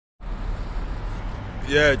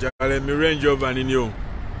Yeah, Charlie, me Range Rover in you.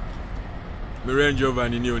 Me Range Rover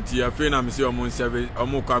in you. Tia Fena, me say on service,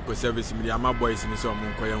 Omuka service me. My boys in the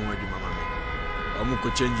summer, Koya Mama.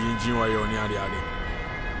 Omuko change engine while you're near the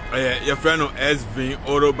other. Your friend SV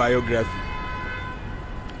autobiography.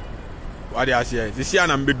 What do I say? This year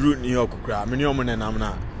I'm bedroom New York crowd. Many women and I'm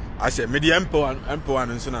not. I said, me the Emperor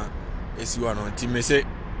and Sona is one on team. Me say,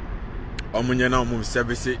 Omunyana move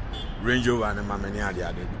service Range Rover and my many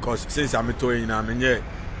other because since I'm a toy in a minute,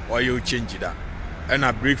 or you change that. And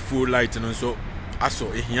I break full light and so I saw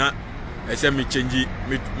it here. I said, me change it,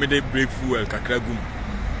 me they break fuel, Kakragum.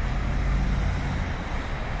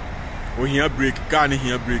 Oh, here break, can't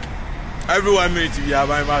hear break. Every 1 minute we have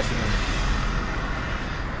my machine.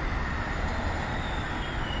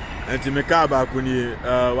 And to make up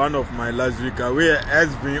one of my last week, we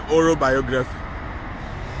has been oral biography.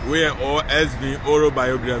 We are all has been oral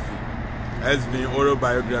biography. Has been oral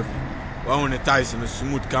biography. One on the ties in a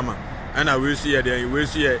smooth camera. And I will see there, you will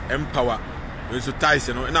see empower. You will ties,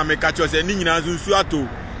 and I make a choice. And Nina Zusuato,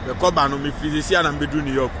 the Cobano, me physician and bedroom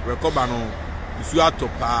New York, the Cobano, Zuato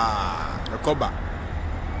pa, the Coba.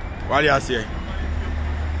 What do you say?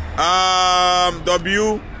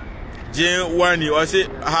 Jane Warney, I say,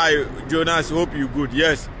 hi, Jonas, hope you good.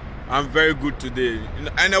 Yes, I'm very good today.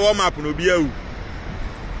 And the warm up no be you.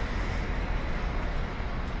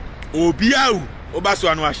 Obiau,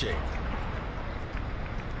 Obaswanwashe.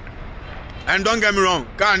 And don't get me wrong,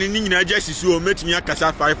 can in Nina Jesse so met me a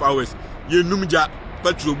casa 5 hours. You numja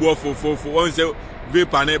petrol board for one say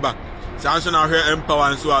vapor neighbor. Samson our hair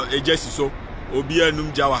empower and so a Jesse so Obia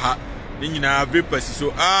Numjawaha. Nina vapor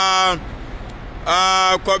so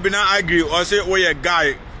Kobina agree or say we a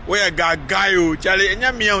guy who Charlie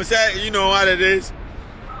and me say you know what it is.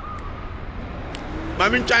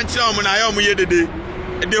 Mammy Chancellor Monayomu day.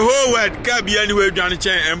 The whole world can't be anywhere trying to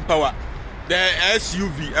change empower. The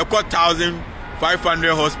SUV, a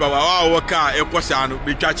 1,500 horsepower. Our car, a Quasano,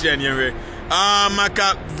 be catching anyway.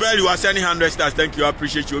 Maka value was sending 100 stars. Thank you, I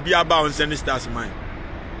appreciate you. Be about sending stars mine.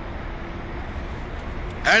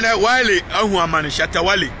 And Wale, man, Shatta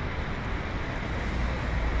Wale.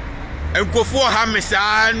 And Kofo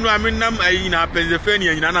Hamisan, Raminam, Aina,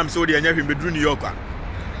 Pennsylvania, and I'm sorry, and everything bedroom New York.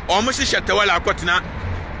 Almost Shatta Wale, I got now.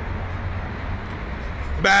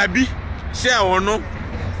 Baby, say or no.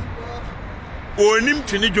 Onim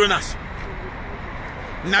Twene Jonas.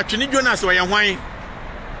 Na Twene Jonas wa ye hwan.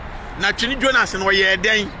 Na Twene Jonas no ye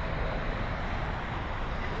den.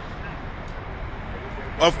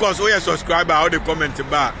 Of course, we are subscriber all the comment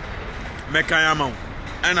bar. Make I am.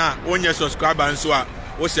 And when you subscriber and so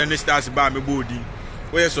we send stars bar me body.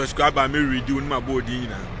 We are subscriber me redo my body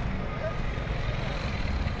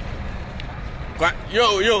na.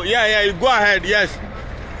 Yo, yeah, you go ahead, yes.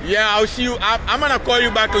 Yeah, I'll see you. I'm gonna call you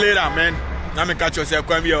back later, man. Let me catch yourself.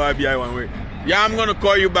 Come here, IBI one way. Yeah, I'm gonna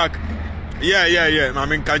call you back. Yeah. I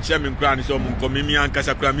mean, catch them in Grand. So, I'm coming me and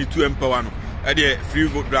Casacra me to empower. I did free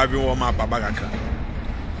driving warm up a bagaka.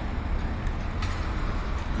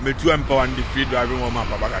 Me to empower and the free driving warm up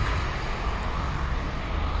a bagaka.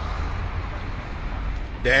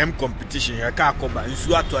 The M competition here, car coba. You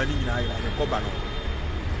swear to any coba no.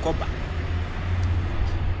 Coba.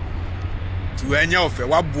 To any of a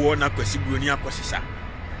wabu na kwesibunia kwesisa.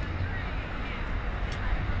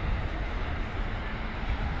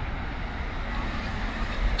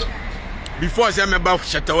 Before I say about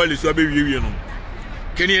Shatta Wale so be we no.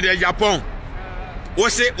 Kenya the Agyapong. Wo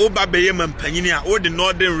say oba beye mampanyini a o the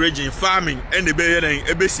northern region farming and the beye den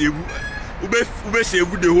ebesewu.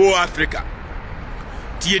 Ubesewu the whole Africa.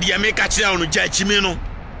 Tie dia make a chira no Agyapong no.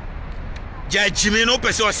 Agyapong no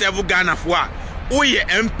person o serve Ghana for a. O ye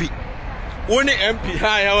MP. Only MP.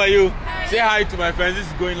 Hi, how are you? Hi. Say hi to my friends. This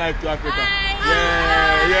is going live to Africa.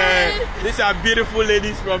 Hi. Yeah. These are beautiful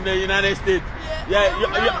ladies from the United States. Yeah, you're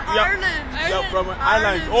from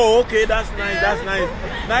Ireland. Oh, okay, that's nice. That's nice.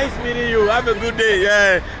 Nice meeting you. Have a good day.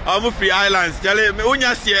 Yeah, I'm free islands. Charlie, me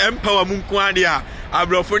unya see empower munko dia.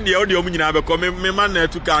 Abrofo dia odi omunyina be ko me man na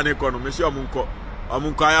tuka na ko no. Me see omunko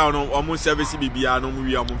aya no omun service bibia no mu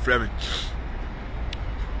wi omun frame.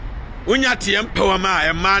 Unya tie empower ma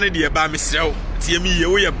e ma ne de ba me sew. Tie mi ye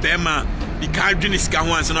wo ye bema. Di kan dwene sika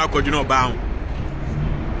ho anse na akodwene oba ho.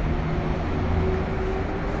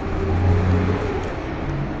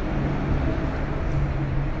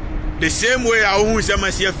 The same way I who say my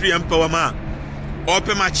free empowerment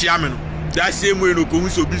open my chairman. That same way no go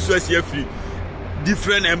so be so free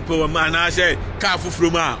different empowerment and I say careful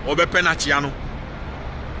from or be penachiano.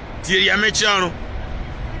 Tie ya me chiano.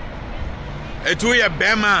 Etu ye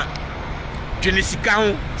bema twene sika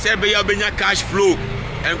ho say be ya benya cash flow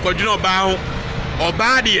and continue ba ho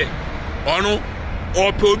oba de ono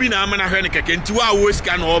or Pobi na amana hwe ne keke nti wa wo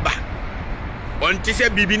sika na oba on ti se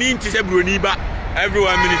bibini nti se broni ba every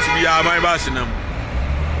 1 minute bi my boss nam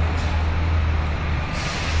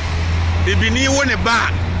bibini wo ne ba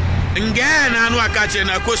nga na anu aka che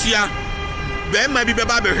na kosia be ma bi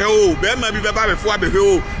beba be hwe o be ma bi beba be fo be hwe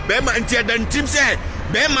o be ma nti adantim se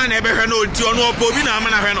be ma na be hwe no nti ono Pobi na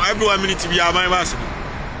amana hwe no every 1 minute bi my boss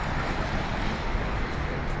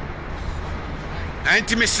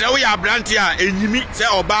anti mesra wo ya brante a enyimi se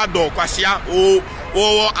oba do kwasia o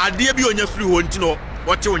ade bi onya firi ho nti no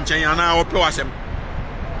wote wo nchen ana wo pe wasem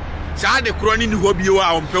sa de kro ni ho bio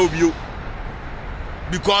a on pe obio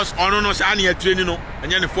because ono no sa na training no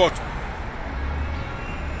anya ne fort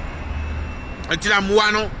anti na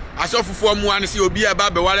muwa no asofofo muwa ne se obi e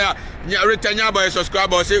ba be wale a retanya boy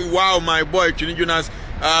subscriber say wow my boy Twene Jonas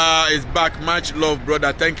is back. Much love,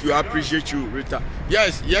 brother. Thank you. I appreciate you, Rita.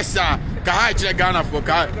 Yes, sir. Kahai chile Ghana for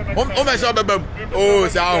Kahai. Oh,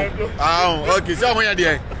 so okay. So when you're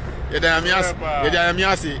there, you're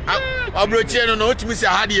miasi. I brought you no to miss a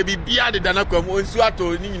hadi be beard than a come on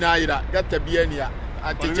Suato Nina. Got the Bienia.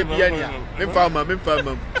 I take a Bienia. Me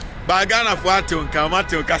But Ghana for Ato,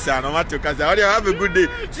 Kamato Casa, no Mato Casa. Have a good day.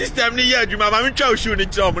 System near you, Mamma Chow shooting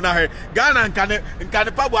job. Ghana and can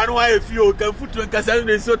the pub one way if you can put to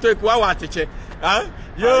Casa so take Wawache. Huh?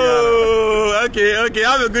 Yo, okay.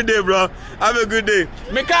 Have a good day, bro. Have a good day.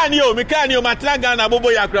 Mekanio, Matlagana, Bobo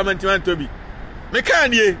Yakraman to be.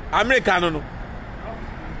 Mekanie, Americano.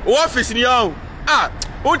 Office in your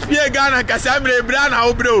would be a Ghana Casambre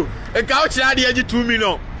Brana, bro. A couch at the edge 2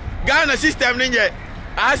 million. Ghana system ninja.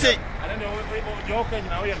 I say,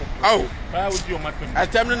 oh, I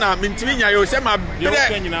tell you now, Mintinia, you say my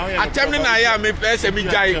I tell you now, I am a person.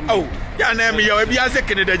 Oh, yeah, name me, you'll be a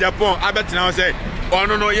second in Japan. I bet now say, oh,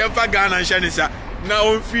 no, you're Ghana and Shanisa.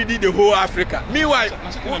 Now feeding the whole Africa. Meanwhile,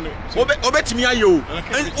 obet me,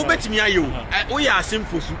 we are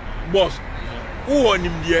simple, boss. Who on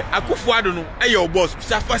him there? Akufuado no, your boss.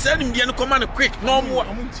 Send him there command quick, no more.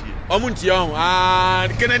 Omuntiong,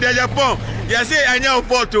 Canada, Japan. You say I know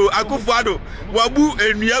photo, Akufuado, Wabu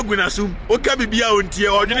and Miagunasum, Okabibia on tier,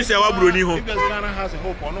 or didn't say Wabruni home. Ghana has a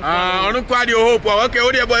hope on quite your hope. Okay,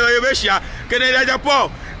 what about Yabesha? Canada, Japan.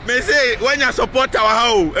 May say when you support our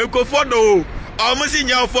house, Ekofodo. Almost in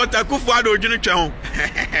your photo, Akufuado, Junachon.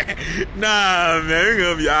 Nah,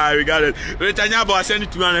 man, yeah, we got it. Retanyabo send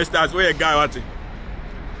it to 200 stars. Where a guy watching?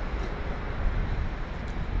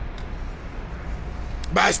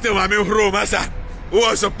 But still, I'm in Roma, who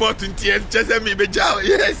was supporting TN. Just me,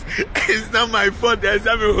 yes, it's not my fault. There's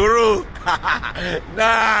some hero.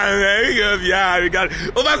 Nah, yeah, we got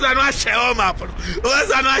it. Over not share map.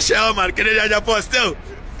 Over not share map. Canada, Japan still.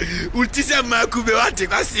 Ultisa Makube, what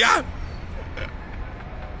I see.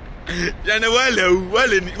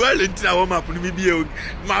 Well, into our map,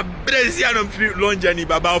 my Brazilian long journey,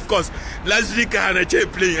 but of course, last week I had a chair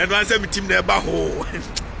playing and once I'm team there, Baho.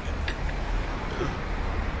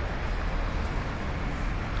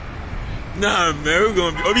 Nah, we're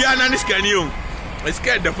going to be an scan you. I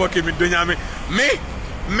scared the fucking me, me,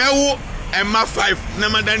 and my 5,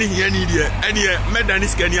 Namadani here, and here, Medani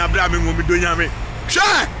scan you, Abraham will be doing me.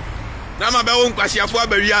 Sure! Nama Bawon Kasia for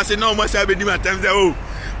Beria, say no more 70 times. Oh.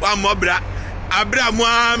 One more bra, Abra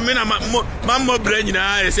Mamma Brain,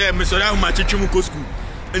 I say, Mr. Machichumuko school.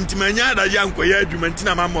 And Timania, the young Koya,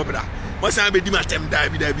 Jumentina Mamma Bra. Must I be Dimatem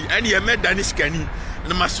David, and he met Danis Canny,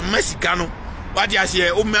 and Mas Mexicano. What you say,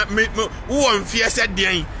 who on fear said,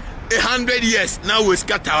 100 years now we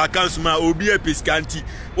scatter our council, will be a piscanti.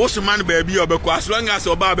 Also, man, baby, or as long as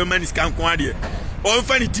Obama man is can't quite. On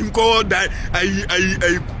funny team called that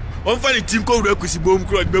on funny team called Rekusibom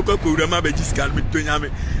Crowd, Boko Kurama Bejiscan with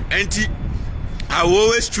Tonyame. And I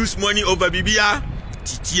always choose money over Bibia.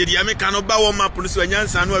 Titi, the American Bawa Mapus, and Yan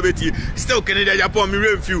San Wabeti, still Canada, Japan, me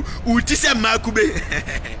review. Utisa Makube.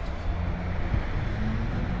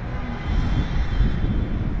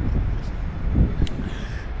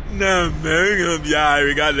 No, man, yeah,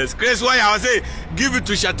 regardless. Chris, why I say, give it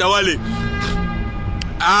to Shatta Wale.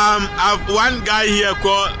 I've one guy here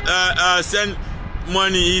called send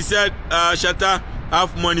money. He said, Shatta,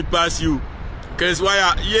 have money pass you. Cause why?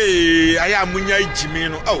 Yeah, I am Munya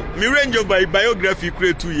Jimeno. Oh, me range of by biography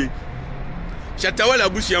create 2 years. Shatta Wale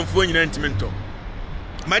Abushi and phone intimento.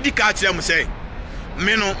 Madika Cham say,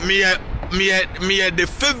 me the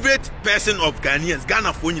favorite person of Ghanaians.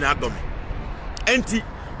 Ghana phone in Adome. Enti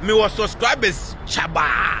me was subscribers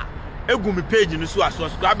Shaba. Egu me page no so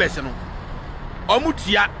subscribers no.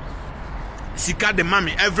 Omutia sika the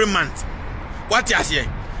mommy every month. What you say?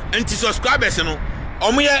 Enti subscribers no.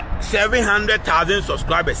 Omuye 700,000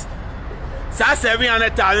 subscribers. Sa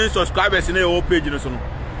 700,000 subscribers in the whole page no so no.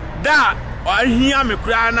 Da here me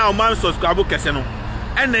cry now man subscribe kese no.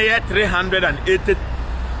 And they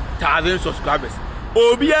 380,000 subscribers.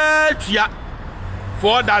 Obia tia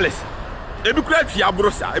 $4. Ebi kura tia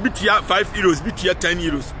brosa, ebi tia 5 euros, ebi tia 10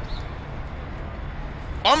 euros.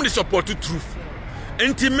 The support to truth.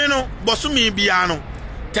 Enti me no bosumi bia no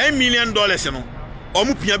 $10 million no.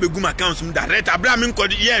 Omu pia begum accounts mu direct abra me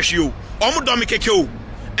nkodi yes yo. Omu do me keke o.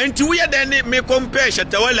 Enti we then me compare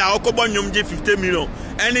Shatta Wale akobo nyom je 50 million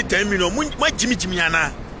any 10 million mu jimi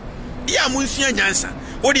ana. Ya mu nsua nyansa.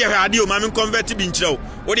 Wo de hwe ade o ma me convert bi nkyerɛ o.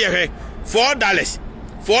 Wo de hwe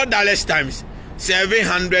 $4 times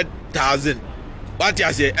 700,000. What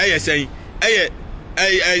you say? Saying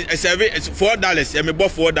 $4. Me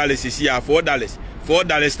bought $4 this year.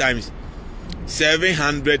 $4 times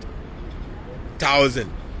 700,000.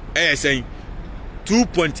 Saying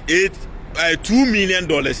 $2 million,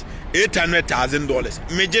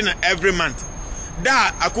 $800,000. Imagine every month.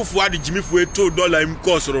 That akufu adi Jimmy for $2 in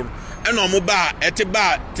cost run. And on mobile at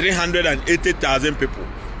about 380,000 people.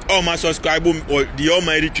 All my subscribers or the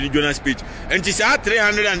almighty Twene Jonas page. And it's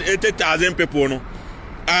 380,000 people no.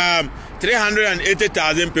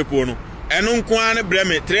 380,000 people no. And on Kwane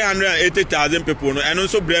Breme 380,000 people no. And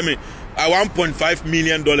also Breme $1.5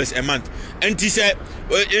 million a month. And he said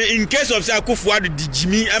in case of Sakufu the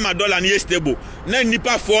Jimmy $1 near stable. Then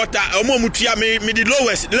nipa 4 mutia me the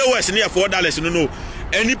lowest near $4 no.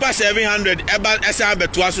 And nipa 700 about SR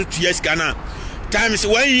twasu 2 years kana. Times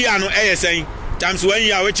 1 year no saying times 1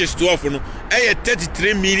 year which is 12 no.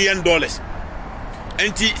 $33 million.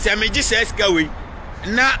 And he said me just says kawe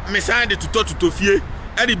na me sign to fie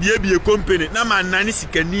e de bia company na man nani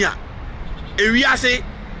sikania ewi ase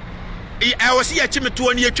I was here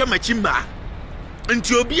chimeto ni atwa machimba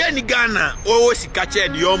nti obi ani Ghana o sika che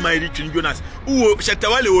de almighty Twene Jonas wo Shatta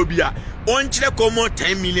Wale obi a on kire komo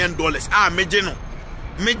 $10 million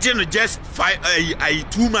meje no just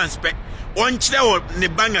 2 months back on kire ne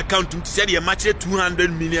bank account nti said e match $200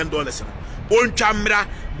 million on chamra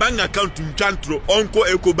bank account ntwantro onko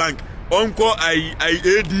Eco Bank onko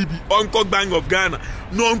ADB onko Bank of Ghana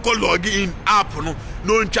no onko log in app no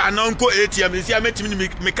ncha onko ATM nsi ametimi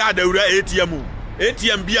me card awura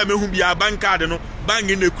ATM bia mehu bia bank card no bank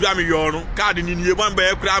ne kura me yo no card ni nie ban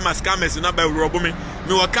ba kura ma scammers na ba robo me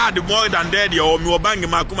wo card more than that or me wo bank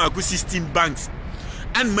maku 16 banks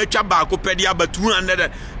and mecha ba ko pedi aba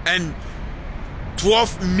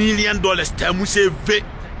 $212 million tamu save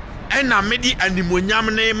and na medi animonyam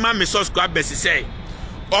ne ma me subscribers say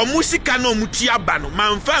omusika no mutia ba no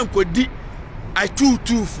manfa nkodi I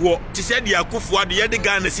 224 ti said the akofo de yede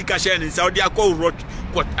Ghana sika share in Saudi akọ rock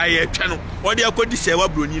kot ayetwa no o de akodi sewa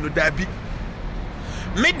broni no dabi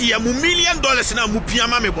media mu $1 million na mu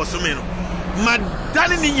piama me bosome no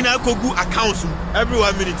madane ni nyina kogu accounts every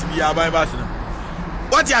 1 minute bi aban ba se no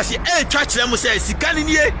what you say twa kire mu say sika ni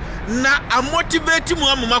nie na a motivate mu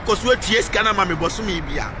amuma koso atue sika na ma me bosome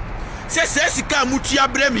bia se sika mu tua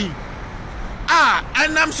bremi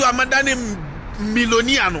anam so amadane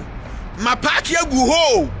millionaire no ma party agu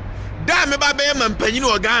ho da me ba be mampanyi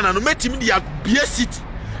no Ghana no metimi dia bia city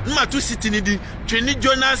ma to city ni di Twene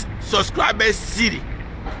Jonas subscribers city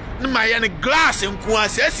ma ya ne glass nko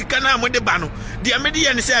asika na mo de ba no dia me de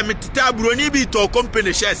ye ne say metita broni bi to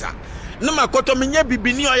company shares no ma koto menya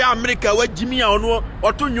bibini o ya America wa jimi a ono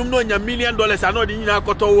oto nwum no nya $1 million ana de nyina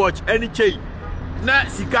koto watch any chain na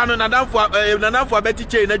sika no nadamfo abeti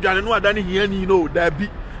chain na dwane no adane hiani no da bi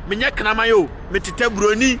menya knama yo metita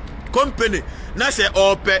broni company na say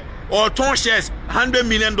ope or ton shares $100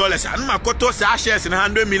 million and ma koto sa shares na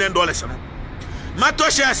 $100 million no mato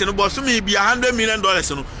shares no boso me bi $100 million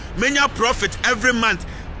no menya profit every month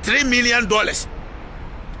 $3 million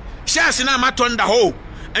shares na mato nda ho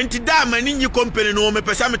enti da mani nyi company no me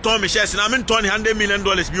pesa me ton me shares na me ton $100 million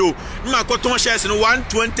bi o ma koto shares no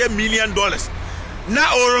 $120 million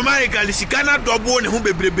na oromai galisika na dobo ne ho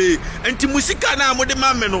bebrebe enti musika na amode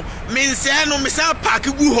mamme no mense no mesa park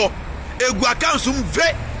gu ho egu accounts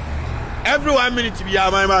ve every 1 minute bi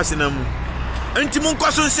ya my asenamu enti mun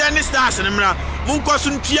koso nse ne stars ne mra mun koso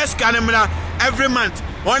ntua sika ne mra every month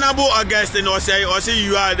honorable Augustine or say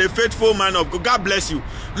you are the faithful man of God bless you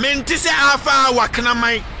menti se afa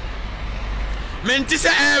waknamai menti se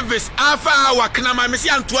Elvis afa waknamai mesi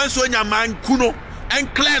antoan so nyaman kuno en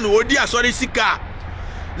clan odi asori sika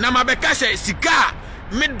na mabeka se sika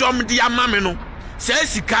me dom dia mame no se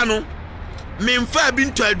sika no me mfa bi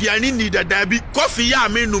nto aduane ni dada bi coffee ya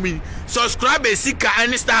me numi subscribe sika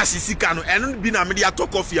any stars sika no eno bi na me dia to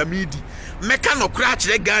coffee ya me di meka no kra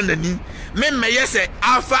kire Ghana ni me meye se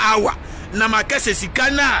alpha hour na makase sika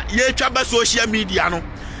na ye twa ba social media no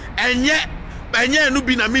enye enye no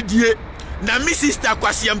bi na medie na me sister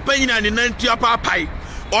kwasi ampanyi na ne nantua papai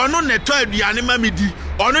ono ne to aduane ma medi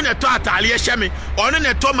ono ne to atale hye me ono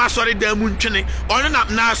ne to masori dan mu ntwene ono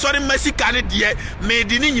na asori masika ne de me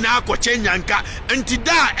di ni nyina akọche nyanka nti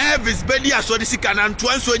da Elvis bedi asori sika na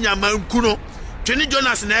ntoa nso nyama nkuno Twene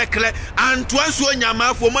Jonas na ekle antoa nso nyama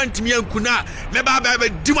afo mantimi ankuna me ba ba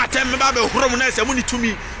di matem me ba ba horom na ese mu ni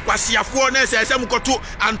tumi kwasiafo na ese mkoto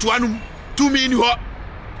antoa no tumi ni ho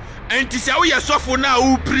enti se wo yesofo na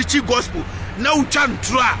wo preach gospel na wo twa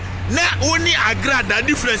ntroa na oni agrada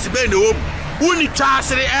difference be na wo uni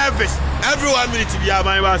chasere Elvis every 1 minute bia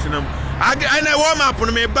man ba senam ana wo map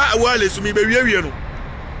no me ba Wale so me be wie no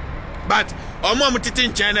but omo mtiti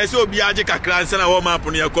nchen na se obi age kakra nsa na wo map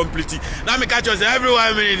no ya complete na me catch us every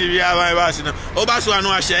 1 minute bia man ba senam oba so anu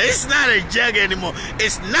ahye it's not a jag anymore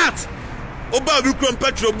it's not oba obi krom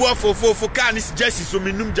petrol bo fofofo car ni jesse so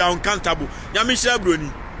menum ja uncountable ya me share broni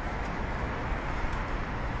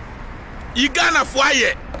Igana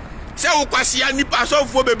foye se wo kwasia nipa so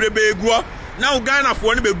fo bebrebe eguo na Ghana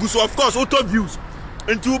fo ne begu so of course auto views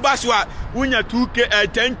into baswa unya 2k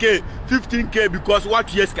 10k 15k because what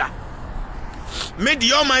yeska me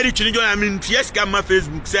the almighty Twene Jonas I mean yeska my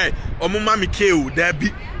Facebook say omuma me keo there be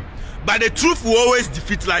but the truth will always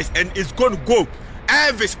defeat lies and it's going to go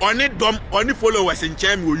Elvis on it dom on the followers in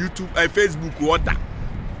channel YouTube and Facebook water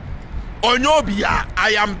Onyobia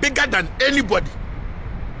I am bigger than anybody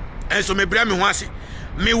and so me bra me ho ase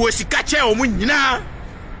me wo sika che o mu nyina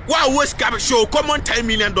wa wo sika show common $10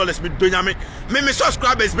 million me donya me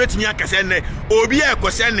subscribers bet me akase ne obi e ko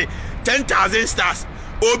se ne 10,000 stars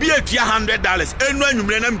obi e tua $100 enu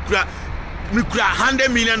anwumre na me kura $100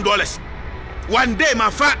 million one day ma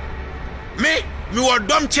fa me wo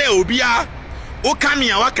dom che obi a o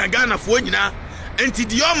kamia wa ka Ghana fo nyina enti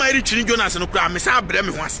di almighty Twene Jonas no kura me sa bra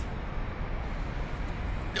me ho ase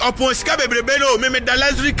upon sika bebrebe no me da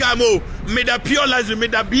luxury car mo me da pure luxury me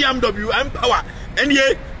da BMW Empower and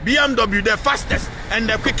ye BMW the fastest and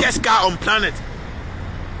the quickest car on planet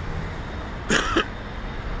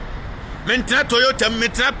mentra Toyota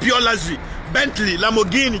mentra pure luxury Bentley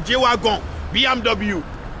Lamborghini G-Wagon BMW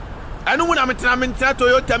anu mu na mentra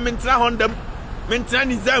Toyota mentra Honda mentra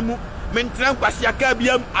Nizamu mentra kwasiaka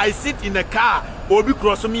biam I sit in a car obi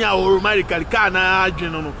cross me a American car na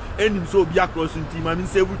adwene no enim so obi across nti ma me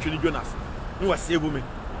save Twene Jonas no was save me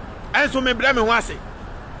and so me bra me ho ase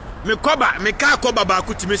me koba me car koba ba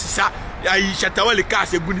ku time sisa ayi Shatta Wale car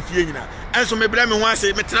se gu ni fie nyina and so me bra me ho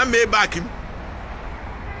ase me tena me back him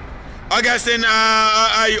Augustine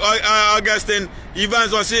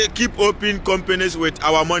Evans was say keep open companies with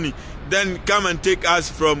our money then come and take us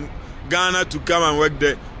from Ghana to come and work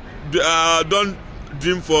there don't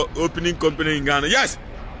dream for opening company in Ghana. Yes.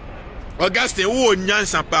 Augustine wo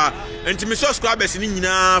nyansa pa. Enti me subscribers ni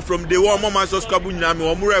nyina from day one mama subscribe nyina me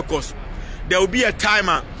omo records. There will be a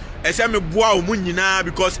timer. Ese me boa o mu nyina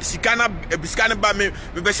because sikana ba me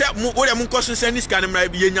be say wo dem nkoso send sikana mra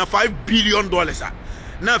be nya $5 billion ah.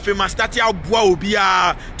 Na fe ma start ya boa obi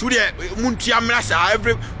a to the muntia mra sa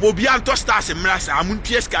every obi anto stars mra sa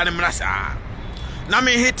muntia sikana mra sa. Na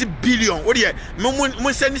me hit billion o de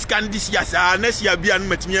me send scan this year sa next year bia no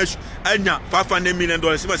matimi anya $500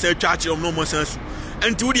 million se say church no mo sansu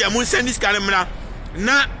enti o de me send scan mra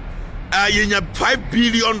na yenya $5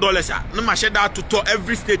 billion na ma sheda to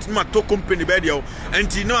every state na to company be there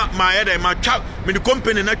enti no ma head ma twa me the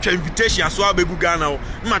company na twa invitation so abegu Ghana o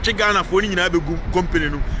ma twa Ghana fo ni nyina abegu company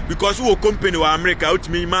no because wo company wa America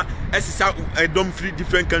ultimately ma esisa dom free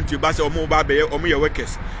different country ba say omo ba be omo ye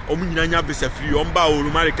workers omo nyina nya visa free omo ba o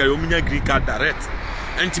America omo nya green card direct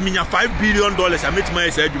enti me nya $5 billion ametima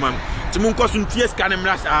esa adwuma ti mun koso ntie scan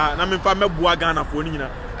mra sa na me fa meboa Ghana fo ni nyina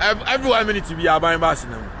every 1 minute bi aban ba se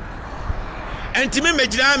na enti me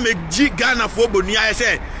mejira meji Ghana fo bonu ya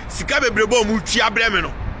say sika bebrebo mu twa breme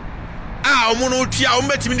no omo no twa o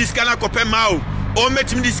metimi di sika na kopem ma o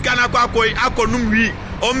metimi di sika na akonum wi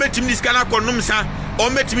o metimi di sika na akonum sa o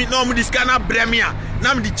metimi na o di sika na breme a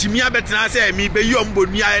na me di chimia betena say mi be yom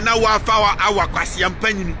bonu ya na wa fa wa awakwase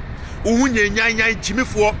ampanyini wo nyanyan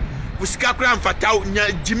jimifo wo sika kra mfata nya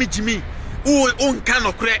jimi wo nka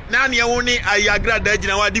no kre na ne wo ni ayagra da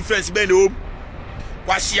gina wa difference be ne o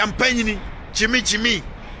kwase ampanyini Jimmy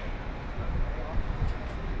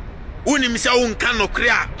uni misa unka no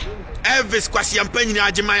krea Elvis kwasi ampanyini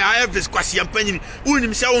ajimaya Elvis kwasi ampanyini uni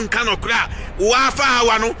misa unka no krea wa fa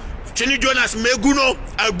hawa no Twene Jonas megu no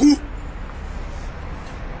agu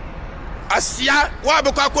asia wa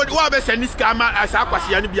be kwakodi wa be seniska ma asa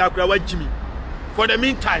kwasi ya ni bia krea wa Jimmy for the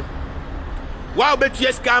meantime wa be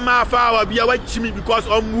tie ska ma fa wa bia wa Jimmy because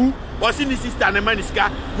omu was in the sister and maniska,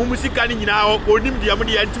 Mumusika Nina, or Nim the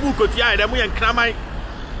Amudi and Timukotia, and Amu and Kramai.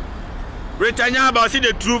 Retanya about see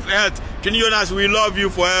the truth health. Twene Jonas, we love you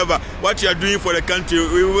forever. What you are doing for the country,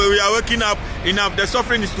 we are working up enough. The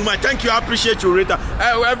suffering is too much. Thank you, I appreciate you, Rita.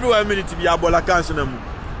 Everyone minute to be a bola cancer.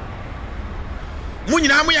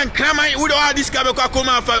 Muninamu and Kramai, we don't have this Kabaka come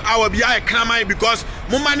our BI Kramai because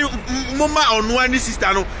Mumma on one sister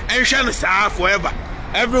and Shannon forever.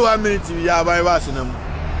 Everyone minute to be a by Vasinam.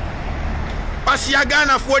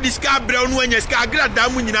 Pasiagana for this car brown when you scar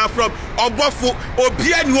Damunina from or Buffo or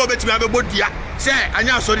Bien Robert Mabodia. Say, I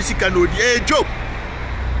now saw this canody, a joke.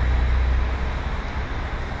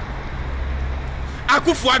 I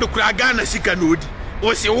could for the Kragana Sikanodi,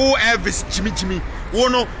 or say, oh, Elvis Jimmy.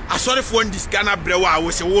 Wono, I saw the phone this Ghana brewa,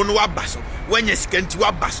 was a one wabasso. When you scan to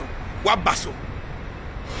wabasso, wabasso.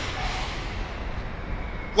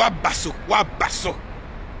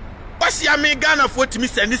 What's your me Ghana for to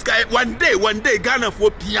miss and this guy one day Ghana for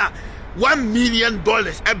Pia $1 million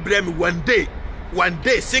Abraham one day,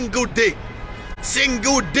 single day.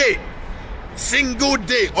 Only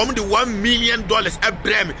 $1 million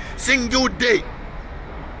Abraham, single day.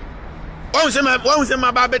 Once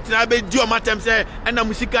my babet and I be Joe Matem say, and a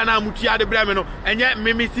musica na mutia de Bremeno, and yet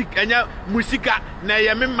mimic and yet musica, nay,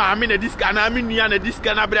 I mean a disc and I mean a disc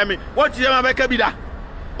and a Bremen. What is my baby?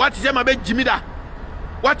 What is my baby Jimmy?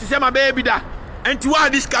 What is my baby da? And to all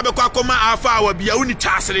this Cabacoma Alpha will be a only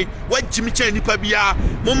chassery. What Jimmy Chen Pabia,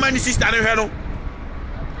 Momani sister and Heno.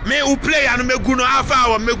 Me who play and me guno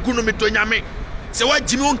Alpha or me guno me. So what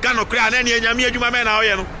Jimmy cannot cry and any Yamia Juman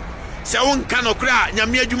or so one cannot cry,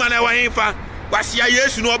 Yamia Jumana Wainfa. Was ya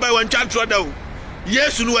yes, no by one chant roda.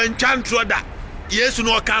 Yes, no one chant roda. Yes,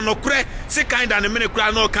 no cannot cry. Say kind and a minute cry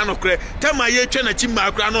no cannot cry. Tell my ye chena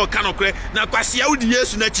chimba cry no cannot cry. Now, Quasia would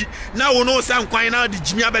yes, Nachi. Now, no some quine out the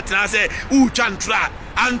Jimia better say, ooh, chant try.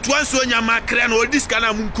 And once when your macran or this kind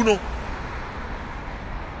of munkuno.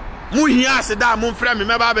 Muhia said that Mon Frame,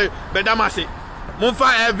 my baby, Bedamasi.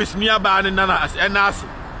 Monfa Elvis nearby and Nanas and Nasi.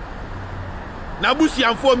 Nabusi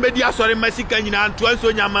and 4 media sorry Mexican and twice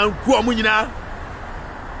on your man Kuamuna.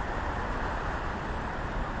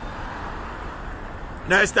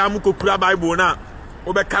 Next time we could Bible now.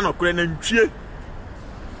 Obe cannot crane and cheer.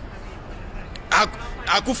 I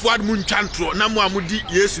could forward moon chantro, Namudi,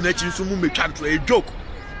 yes, Natchin Sumu chantro, a joke.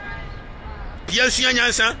 Pierre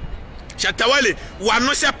Yansa, Shatta Wale, one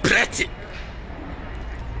no say pretty.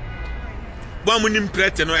 Bomunim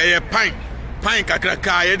pretty no a pine. Pine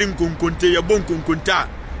kakraka yedin kunkunte yebon kunkunta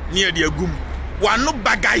near the gum. One no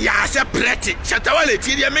bagaya se pretty. Shatta Wale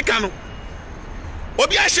tidia mekano.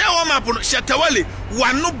 Obi a share o map Shatta Wale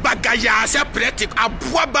one no bagaya se pretty.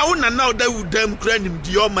 Aboaba una now that would them cranim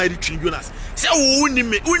the almighty Twene Jonas. Say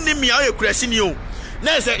unimi aye krasini o.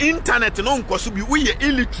 Na say internet no nkoso bi we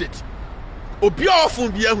illiterate. Obi a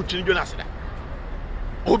ofun bi ahu Twene Jonas da.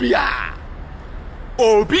 Obi a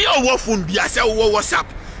ofun bi a say wo WhatsApp.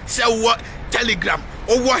 Say what Telegram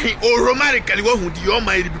or what he or romantically what would the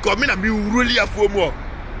almighty because me na be really a for more.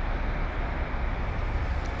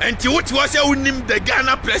 And to what was him the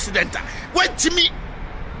Ghana president? What Jimmy?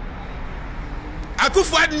 I could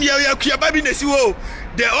find me a baby Nesiwo,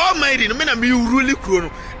 the almighty, no man be really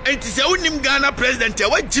chrono. And to say him Ghana president,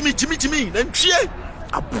 what Jimmy, then cheer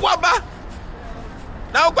a puaba.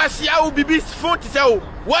 Now, Basia will be this phone to say,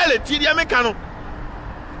 Wale, Tidia Mecano.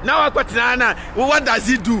 Now I got Nana. What does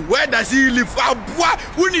he do? Where does he live?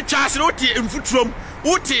 Uni Charles Roti in Futrum.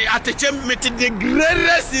 Uti at the gym met the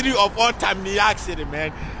greatest city of all time, New York City,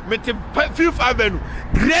 man. Met the 5th Avenue.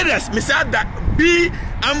 Greatest, Mr. That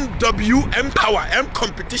BMW Empower M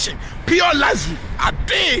competition. Pure Lazu. A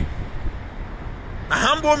day. A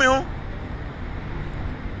humble me.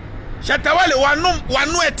 Shatta Wale, one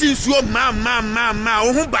no etin so ma.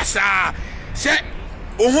 Ohun basa. Say,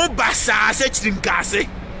 ohun basa, say chinkase.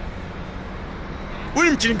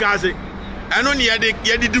 Unim chinkaze ano ne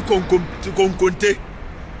yede di konkom to konkonte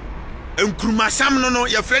enkrumasam no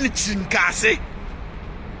your friend chinkase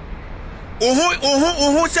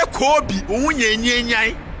oho se kobi oho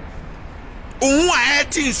nyenyenyan oho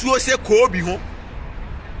aeti nsuo se kobi ho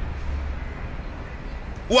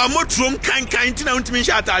wa motrom kankan tina untimi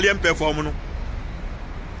sha Italian perform no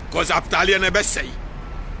cause Italian e be say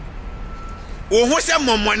oho se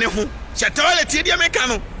momone ho Shatta Wale tie dia meka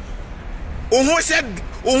no oho se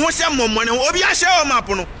momone obi a share o map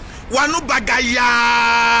no wanu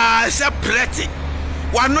bagaya se pretty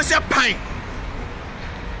wanu se pine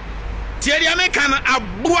tieri ameka na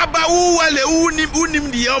abuaba Wale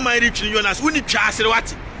unim the almighty Twene Jonas uni twasere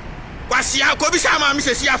wati kwasi akobi sama me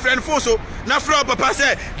friend for so na friend papa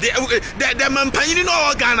say the mampanyini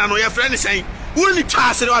no Ghana no your friend say Uni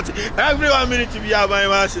chance what every 1 minute to be a my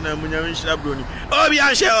was in a Munyamin Shabroni. Oh, be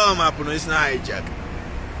a shell map on his night, Jack.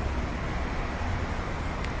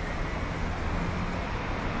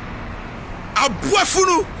 A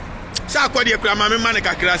buafunu. Sarkodie krama me man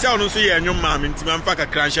kakra se ono so ye anwom ma me ntima mfa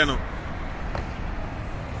kakra hye no.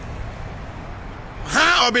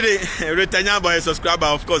 Ha obede retanya boy subscriber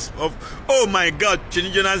of course of oh my god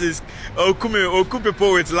Twene Jonas is oku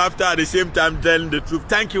people with laughter at the same time telling the truth.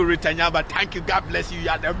 Thank you Retanya, but thank you, God bless you, you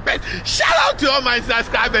are the best. Shout out to all my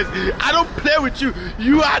subscribers. I don't play with you.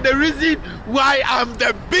 You are the reason why I'm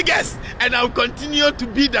the biggest and I'll continue to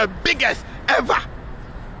be the biggest ever.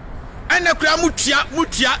 And the crowd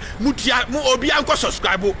mutia mu obi anko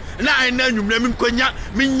subscribe na I na nwumna mi nkonya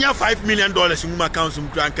minya $5 million in my account some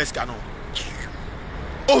grand keska no.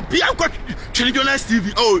 Obi anko Twene Jonas TV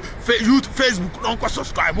youth Facebook anko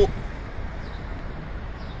subscribe.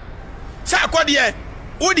 Sarkodie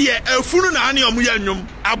odie afunu na ane omu ya nwum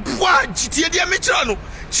aboa gitie de me kire no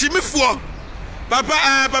chimifuo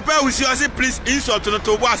papa we say please insult no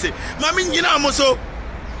to boase mama nyina mo so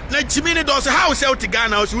na chimini do so how sell to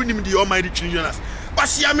Ghana so unim the almighty Twene Jonas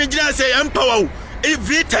basi ya me gina say empower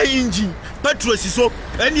every time engine petrol so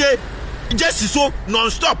ene just so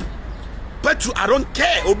non stop petrol I don't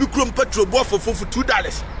care obi krom petrol bo for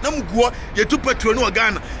 $2 na mguo ye tu petrol no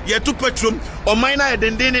Ghana ye tu petrol o mine na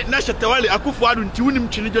dendene na Shatta Wale akufo adu nti unim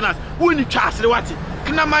Twene Jonas uni chasre wati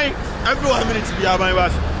kna mai every 1 minute bi aban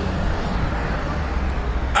was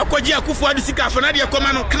akwaji akufo adu sika afana de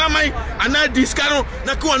koma no kna mai ana diska no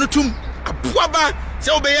na ko anu tum aboa ba se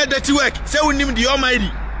obeye dirty work se unim the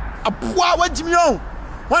almighty aboa wajimi on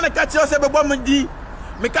wana ka kire se bebo mdi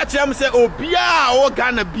me ka kire am se obia o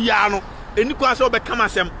Ghana bia no eni kwa so be kama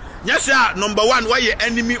sem nyesa number 1 why you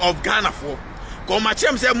enemy of Ghana for ko ma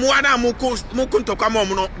chem say mo ana mo kuntokwa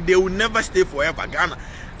mo no they will never stay forever Ghana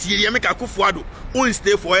ti ye me ka kufo ado won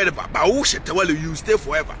stay forever ba wo Shatta Wale you stay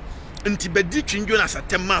forever nti be di Twene Jonas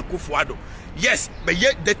atemma kufo ado yes be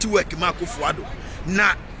ye dirty work ma kufo ado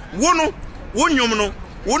na wono wonyom no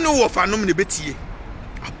wono wo fa nom ne betie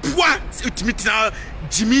apoa utimitina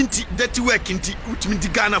jiminti dirty work nti utimiti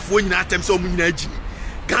Ghana fo nyina atem so mo nyina ajimi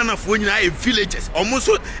Ghana for nyina villages almost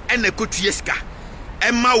and a cotrieska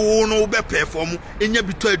Emma wono be perform enya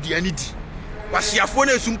bitu aduane di wasiafo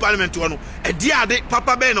na esum parliament wono e dia de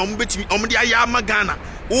papa be na ombetimi omde ayama Ghana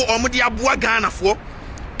wo omde aboa Ghana for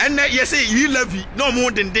enne yesi yi levy na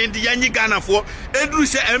omo denden de yanyi Ghana for eduru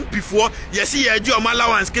se MP for yesi ye agi omo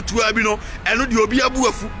allowance ketua bi no eno de obi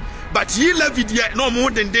abuafu but yi levy de na omo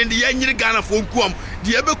denden de yanyi Ghana for nkuom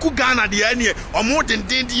de ebeku Ghana de ane omo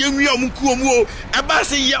denden de yanwi omo nkuom o eba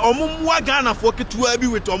se ye omo mwa Ghana for ketua bi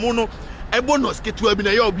with omo no e bonus ketua bi na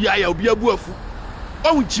ye obi aya obi abuafu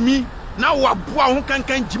o jimi na waboa ho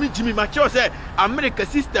kankan jimi ma che say America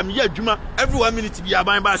system ye adwuma every 1 minute bi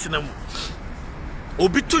aban ba senam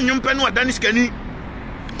obi to nyumpe no adani skani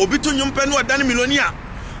obi to nyumpe no adani millionaire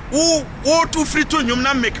wo to free to nyum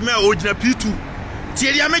na make me ogina P2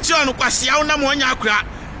 tieri amechi no kwase awo na mo nya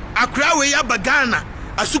akra we ya bagana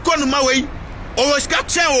asuko no ma we o ska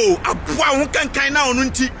che o aboa ho kankan na ono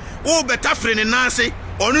nti wo beta free ne nanse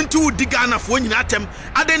onu nti wo digana fo nyina atem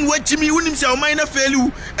aden wajimi wonim se o man na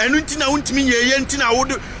felu enu nti na wontimi yeye nti na wo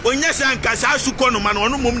onya se ankasa asuko no ma no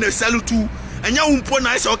ono mom na salutu anya wumpo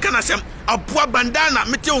na se o kana sem aboa bandana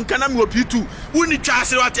mete on kana me opitu woni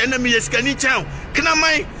twase wat ena me yeskani chan kana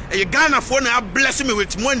man e Ghana fo na bless me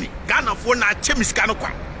with money Ghana fo na chemi ska no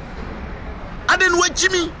kwa aden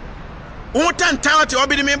wajimi won tantan wat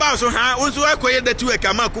obi me ba so ha won so akoye that work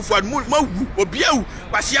ama kufu ma obiawu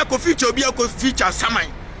kwase akofi cha obi akofi cha saman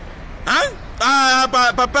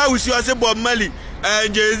papa we see say Bob Marley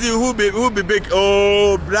and Jay-Z who be big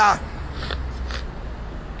oh bra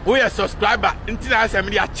we are subscriber until I say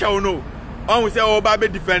me a chew no on we say oh ba be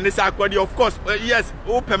defend this Sarkodie of course yes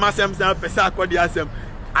o pema sem Sarkodie asem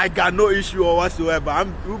I got no issue or whatsoever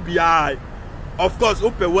I'm UBI of course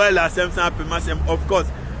o pe well asem pema sem of course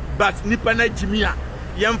but nipa na jimia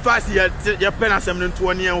yem fast ye pen asem no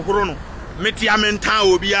to ne horo no meti amentan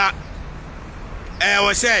obia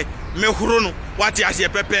we say me horo no what ase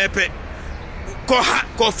pepepe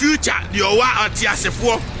ko future the owa ati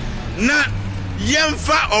asefo na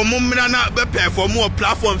yemfa omumra na be perform more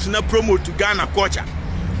platforms na promote to Ghana culture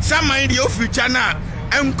saman the future na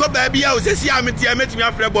enko ba bia o sesi ameti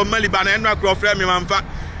afre Bob Marley ba na enra kro frɛ me mamfa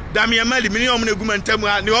Damia Marley mini omo na gumantam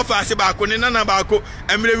ha ne ofa ase ba ko ne nana ba ko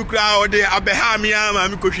emre bi kra o de abeha me ama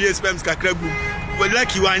me kohwie spams kakra gu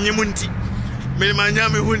lucky wanyem nti me manya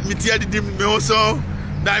me hu miti adidim me ho so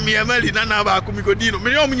Damia Marley nana ba ko mi godino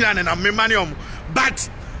mini omo nyina na me mane omo but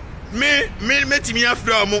me timi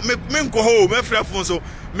afra omo me nko ho me frɛ fon so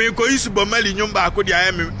me ko use bomali nyumba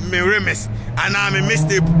akodia me remes and me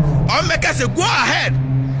mistake or make us go ahead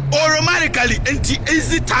automatically anti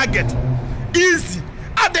easy target easy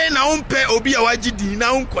ade na umpe obi a wagidi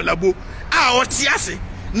na unkolabo a otiase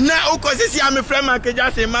na okosisi am friend man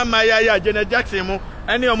keja say mama ya Janet Jackson mo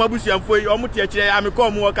ene o mabusuamfo yi o mutie kire ya me ko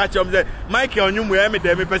mo wo ka chom say Michael Onwumu ya me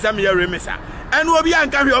de me pesa me ya remesa ene obi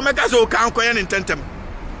anka hwe o meka say o kan koye ne ntentem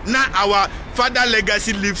na our father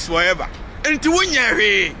legacy lives forever enti wonya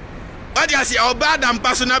hwe odi ase o bad am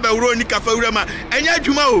personal be wuro ni kafa wura ma enya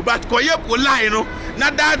adwuma o but koye polai no na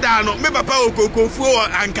dada no me papa okokofu o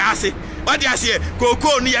anka ase odi ase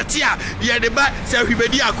koko ni yatia ye de ba se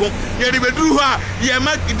hwibedi akon ye de beduru ho a ye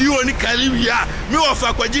ma di oni kalibia me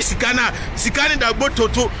ofa kwaji sikana da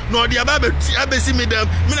bototo no odi aba abesi me dem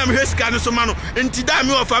me na me hwe sikana so ma no enti da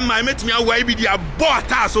me ofa ma metimi awa bi dia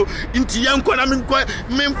bota so enti ye nko na me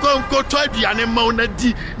nko to aduane ma na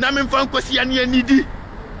di na me mfa nkosi ya ne anidi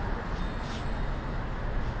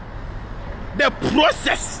the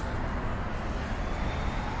process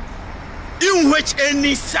in which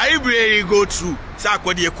any library go through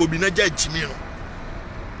Sarkodie Kobi na Jimmy no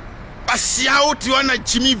asia out you na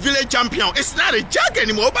Jimmy village champion it's not a joke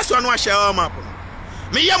anymore oba so no share map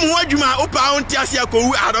me yam ho adwuma opa onti asia ko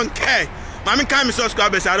I don't care mama can me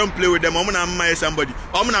subscribers I don't play with them omo na my somebody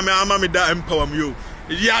omo na me ama me da empower me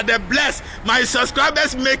you are the blessed my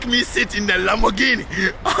subscribers make me sit in the Lamborghini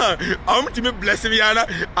omo to me bless me yana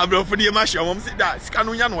abro for the ma show omo say that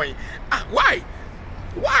skanu nya no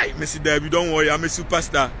why Mr. David don't worry I'm a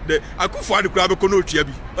superstar I could find the crowd kono tia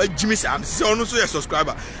bi Jimmy Sam say ono so your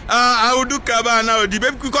subscriber I will do kaba now the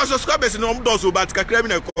baby because subscribers no do so but kakra bi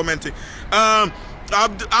na comment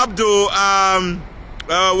Abdul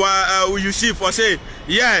you see for say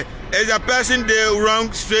yeah as a person the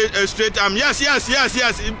wrong straight arm yes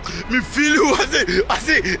me feel who I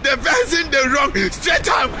say the person the wrong straight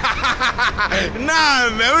arm nah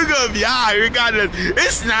man we go be high regardless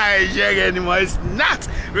it's not a joke anymore it's not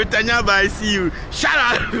Retanya by see you shout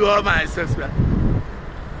out to all my subscribers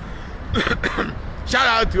shout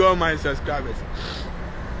out to all my subscribers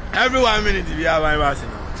every 1 minute we have my passing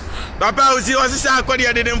Papa you see what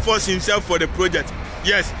Sarkodie didn't force himself for the project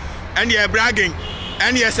yes and you're bragging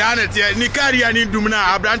and yes anet ni career ni dum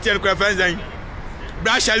na abrantier ko fenzen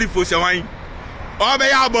brashali fo se wan o be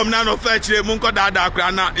ya album na no fa chire mu nko dada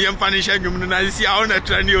akra na ye mfa ni hwedwum na si a ona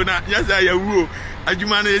trani o na yes ya wuo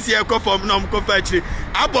adwuma na si e ko form na mko fa chire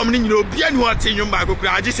album ni nyina obi ani ho tenwum ba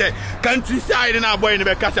kokra agi se countryside na boy ni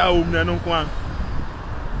be kasa o mu na no nko an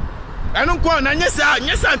eno nko na nyesa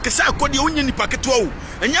nkesa akodi onye ni paketo o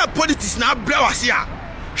enya politics na abra wase a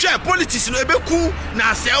hwe politics no ebeku na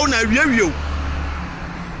aseo na wiawieo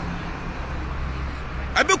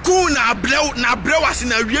abeku na brewase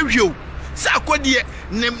na wiawieo Sarkodie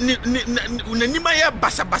ne nima ye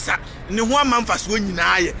basa ne ho amamfaso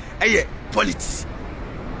nyina ye politics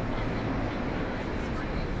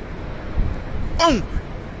on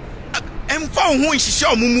emfa ho nhihye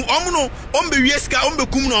omumu omuno ombe wieska ombe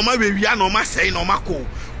kum na oma wewia na oma sei na oma ko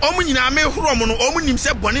omu nyina me horo omu no omu nim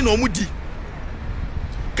se bone na omu di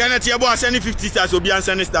Kenneth yebo asani 50 stars obi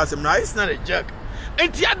ansani stars mra it's not a joke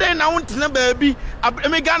enti adan na wonte na baabi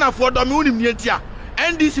me Ghana for do me wonim ni enti a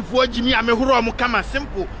NDC for Jimmy a me horo omu kama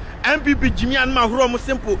simple MPP Jimmy and ma horo omu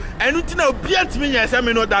simple enu ti na obi antime nya se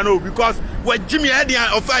me no da no because what Jimmy head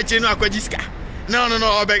of a chenu akwajiska no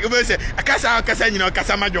obeg we say akasa nyina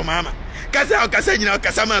akasa majo mama kasa nyina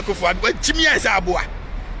akasa ma akofo what Jimmy esa aboa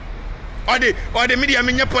or the media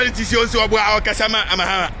menya politicians so aboa akasa ma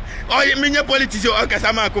amahama or menya politicians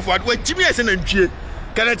akasa ma akofo what Jimmy esa na ntwie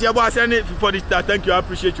Kenneth yebo asani for the star thank you I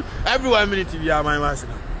appreciate you every 1 minute we are my master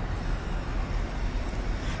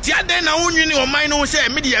ti aden na wonwini o man no say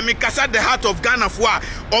media me kasa the heart of Ghana for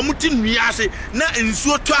omuti nwiase na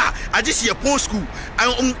nsuo to a agisi ye pon school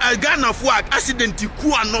Ghana for accident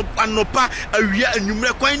ku anopa awia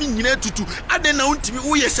anwumre kwan ni nyina tutu aden na wontimi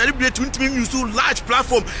wo ye celebrate wontimi use large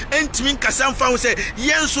platform entimi kasa mfa say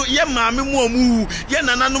yenso ye maame mu omu ye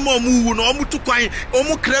nanano mu omu na omutu kwan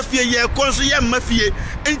omu krafie ye konso ye mafie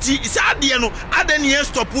enti isade no aden ye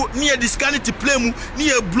stop ni ye discanity play mu ni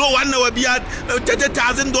ye blow 1 hour bia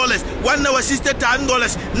 $30,000 1 hour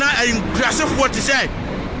 $60,000 na impressive what he said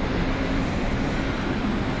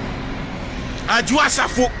Ajua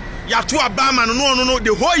safo ya to Obama no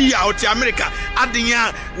the whole year out America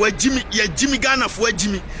adenya wa Jimmy Ghana for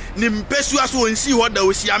Jimmy ne mpesu aso onsi ho da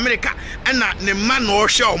osi America na ne ma no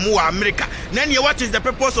hwe omo wa America na ne what is the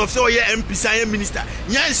purpose of say ye MP say minister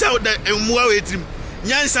nyansa da emuwa wetrim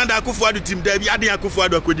Nyansa da Akufo-Addo team there be Aden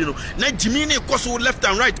Akufo-Addo akodi no na Jimmy ne koso left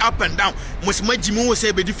and right up and down musima Jimmy wo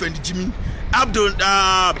say be different Jimmy Abdul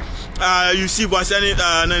you see was any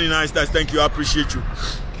 99 stars thank you I appreciate you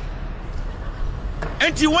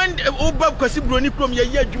and when Obab Kwasi Broni from ye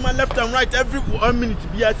adwuma left and right every 1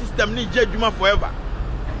 minute be a system ni je adwuma forever.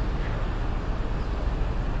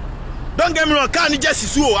 Don't get me wrong, car ni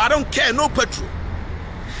just so I don't care, no petrol.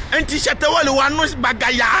 And Shatta Wale one no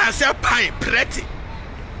bagaya say pine pretty.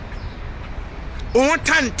 On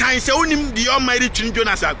time say onim the almighty Twene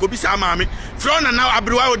Jonas go be sa maame. From now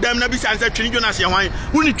abroad with them na be say Twene Jonas yan wan.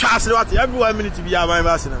 Who ni trust what every 1 minute be a man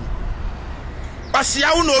verse na.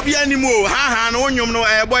 Pasia wo no be animo ha na wonyom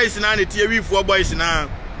no boys na na tie wi fo boys na.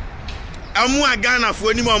 Amu Ghana fo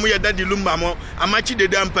ni mo ye daddy lumba mo amachi de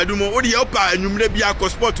dampadu mo odi ye pa anwumre bia ko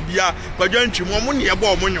sport bia kwadwantwi mo ne ye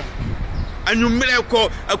bo mo nyo anwumre ko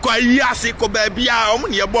ayi ase ko ba bia mo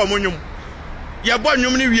ne ye bo mo nyo ye bo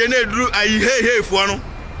nwum ne wie na eduru ayi hey fo no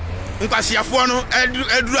nkwasiafo no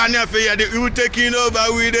eduru ane afa ye de you taking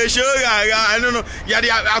over with the show I don't know ye de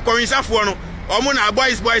akowinsafo no omo na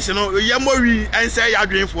boys no ye mo wi ense ya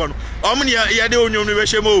dwenfo no omo ne ye de onwum ne be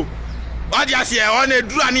hwemo Audience here on a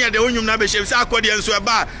drum near the union number ship Sarkodie and so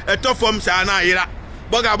about a top form sana ira.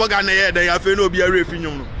 Boga na they have no be a refuge.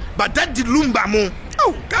 But that did lumba mo.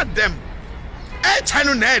 Oh god damn. A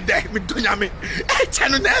channel there with Dunyame. A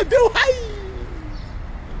channel there why?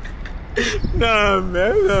 No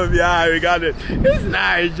man, yeah, we got it. It's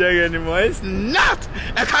not a anymore. It's not.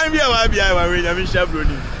 I can't be a wabi I mean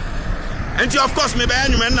Shabroni. And of course maybe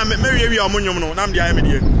any man marry your monum no nam the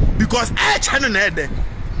immediate. Because a channel there.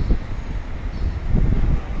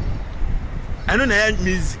 I don't know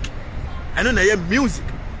music. I don't know music.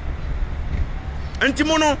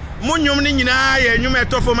 Antimono, Munyum Nina, you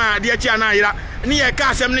met for my dear China, near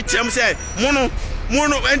Cassam Nicham say, Mono,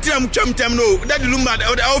 Antium Chum no, that Lumba,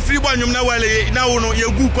 all 3 1 you now no,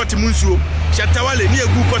 you go Cotimunsu, Shatta Wale, near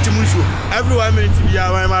Gu Cotimunsu, every 1 minute to be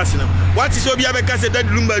our master. What is Obiabeka said that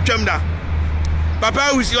Lumba Chumda?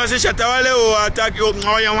 Papa, we see us Shatta Wale or attack your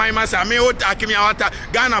Massa, may attack me out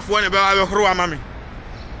Ghana for one about Hroa Mammy.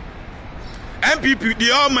 MPP,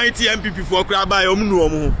 the almighty MPP for Kraba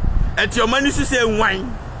Omuno. At your money to say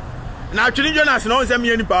wine. Now, Twene Jonas knows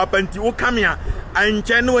any power panty will come here and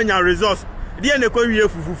channel in your resource. The end of the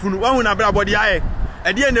Fufu, one abra body eye.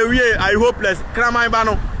 At the end of the year, I hopeless, Kramai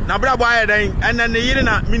Bano, Nabra Boy, and then the year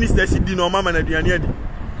minister said, no, Mamma, and the Anedi.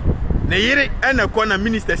 The year and a corner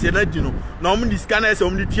minister said, no, normally scanners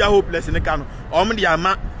only tia hopeless in the canoe. Omdi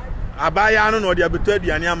Ama, Abayano or the Abuted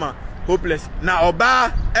Yanyama. Hopeless. Now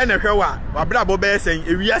Oba and a Hawa, Wabra Bobe saying,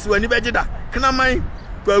 if yes, when you vegeta, can I mind?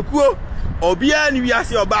 Kuo, Obia and we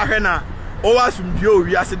ask your bahena, or as from Joe,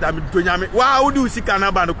 we asked them to Yami. Why would you see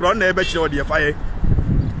Canaba no crown never show the fire?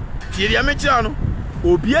 Tiria Mechano,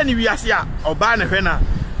 Obia and we ask ya, or Ban a Hena,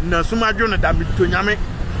 no summa Jonathan to Yami.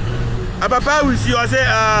 A papa will see or say,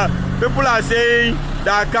 people are saying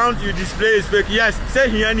the account you display is fake. Yes, say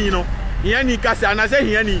here, no. Yeni kasa and I say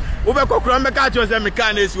yeni over Kokramba catchers and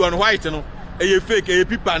mechanics on white no a fake a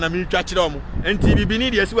people and me catch them and TV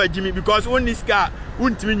need yes where Jimmy because on this car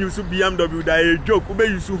won't mean you to BMW that a joke ube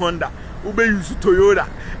you to Honda ube you to Toyota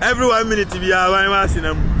every 1 minute to be our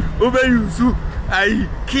them ube you to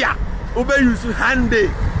Kia ube you to Hyundai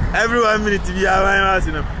every 1 minute to be our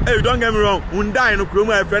them hey don't get me wrong Hyundai no chrome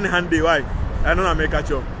my friend Hyundai why I don't know make a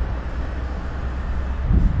show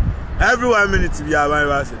every 1 minute to be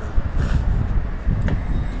our them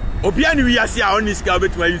Obiani we are see on this car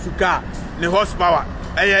bet where you to car the horsepower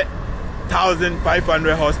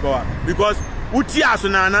 1,500 horsepower because uti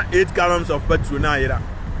asunana 8 gallons of petrol na ira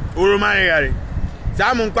oromai yare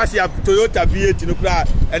Samon kwasi ya Toyota V8 no kra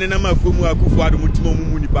ene na mafomu Akufo-Addo mutimo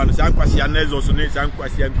mumu nipa no san kwasi ya Nezo so ne san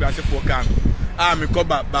kwasi ya nkrase for car me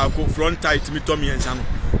koba ba ko front tight mi to mi ensa no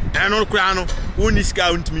eno kra no woni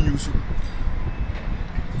ska untimi nyusu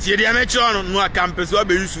tie dia me chiro no campus wa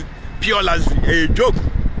be use pure luxury joke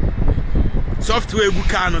software gu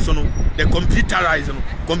car no so no the computerized no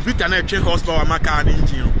computer na train horsepower ma car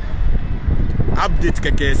engine no update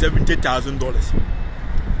keke $70,000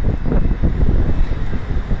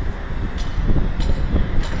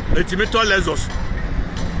 estimator Lexus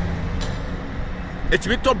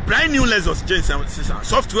estimator brand new Lexus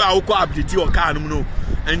software a ko update your car no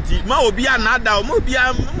and ma obi anada ma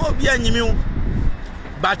obi anyimi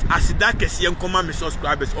but asida kese enkoma me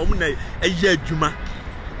subscribers omo na eye adwuma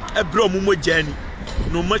ebro mumo journey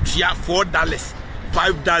no matua $4 $5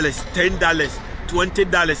 $10 $20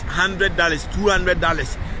 $100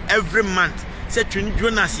 $200 every month say Twene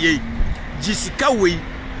Jonas ye jisika we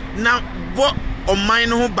na bo o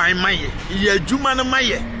mine ho ban maye ye adwuma no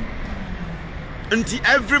maye Until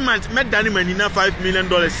every month, me dani money na $5 million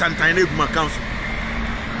Santine Guma Council.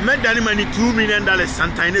 Me dani money $2 million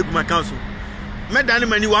Santine Guma Council. Me dani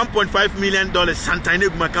money $1.5 million Santine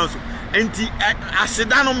Guma Council. Until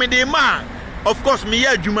asedano me de ma. Of course, me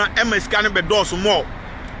ya juma MS can be do some more.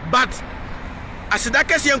 But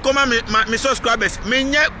asedaka si enkoma me subscribers. Me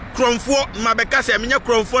nye kromfo mabeka se me nye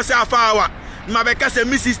kromfo se afa awa. Mabeka se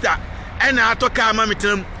mi sister. Ena atoka ma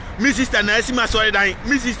metem. Mi sister na esi ma sorry dan.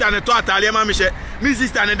 Mi sister na to atale ma me she. Mi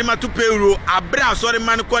sister na de ma to payroll. Abra sorry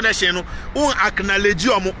man ko na she no. Un acknowledge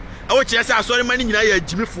omo. E wo kire se sorry man nyina ya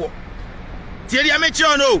jimifo. Tie dia me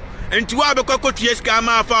kire no. Enti wa be kokko tue ska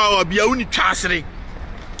ma afa awa bia uni twasere.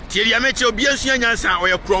 Tie dia me kire obi ansu anyansa o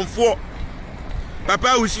ye kromfo. Papa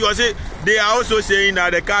who see was say they are also saying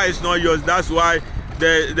that the car is not yours. That's why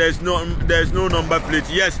there's no number plate.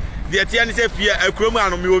 Yes, the Etienne say fear a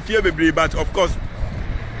chroma and me will fear baby, but of course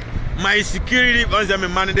my security once I'm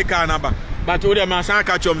manage the car number. But all the man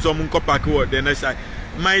catch some park the next side.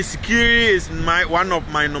 My security is one of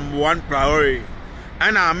my number one priority.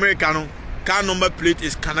 And an American car number plate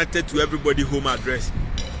is connected to everybody's home address.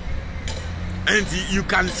 And you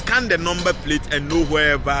can scan the number plate and know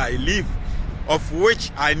wherever I live. Of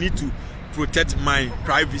which I need to protect my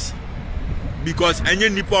privacy, because any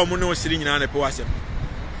nipa omo no sitting in an epowasem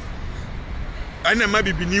and ma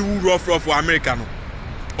bibi ni wu rough for America no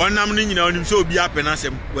onam ni nyina onim so obi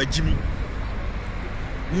apenasem wagimi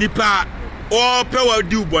nipa o pe wa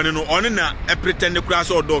di ubone no on na e pretend kura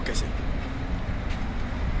so do kese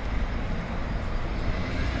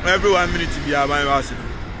every 1 minute bi aban wase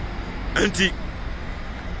anti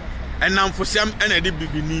enam fosem ena de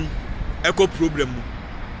bibi ni eco problem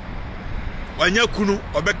wanya kunu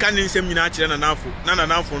obeka ne nsem nyina akire na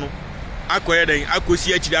nanafo no akoye den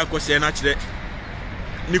akosi akire akose na akire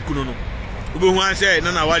ni kunu no obehu an say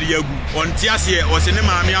na wari agu onti ase o se ne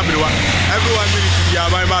maami abrewa every 1 minute bi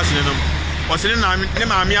aban ba se ne o se ne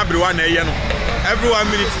maami abrewa na eye no every 1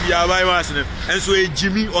 minute bi aban ba se ne enso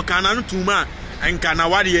ejimi o kana no tuma enka na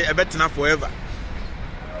wari e betena forever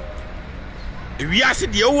wi ase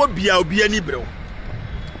de owo bia obi ani brewo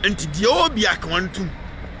enti die obi akwantum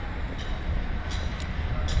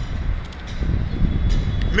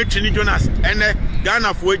me Twene Jonas ene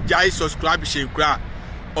Ghana for jai subscribe she kra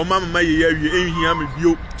o mama ye awie ehia me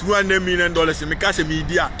bio $200 million me ka se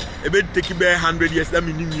media e be take be 100 years that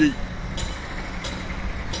me nimye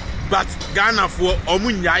but Ghana for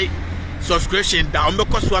omunyai subscription da o be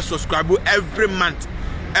koso subscribe every month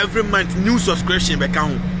new subscription be ka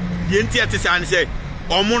ho ye enti ate say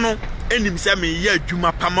omo no enim se me ye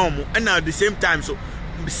adwuma pama omo and at the same time so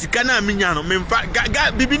sika na minya no memfa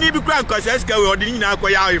bibini bi kura nko se sika we odi nyina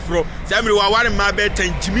akoya afro se me wa ware ma be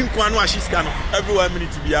tanjimi nko anu ashiska no every 1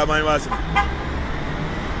 minute bi aman was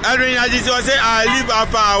Adrian Aji say I live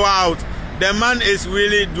after hour out. The man is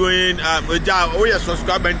really doing job. Oh, you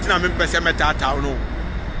subscribe and tina me pese metata no.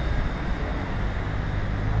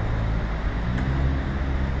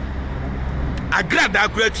 Agrada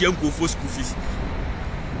akura tia nkofo school fees.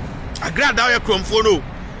 Agrada ya kromfo no.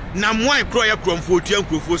 Na mwan kro ya kromfo tia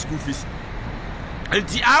nkofo school fees.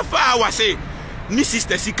 Anti afa awa say ni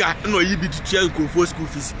sister sika no yi bi tia nkofo school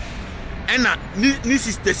fees. Ena ni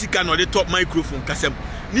sister sika no the top microphone kasem.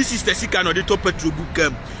 Ni sister sika no the top petrol book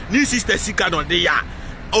kam. Ni sister sika no the ya.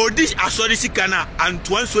 O this asori sika na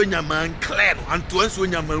Antoine so nyaman clear no. Antoine so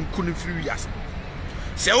nyaman kunu free years.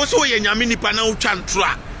 Se wo so ye nyame nipa na wo twa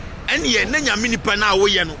ntroa. Ene ye na nyame nipa na wo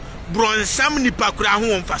ye no. Bronsam nipa kura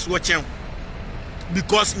ho mfaso chen.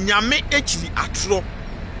 Because nyame echiri atro.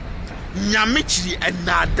 Nyame chiri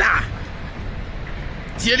enada.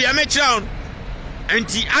 Tie dia me chira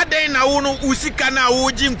enti aden na wo no usika na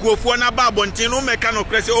wo ji nkuofo na ba bonten no meka no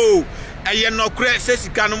kre se oh eye no kre se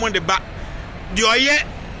sika no mo de ba de oyi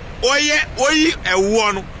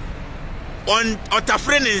ewo no on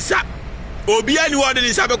otafre ne nsa obi ani wo de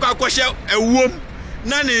nsa be kwa kwhye ewom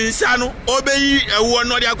na ne nsa no obeyi ewo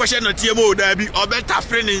no de akwhye no tie mo da bi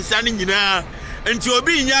obetafre ne nsa ne nyina enti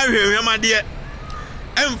obi nya hwehwemade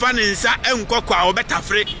emfa ne nsa enkokwa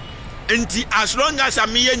obetafre enti as long as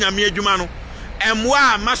amiye nyame adwuma no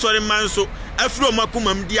emwa masori manso afro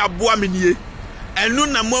makumam di aboa menie enu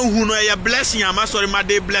na mahu no ye blessing amasori ma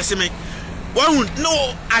dey bless me won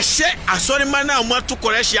no ahye asori ma na amato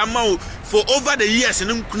correction ama for over the years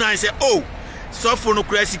no kuna say oh so for no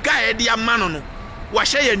kurasi ka e di amano no wa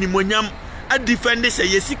hye ya nimonyam a defend say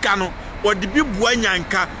yesika no odi bi bua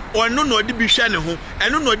nyanka onu no odi bi hwe ne ho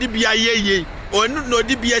enu no odi bi ayeye onu no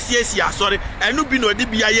odi bi asiesi asori enu bi no odi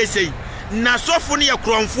bi ayesei na so for no ye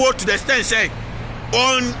kromfo to the extent say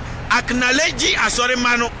on acknowledge asori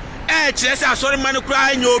mano kire se asori mano kura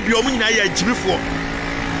anya obi omu nyina ya jibifo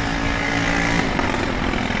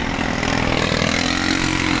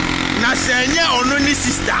na senye ono ni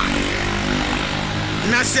sister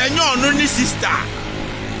na senye ono ni sister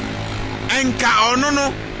enka ono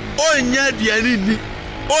no onya diani ni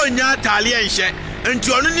onya tale enhye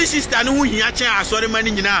enti ono ni sister no hu hia chen asore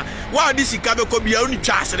mani nyina wa di sika be ko bia oni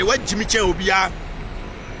twa asere wa jimi chen obia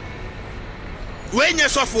we nye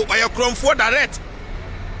sofo oya kromfo direct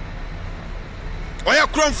oya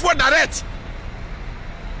kromfo direct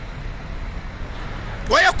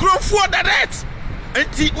oya kromfo direct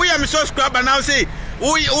enti we am subscribe now say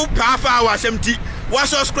we pa fa wa semti wa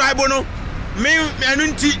subscribe no me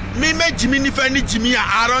anunti me jimi ni fa ni jimi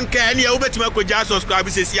a don't care any u betima ko ja subscribe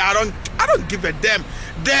say I don't give a damn.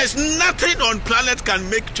 There's nothing on planet can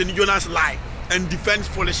make Twene Jonas lie and defend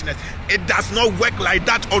foolishness. It does not work like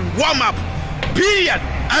that on warm up. Period.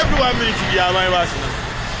 Everyone needs to be alive.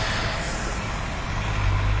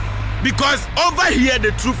 Because over here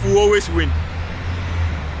the truth will always win.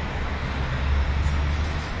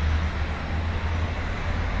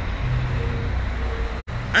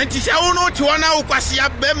 And she uno tuana ukwasia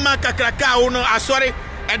bema kakraka uno asore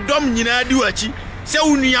edom nyina di wachi se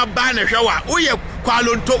unia ba na hwewa oye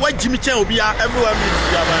kwalonto wa jimi chen obia everyone needs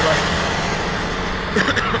to be alive.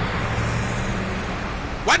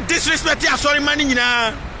 What disrespect ya sorry man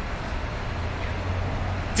nyina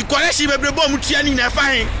ti koleshi bebrebo mu tua ni na fa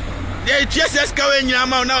hen dey tss ka we nyina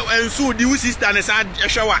ma na ensu di sister na sa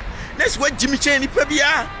hwewa next wa jimi chen ni pa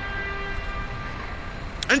bia.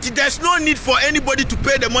 And there's no need for anybody to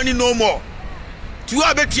pay the money no more. To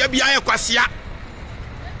abetia bia kwasia.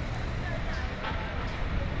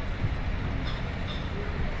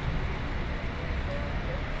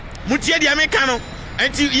 Mutie di America no.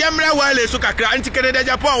 Enti yemra Wale so kakra anti Canada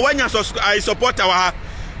Japan wanya supporter wa.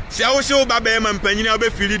 Se wo se ba be mampanyini obe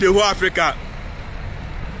feel the whole Africa.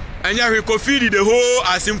 Anya hwe ko feel the whole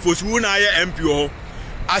asimfosu na ye MP ho.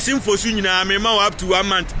 Asimfosu nyina me ma up to 1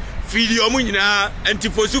 month. Video mu nyina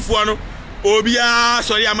antifosufo no obia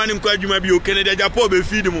sorry amani nkwa adwuma bi o Canada Japan be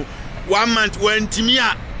feed mu 1 month wantimi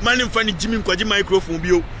a mani mfa ni jimi nkwaji microphone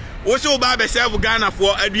bi o wo se oba be serve Ghana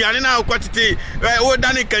for aduane na akwatete o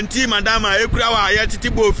dane kanti madama ekura wa ya titi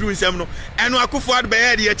bo free nsem no eno akufo ado be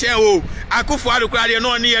ye de ye chen o akufo ado kura de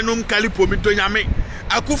no ne ye num kalipo mi to nyame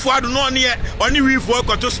akufo ado no ne ye oni wi fo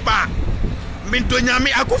koto spa minto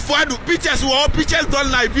nyame akufo pictures wo pictures don't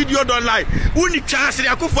lie video don't lie uni chance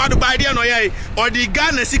akufo by there no ye or the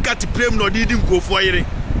Ghana sikati prem no di nkofo yire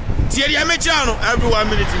tieri amecha no every 1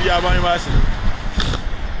 minute bi aban ba se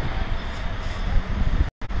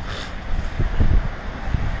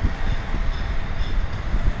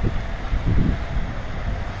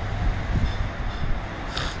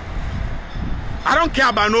I don't care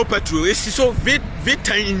about no petrol. It's so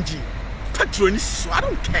V10 engine. Petrol is so I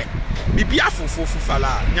don't care. Bibi afo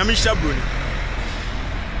fala. Nyame shabroni.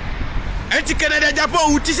 Enti Canada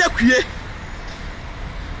Japan uti se kwie.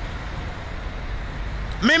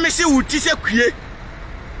 Me se uti se kwie.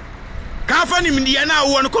 Ka fa ni mdia na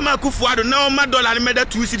wo no koma kufu ado na o ma dollar ni meda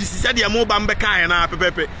 2 cedis se de mo ba mbeka ya na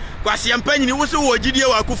pepepe. Kwasi ampanyini wo se wo gidie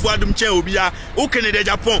wa kufu ado mchen obia. O Canada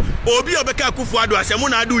Japan. Obi obeka kufu ado asem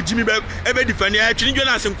na ado ujimi be ebe defani ya Twene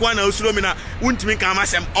Jonas nko na osuro mi na untimi kan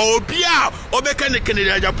amasem. Obia obeka ne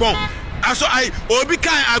Canada Japan. Aso ai obi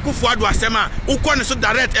kan akufu ado asema ukọ ne so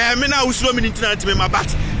direct me na usuro mi ntina ntime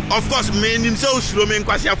mabat of course me nim so usuro mi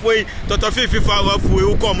nkwasi afoi toto fifa afoi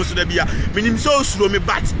ukọ mo so da bia me nim so usuro mi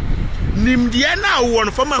bat nim de na wo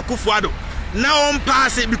no fama akufu ado na on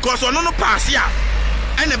pass it because ono no pass ya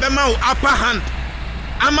ene be ma upper hand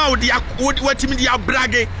ama wo dia watimi dia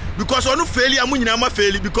brage because ono failure mu nyina ma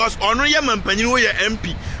fail because ono ye mampanyini wo ye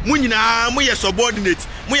MP mu nyina mu ye subordinate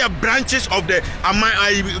mu ye branches of the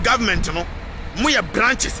government no mu ye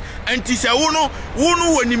branches enti se wo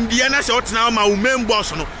wonim dia na se otena ma wo main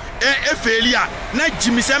boss no failure na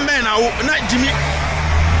Jimmy sembe na wo na Jimmy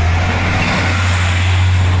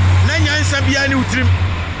na nyansa bia ni utrim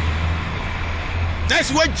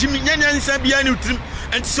that's what Jimmy nyansa bia ni utrim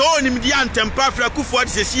and so onim dia antempa fra kufu ade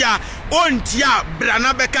sesia ontia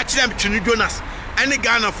brana beka kire Twene Jonas ene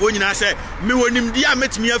Ghana fo nyina se me wonim dia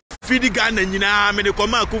metimi afidi Ghana nyina me de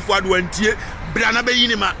koma kufu ade wantie brana be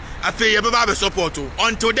yinima afi ye baba be support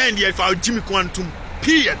until then the fa Jimmy quantum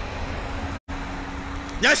period.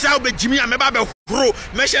 Yes, I'll be Jimmy and maybe horo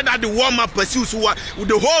make sure that the warm up pursues with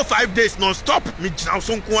the whole 5 days non-stop me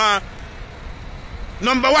now.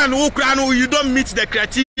 Number one, you don't meet the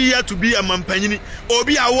criteria to be a mampanyini.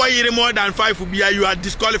 Obi a more than 5 will be you are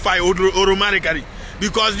disqualified automatically.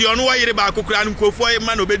 Because the only way ba kokran ko for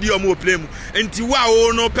man obedi omo play mu enti wa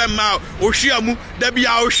o no pema o hwiamu da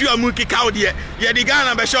bia o hwiamu kika de ye de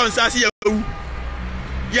Ghana be show nsase yawu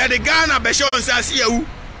ye de Ghana be show nsase yawu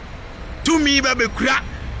to me be kura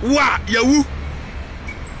wa yawu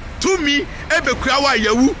to me ebekura wa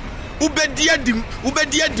yawu ubedi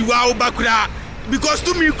adi wa obakura because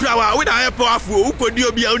to me kura we na powerful ukodi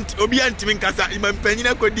obi antimi nkasa impanyin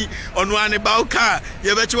akodi ono ane ba oka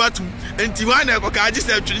ye bechi watu enti wa na ekoka agi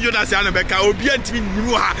se Twene Jonas ana beka obi antimi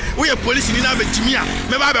nimu ha we ye police ni na betimi a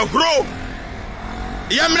me ba be horo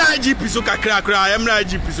yamra IGP so kakra yamra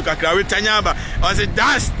IGP so kakra we tanyaba I said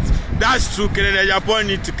that's true. Agyapong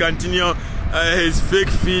need to continue his fake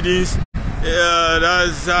feedings.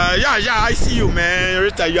 That's yeah, I see you, man.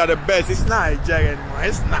 Rita, you are the best. It's not a jag anymore.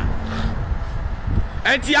 It's not.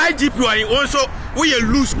 And the IGP also we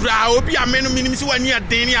lose crowd. Obi a menu minimum si wani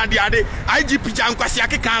adeni ade IGP jam kwasi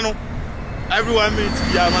akekano. Everyone means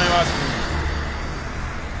yeah, my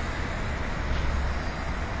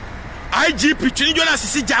IGP Twene Jonas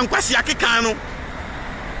si jam kwasi akekano.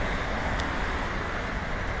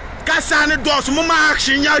 Kasane dos mama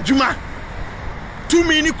action ya adwuma. 2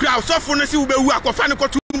 minute crowd so for no see ube wu akofa ne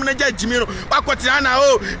kotu na jimi no wakotira na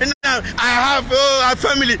I have a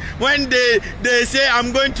family. When they say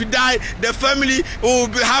I'm going to die, the family will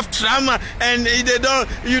have trauma and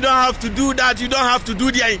you don't have to do that, you don't have to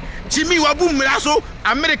do the Jimmy wabu mraso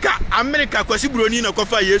America kwasi broni na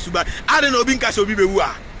kofa Yesu ba I don't know binka so bi be wu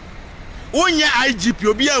a onye IGP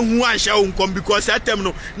obi ahu ansha unkom because that time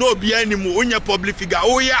no obi animu onye public figure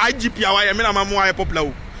oye IGP awaye me na mamu aye popular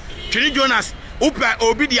o Twene Jonas upa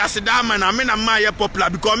obi di asedama na me na ma aye popular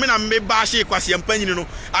because me na me ba she kwase empanyin no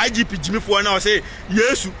IGP jimifo na o say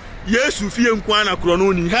Yesu fie nkwa na kro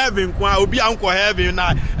no ni heaven nkwa obi anko heaven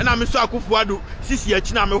na me so akofo ado sisi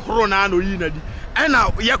achi na me horo na no yi na di na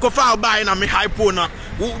yekofa oba na me hypo na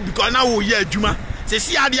because na wo ye adwuma se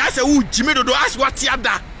si ade ase wo jimi dodo as what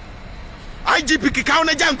ada IGP kika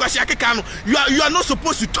na jam kwasi akeka no you are not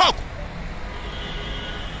supposed to talk.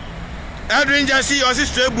 Edwin Jesse or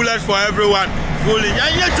straight bullet for everyone fooling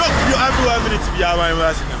and you talk you everyone minute to be our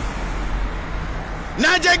ambassador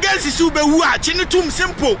na jagensi su be wu a chini tum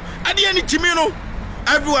simple ade ani chimi no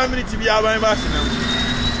everyone minute to be our ambassador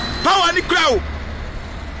power ni crowd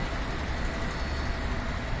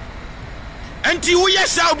anti wo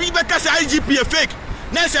yesa obi be kasa IGP a fake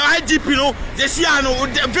na say IGP no they see no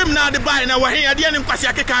vim na de buy na wa he ade ani kwasi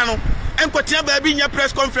akeka no enkotia ba bi nya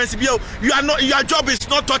press conference bi your job is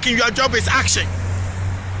not talking, your job is action.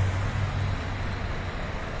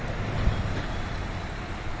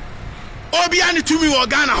 Obia ni to me wo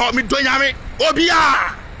Ghana ho me donyame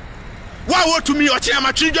obia wa wo to me o che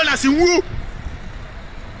ma Twene Jonas wu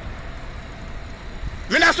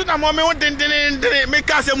me na so na mo me wo den me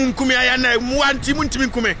ka se mu nkumi aya na mu anti mu ntimi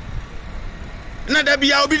nkume na da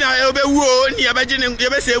bia obi na obe wu o ni abeje ne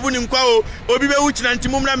ebe save ni nkwa o obi be wu china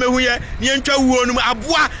ntimum na mehu ye ni entwa wu o no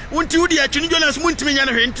aboa wonti wudi ya Twene Jonas mu ntimi nya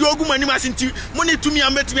na hwe nti oguma ni masinti mu ni tumi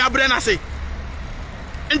ametimi abre na se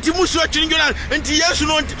nti mu so Twene Jonas nti Yesu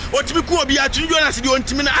no otimi ku obi ya Twene Jonas di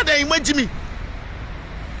ontimi na adan magimi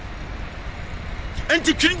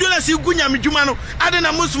nti Twene Jonas gunya medwuma no adan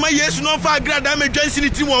na musuma Yesu no fa agrada medwansi ni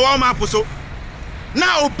timi wo wa ma aposo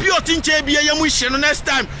na obi otinche bia ya mu hye no next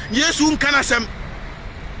time Yesu nkana sem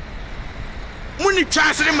muni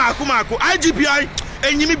twasere mako IGP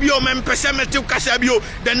enyimi bi o mempese mete kasa bi o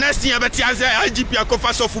the next thing abeti answer IGP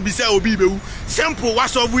akofa sofu bi say obi bewu simple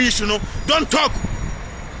what of issue no don't talk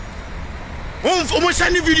Omo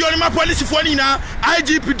send video on my police for na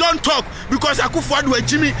IGP don't talk because akufo ado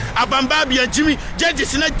Jimmy abamba bia Jimmy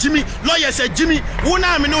judges na Jimmy lawyers Jimmy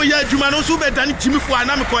wona me no ya adwuma no so bedane Jimmy fo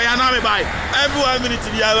ana me koya na me bai every minute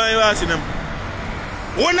bi aban wasinam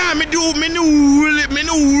wona me do me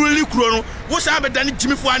no wuli kuro no wo sa bedane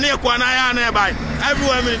Jimmy fo ana ko ana ya na bai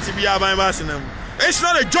every minute bi aban wasinam it's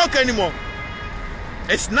not a joke anymore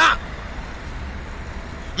it's not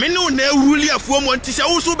me no na ewuli afuo mo nti se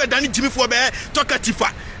wo so bedane Jimmy fo be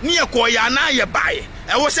tokatifa ni ye ko ya na ye bae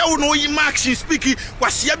e wo se wo no yi marks speak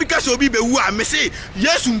kwasia bi ka so obi be wu a me say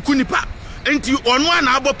Yesu nkunipa enti ono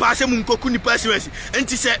ana abo pa se mu nkoku nipa siwesi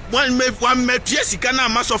enti se one metua sika na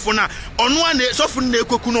amasofo na ono ana sofo na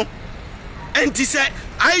ekoku no enti se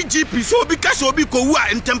IGP so obi ka so obi ko wu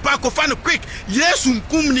a ntempa ko fa no quick Yesu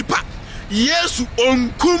nkum nipa Yesu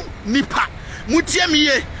onkum nipa mutie mi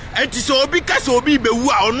ye enti so obi ka so obi be wu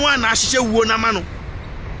a ono ana ahye wuo na ma no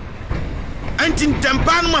enti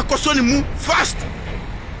ntempa no makoso ni mu fast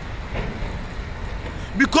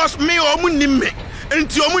because me omu nimme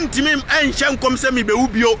enti omu ntimi enhye nkom se me be wu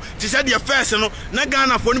bio ti se de first no na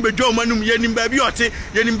Ghana fo no bedwa omanum ye nim ba bi ote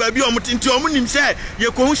ye nim ba bi omte enti omu nim se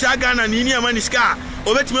ye ko hu sha Ghana ni ni amani ska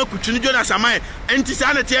obetima ku Twene Jonas amae enti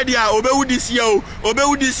sa na te dia obewu this year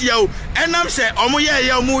o enam se omu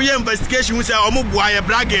ye investigation hu se omu boa ye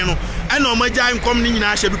bragging no ena omu ja nkom ni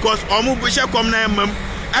nyina hye because omu hye kom na emam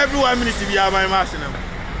Every 1 minute to be out my machine.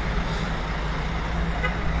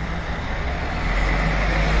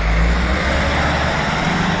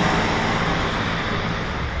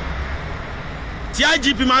 The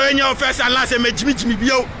IGP Marley first and last, and Jimmy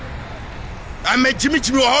Bio. I met Jimmy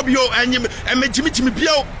Hobio and met Jimmy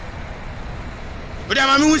Bio. But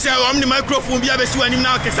I'm on the microphone, be able to see him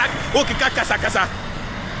now. Okay, Kasa.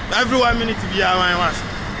 Every 1 minute to be out my machine.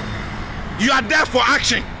 You are there for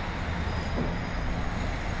action.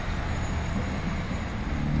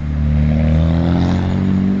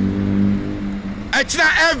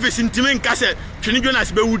 Every sentiment cassette, Twene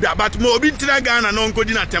Jonas be wood, but more be Ghana non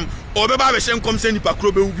coordinatem, or Baba Shem comes in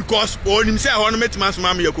Pacrobe because all himself on met Mass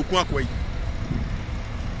Mammy or Kukway.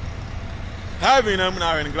 Having them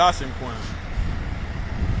now in glass and corner.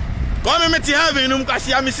 Come to having because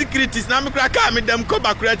I am securities, Namaka, made them come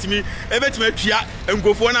back to me, ever to me, and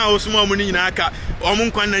go for now small money in Aka, or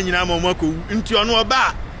Munkwana in Amoko, into your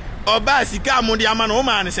bar, or Basika Mondiaman,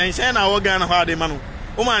 Oman, and Shan, our Ghana hard man.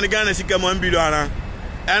 Oman Ghana Sika Monbilana.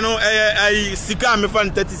 I know I Sika me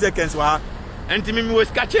fan 30 seconds wa. And to me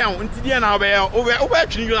was catching until the end over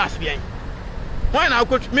to you last game. Why now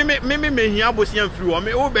coach me here was young through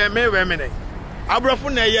me over me remedy.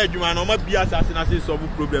 Abrafun na ye adwuma no ma bia asase na se solve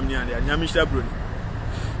problem ni ande Nyamisha Broni.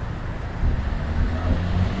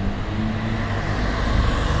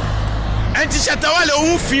 Enti Shatta Wale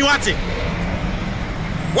o fi wate.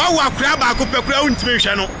 Wa akura ba ko pekura untime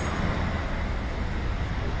hwe no.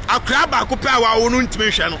 Akura ba ko pe wa wo no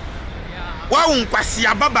ntime hwe no. Wa wonkwase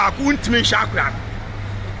ababa ko untime hwe akura.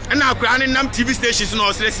 Na akura ne nam TV stations no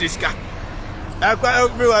osresreska. Akwa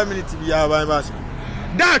every 1 minute bia ba ba.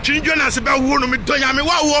 That Twene Jonas be wo no me donya me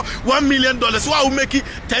wa wo $1 million wa wo make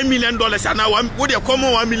 $10 million and now what dey come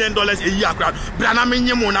 $1 million a year akra bra na me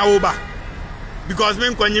nyemo na wo ba because me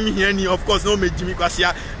nkwanyem here ni of course no me jimi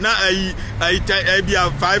kwasia na be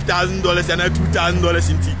 $5,000 and $2,000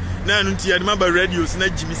 inti na no nti adema ba radios na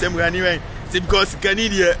jimi sem rani wen say because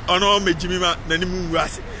Canada ono me jimi ma na ni mu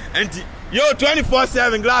ase enti yo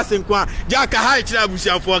 24/7 glass and kwa jaka high chira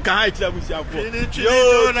busiafo ka high chira busiafo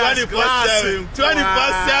yo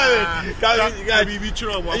 24/7 ka bibi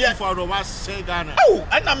chira mo fa do wa se Ghana oh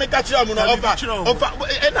na make chira mo no over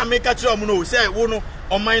na make chira mo no say wo no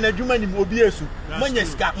oman na dwuma ni obi esu manya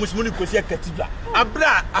sika muslimu ni kosi akatibla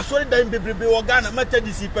abra asori dan bebrebe wo Ghana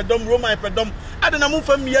methodist pedom roman pedom adana mu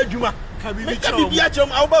fam ya dwuma kabibi ya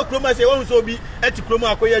chom awba kroma say won so bi eti kroma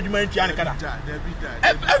akoya dwuma ntia ne kada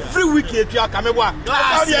every week etu akamebwa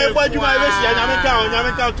awdi e bo dwuma we sia nyameka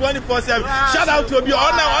 24/7 shout out to obi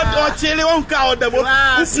ona chile won ka odemo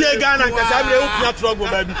usie Ghana kasa be upia trouble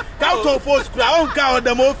baby count of force kra won ka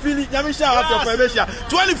odemo fili nyamisha out of Asia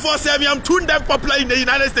 24/7 I'm too damn popular in the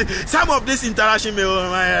United States. Some of this interaction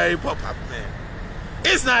may pop up, man.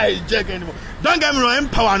 It's not a joke anymore. Don't get me wrong,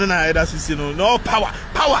 power no power,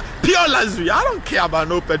 pure luxury. I don't care about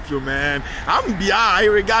no petrol, man. I'm BI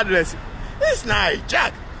regardless. It's not a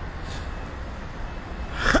joke.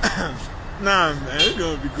 Nah, man, it's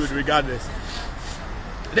gonna be good regardless.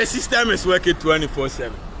 The system is working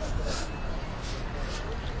 24/7.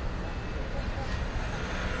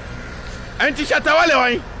 And Shatta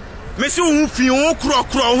Wale, Messi who fi won kro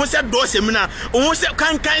who say do semina who say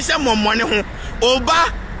kan say momone ho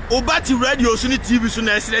oba ti radio so ni TV so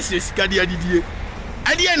na sika de adidie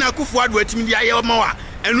ade na akufo ado atimi de aye ma wa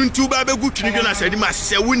enu nti uba begu Twene Jonas adi ma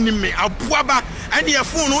se wonni me aboa ba ade e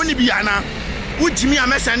phone woni bia na wujimi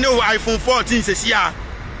amesende o iPhone 14 sesia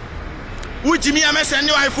wujimi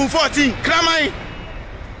amesende o iPhone 14 kramai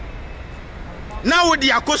now with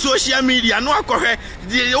the social media, no alcohol,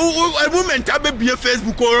 the movement be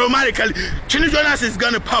Facebook or automatically. Twene Jonas is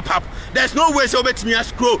gonna pop up. There's no way so bet me a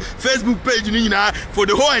scroll Facebook page for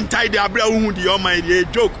the whole entire day. The almighty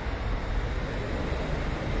joke.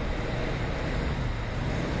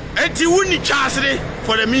 And you wouldn't chance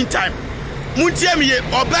for the meantime. Muntiemi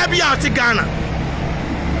or baby out to Ghana.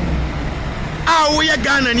 Ah, we are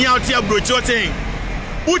Ghana near out here, bro. Thing.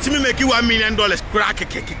 Would me make you $1 million crack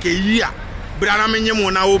a year? But I'm in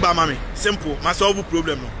your now, Obama. Simple, my solve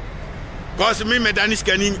problem. Cause me, Medani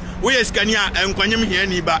scanning, we are scanning and Quanyam here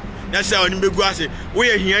any back. That's how in Beguasi.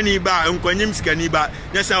 We are here any bar and Quanyam scanning back.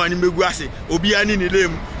 That's how in Beguasi. Obiani in the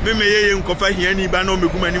limb. Me may and coffee here any bar no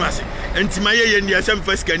Megumani. And Timaya and the some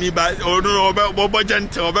first canny bar or no about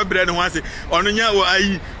gentle or bread and once on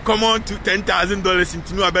I come on to $10,000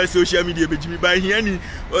 into no about social media, but Jimmy buy here any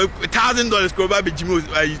 $1,000 go by Jimmy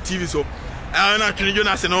TV so. I Twene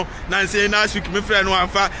Jonas no Nancy last week my friend one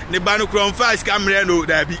fa ne ba no krom fa camera no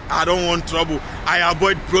there be I don't want trouble. I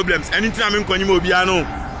avoid problems. Anytime I'm konyi obi no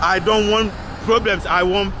I don't want problems. I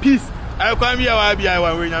want peace. I can't be a be I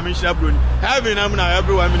when I'm in Shabroni. Having them now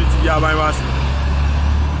every 1 minute to be my was.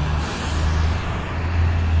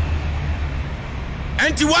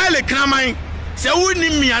 And Wale Kramine, say,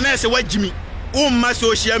 wouldn't me and I say, what Jimmy? Oh, my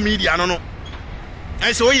social media, no.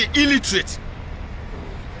 I say, we illiterate.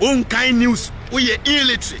 Kind news, we are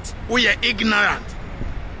illiterate, we are ignorant.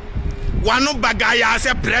 One no bagaya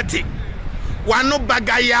say pretty. One no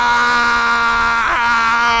bagaya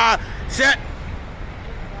say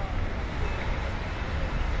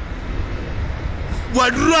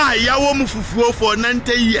wadra ya wo mufufuo for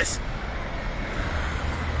 90 years.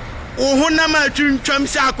 Ohuna ma twintwam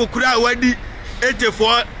se akokura wadi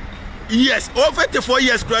 84 years. Over 84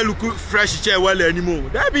 years kura look fresh chair Wale anymore.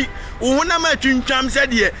 That be ohuna ma twintwam se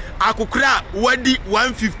de akokura wadi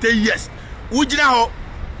 150 years. Ujina ho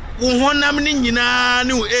honam ni nyina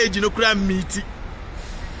ne age no kura meeti.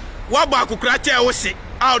 Waba akokura chair wo se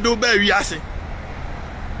awdo ba wiase.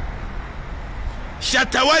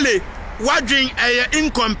 Shatta Wale wadwin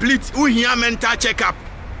incomplete uhia mental checkup.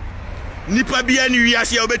 Nipa bia ni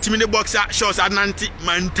wiase ya obetimi ne boxer shorts ananti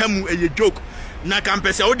mantamu joke. Na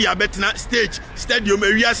kampese wo dia betina stage stadium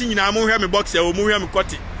wiase nyina mo hwe me boxer wo mo hwe me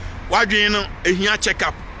kote. Wadwin no ehia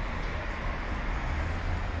checkup.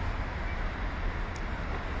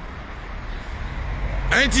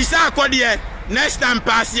 Enti Sarkodie next time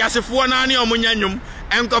pass yasefo na ne omonyanyum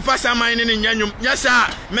enkofa saman ne nyanyum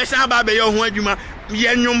nyasa mesa ba be ye ho adwuma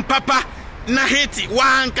yenyum papa na hiti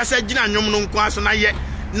wan kasa gina nyum no nko aso na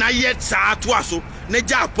ye saa to aso na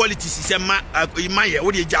ja politics se ma ye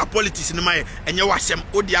wo de ja politics ne ma ye enye wasem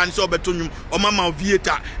wo de an so beto nyum o mama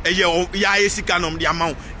vieta eye ya esika nom de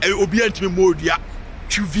amawo obi antimi modua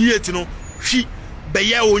twi viet no hwi be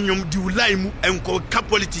ye onyum di ulai mu enko ka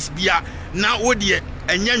politics bia na wo de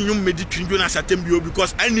enye nyum medi Twene Jonas atembio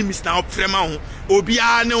because enemies na ofrema ho obi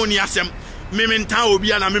a ne oni asem mementan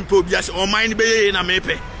obi a na mempe obi ase o mind be ye na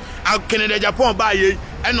mepe Canada Agyapong ba ye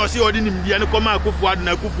eno se odi nimdia ne koma Akufuado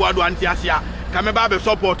na Akufuado anti ase a ka me ba be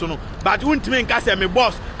support no but untime nka se me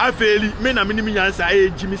boss afeli me na minim nyansa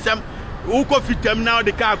ejimisem uko fitam na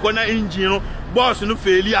de ka akona engine no boss no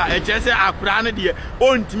feli a echese akura ne de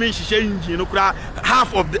ontime nhihye engine no kura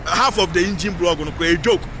half of the engine block no kura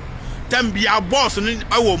joke tambia boss no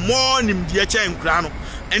awo more nimdia che nkura no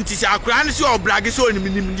enti se akura ne se obrage se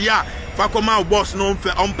onimnimdia fa koma boss no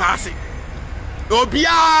mfe on pass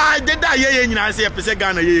obia deda ye nyina se pese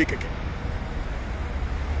Ghana ye keke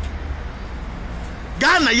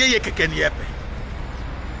Ghana ye keke ne yepe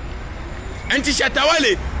enti Shatta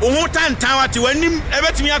Wale ohu tantan wate wanim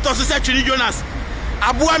ebetimi atoso se Twene Jonas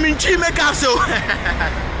aboa minchi make up so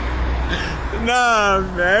na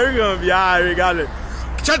very good ya regale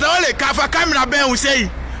Shatta Wale ka fa camera ben hu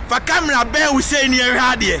sei fa camera ben hu sei ne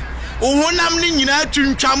ehwa de ohu nam ni nyina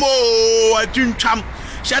twintwam o atwintwam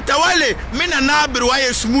Shatta Wale me na abere wa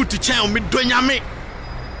ye smooth chen me donyame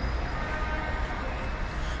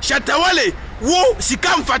Shatta Wale wo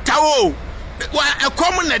sika mfata wo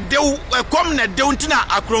ekom na dew ntina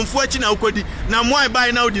akromfo achi na ukodi na moy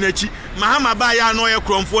bai na odinachi mahama bai ya no ye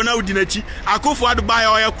kromfo na odinachi Akufuado bai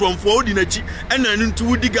ya ye kromfo odinachi ena ntu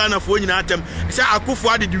wudi Ghana fo nyina atem se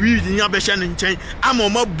Akufuado de wi nya be hye ne nchen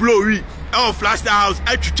amoma blowy our Flaster house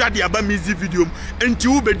atwitwa de aba music video enti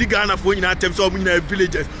wo be di Ghana fo nyina atem so nyina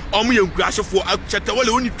villages omo ye nkurasefo Shatta Wale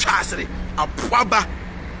oni twasere apoaba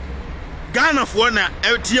Ghana fo na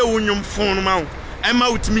etie wonyum fon no ma ema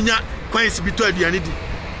utiminya kwansi bito aduane di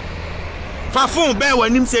fa fon be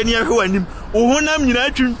wanim se ne ehwe wanim ohonam nyina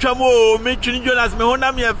atwintwam o me Twene Jonas me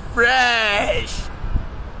honam ye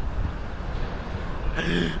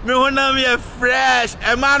fresh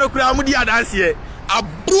ema no kura mu di adanse ye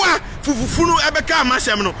aboa fufufunu ebeka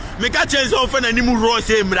amasem no me ka chense on fa nanim ro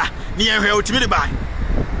se mra ne ehwe otimi de bai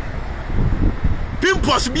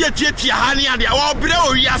pimpos bi atuatua ha ne ade a wo bre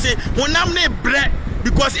o wiase honam ne bre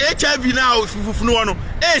because HIV now fufufunu no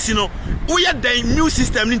esi no uya the immune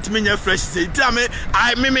system ni ntime fresh say tell me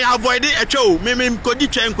me avoid it etwa me kodi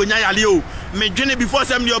twa nkonya yale o me dwene before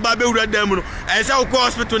some the oba be wura dam no e say ko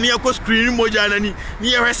hospital ni ko screen moja nani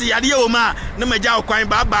ni hwese yale o ma na magya okwan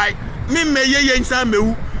bye bye me ye nsa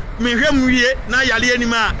mewu me hwem wie na yale ani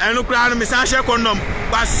ma eno kra no me san hye condom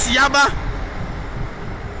basiaba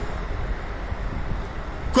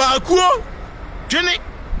ko akuo dwene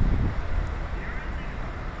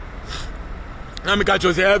na me catch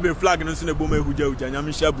say have been flag no so na boma huja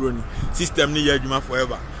nyame shabroni system ni ya adwuma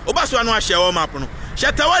forever obaso no ahye wo map no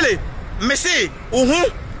Shatta Wale me say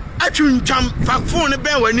ohu atwuntwam fa phone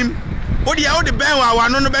ben wanim odi ya odi ben wa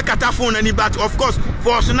no be kata phone ani but of course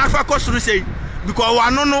for so na fa kosuru say because wa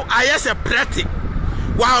no ayese pretty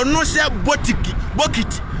wa no say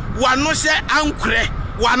bokiti wa no say ankre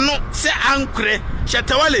wano se ankre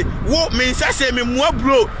Shatta Wale wo me nsa se me mo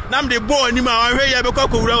bro nam de bo ani ma wan hwe ye be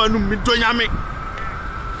kokowura wanu mi to nyame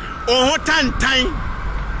o ho tantan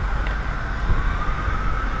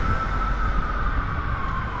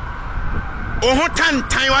o ho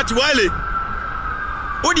tantan wat Wale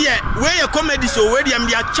o de we ye comedy so we de am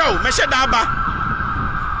dia chaw me hye da ba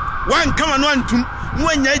wan kama no antum no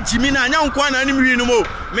anya jimi na anya nko na ni mi no mo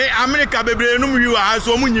me America bebre no mi wa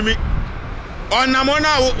so mu nyimi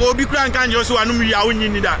onamona obi kura nka njo so anu mi ya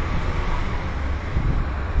wonyini da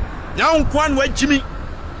nya nko an wa jimi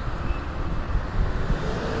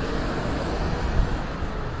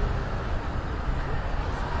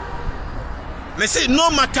me say no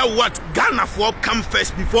matter what Ghana for come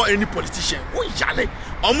first before any politician o yale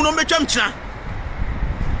omuno betwam kina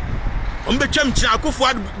betwam kina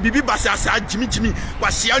akofo bibi basasa jimi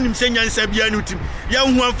kwase anim se nyansa bia no tim ya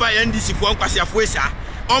hu amfa NDC fo kwase afo esa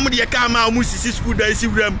omde ka ma omu sisi school da isi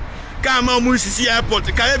wram ka ma omu sisi airport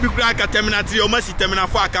ka bi kura ka terminal 3 o ma si terminal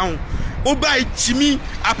 4 aka ho obai chimi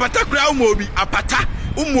apata kura umobi apata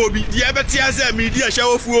umobi di ebeti aza mi di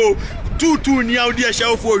ahyawofu o tutu ni audi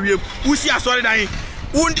ahyawofu o wiem usi asori dan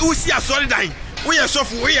usi asori dan wo ye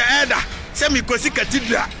sofu wo ye elder se mi kosi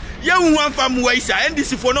cathedral ye hu amfa mu wa isa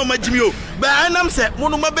NDC fo no ma jimi o ba anam se mo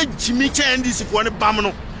no ma be jimi che NDC fo ne bam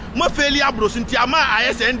no mo feli abroso nti ama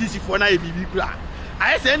ayes NDC fo na ye bibi kura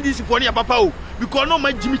ayes NDC fo ne ya papa o because no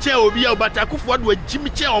ma jimi che obi ya batakufo do jimi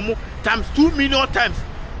che omo times 2 million times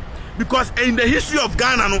because in the history of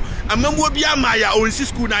Ghana no amamwo bi amaya onsi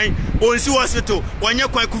school nine onsi hospital wonye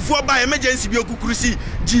kwan kufuo ba emergency bi okukurusi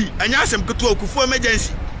ji anya asem keto okufuo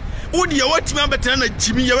emergency udi ye watimi abetena na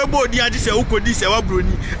jimi ye bebo odi ade se ukodi se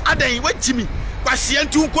wabroni adan wajimi kwase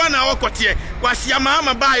ntu kwa na wakote kwase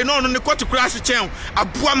amaama ba ye no ne kote class chen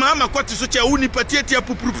aboa amaama kote so chen uni patietia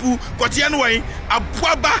pupurupu kote no wan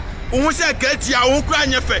aboa ba ohun se kati a ohun kura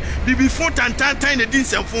nyefe bibi fun tantantan na din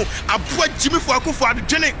semfo aboa jimi fo akofo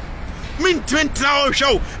adwene min 20 na o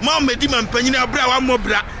show ma medi man panyina abra wa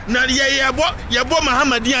mobra na yebo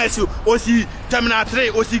Muhammadi aso osi terminal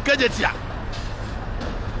 3 osi kajetia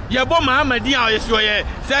yebo Muhammadi aso ye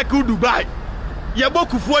Sarkodie Dubai yebo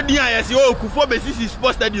kufuo din ayese o kufuo besisi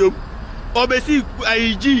sports stadium obesi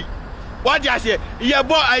IG what you say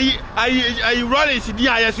yebo ai Rollins din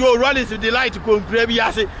ayese o Rollins the light konkre bi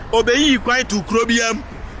ase obeyi kwan to krobiam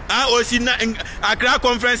osi na Accra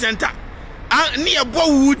Conference Center ni yebo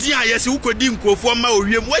wudi ayese ukodi nkofo ma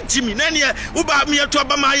owiem wajimi na ne uba me to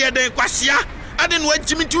ba ma ye den kwasea aden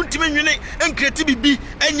wajimi tuntimi nwene enkreti bibi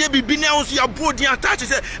enye bibi na onso yabo din attach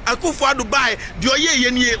se akofo Dubai de oye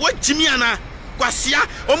ye ne wajimi ana kwasea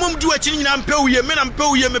omom di wachi nyina mpewuye me na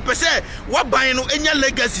mpewuye me pese waban no enya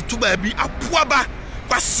legacy to ba bi apoaba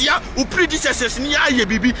kwasea u predecessors ni aye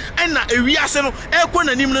bibi ena ewiase no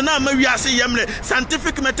ekona nim no na ma wiase yemne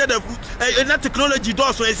scientific method of technology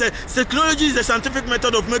does so say technology is the scientific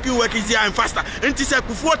method of making work easier and faster enti say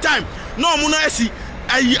kufuo time no mu no asi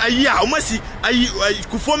ayi a omasi ayi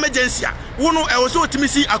kufuo emergency wono e also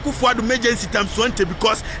otimisi akufo adu emergency times 20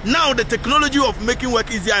 because now the technology of making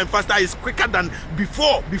work easier and faster is quicker than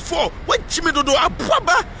before what chimi dodo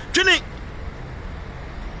abuaba twene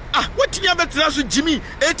what you better so Jimmy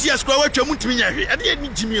 8 years kwa watwa mutimi nyahwe ade ni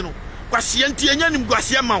Jimmy no kwase enti enya nim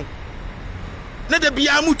kwase ma na da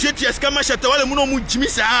bia mu twetua ska ma Shatta Wale mu no mu Jimmy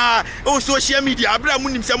saa o social media abra mu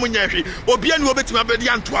nim se mu nyahwe obi ani obetima abedi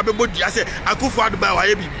anto abebodua se akufo Dubai wa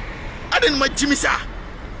ye bibi ade ni ma Jimmy saa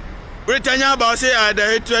Britannia about say the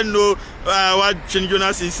hatred no what Twene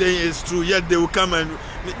Jonas is saying is true yet they will come and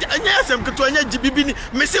anya sem keto anya jibibi ni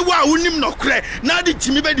me say wa unim no kre na de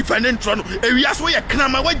Jimmy be defend ntro no ewia so ye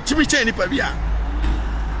knama wa Jimmy chen ni pa bia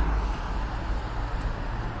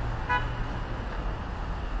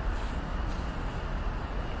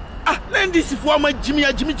lend this for my Jimmy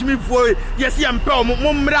for yes am pe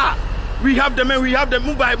mumra we have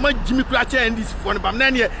them by my Jimmy kra chen this for bam na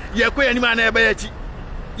ne ye ko ani ma na e ba ya chi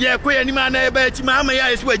ye ko ani ma na e ba ya chi ma ya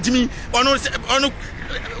yes wa Jimmy ono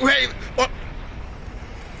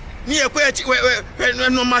ni ye ko ya chi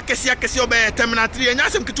no ma kesi oba terminal 3 enya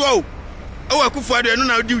asem kito o akufo ado eno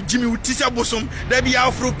na di Jimmy utisa bosom da bia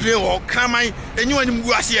afro play o kraman enyi wani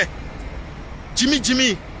mu ase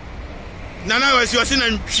Jimmy nana wasi wasi na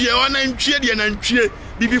ntwie ona ntwie de na ntwie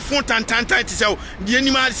bibi fon tantantan ti se de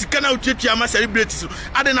anima sika na utwetwa ma celebrate so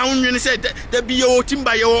ade na wonwene se da bi ye o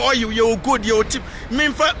timba ye o oil ye o gold ye o tip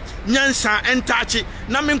memfa nyansa entache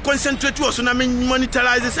na men concentrate wo so na men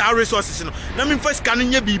monetize our resources no na memfa sika no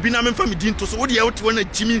nya bibi na memfa medin to so wo de ye wote wona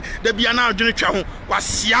Jimmy da bia na adwene twa ho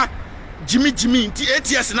wasea Jimmy nti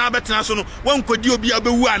ATS na abetena so no wankodi obi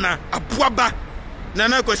abewu ana apoaba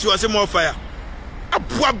nana kwasi wase mo fire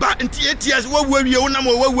abuaba nti etias wawawie wonam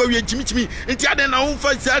wawawie chimichimi nti ade na wo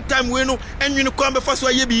fa that time we no enwene kwa be fa so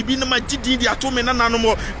aye bibi na magidin di atome na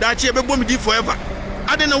nanom da che be bom di forever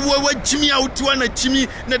ade na wo chimi a wotiwa na chimi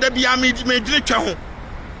na da bia me dwene twa ho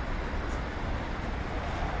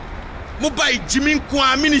mobile jimi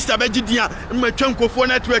kwa minister begidin a matwa nkofo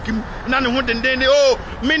network na ne ho denden oh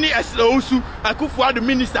mini eslosu akufo adu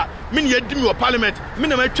minister mini yedimi wo parliament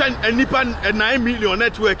mini matwa anipa 9 million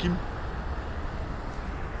network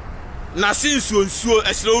na sinsuo nsuo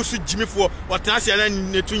eslosu jimifo watanase na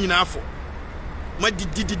netu nyina afo ma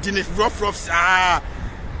dididi ne rough saa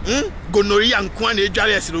gonorrhea nko na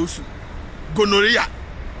edware eslosu gonorrhea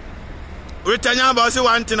retanya about say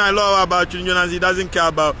one thing I love about Twene Jonas, he doesn't care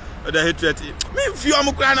about the hatred. Me few am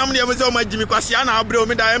kra na me dey say o ma jimi kwase na abre o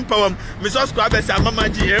me da empower me so subscribe say mama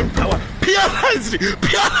ji empower PLS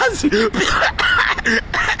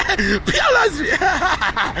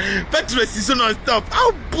Petrus is non stop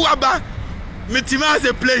how buaba me tima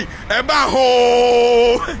say play e ba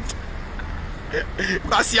ho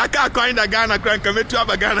kwase aka coin da Ghana kran ka metu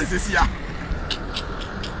aba Ghana sesia.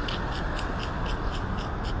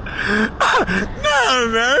 No,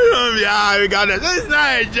 man, yeah, we got it. It's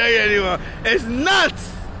not a joke anymore. It's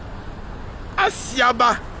nuts.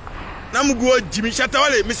 Asiaba. Namugo Jimmy Shatta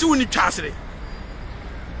Wale. Me see uni chasre.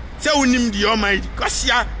 Say unim di Almighty.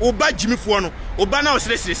 Kasia oba Jimmy Fuano. Oba na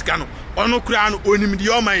osres scano. Ono kura onim di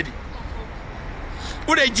Almighty.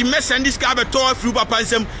 Ode Jimmy send this car beto through papa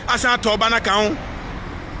nsem asa to oba na kan.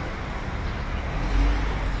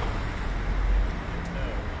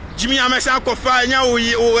 Jimmy amesa kofa nya wo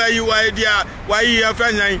idea why your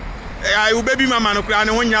friend I will baby mama no kra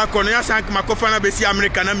ne wonya akọ no ya sank makofa na besi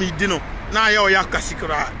America na mi di no na ya oya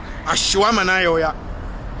kasikra ahwa ma na ya oya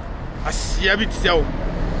asia bi tsew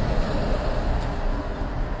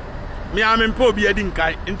me amempo bi adi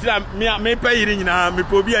nkai ntira me pa yiri nyina me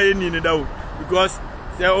po bi aye ni ne dawo because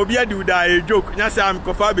say obi adi uda a joke nya say am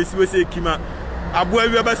kofa besi we say kima aboa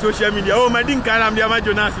wi ba social media oh ma di nkai na me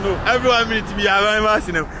Jonas no everyone minute bi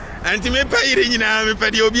aban no and me pay nyina me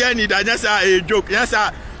pay obi ani da just a joke yes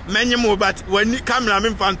many more but when camera me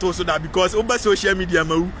fanto so that because over social media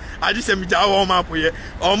ma I just me ja warm up here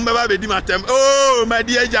o mbeba be di matem oh my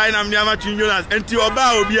dear jai na me ama Twene Jonas enti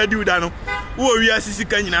oba obi adi uda no wo wi asisi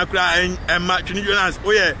kan nyina kra en ma Twene Jonas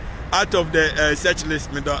oh yeah out of the search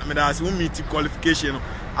list me da as we meet qualification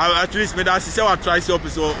at least me da say what try so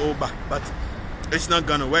over but it's not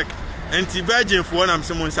gonna work enti virgin for am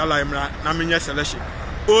someone sala imra na me selection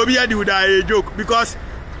obi adi uda a joke because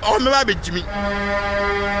o me ba be Jimmy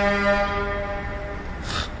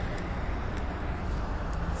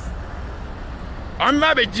o me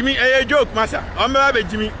ba be Jimmy a joke masa o me ba be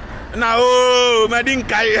Jimmy na oh ma din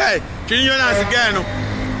kai hey Twene Jonas again no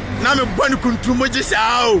na me bonu kuntumo gisa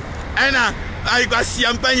o ena ai kwasi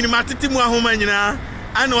ampanyi matete mu ahoma nyina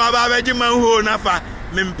ana wa ba be Jimmy ho na fa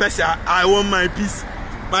me mpesa I want my peace.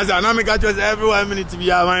 Maza na me catch us every 1 minute to be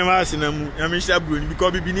a my machine mu ya me shabru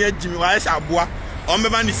because bibi ni Jimmy wa esa aboa o me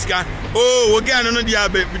ba ni sika oh wo ga no dia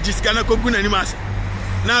be sika na kogu na ni mas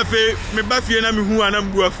na fe me ba fie na me hu ana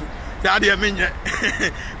mbuafu that dey me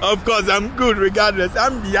of course I'm good regardless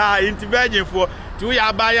I'm into virgin for to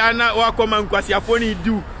ya ba ya na wa koma nkwasi afo ni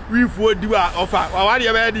do we for do a offer wa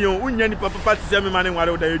dey be dey unya ni papa ti se me ma ne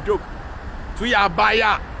nware da joke to ya ba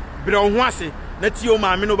ya bre ho ase na ti o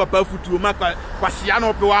ma me no papa futu o ma kwasia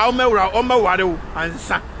no pe wa o ma ware o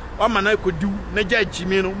ansa o ma na kodi na ja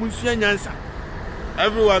Jimmy no munsua nyansa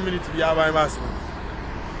every 1 minute bi aban bas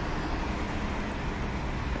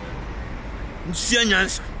munsua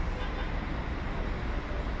nyansa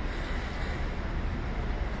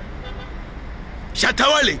Shatta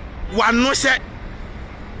Wale wano se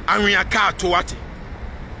anwea ka to wate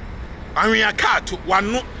anwea ka to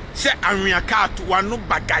wano se anwea ka to wano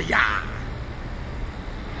bagaya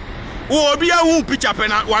obi a hu picture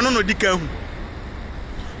pena wano no dika hu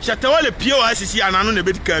Shatta Wale pie wa asisi anano na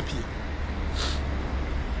bedika pie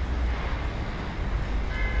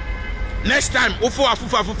next time ofo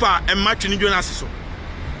afufa emma Twene Jonas so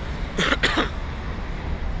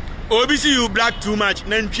obi see you black too much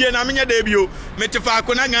na ntwie na menya da bio metefa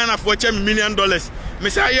akona Ghana for $1 million me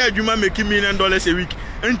say ya adwuma make $1 million a week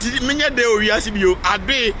nti menya da o wiase bio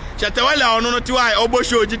ade Shatta Wale ono no ti wa obo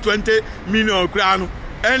show 20 million kura no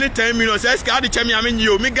any 10 million says ka de chemi amenyi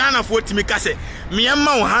o me Ghana for ti me kase me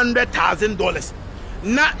emma $100,000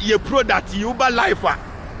 na ye product you ba life a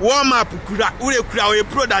warm up kura ure kura ye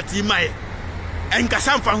product yi mai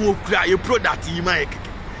enkasa mfa ho kura ye product yi mai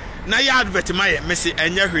na ya advert mai me se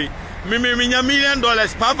enye hwe me nya $1 million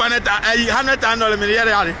 $500,000 me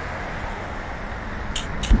yare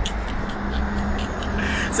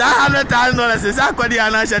 $100,000 is Sarkodie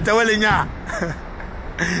and Shatta Wale nya.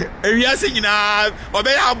 We are singing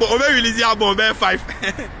obey release album 5.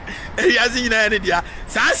 We are singing dia.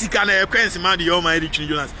 Sansi kana ekwensi man the almighty Twene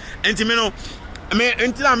Jonas. Enti me no me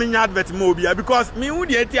enti na me nya advert mo bia because me hu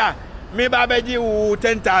de etia me ba beji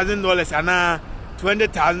 $10,000 ana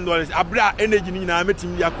 $20,000 abra energy ni na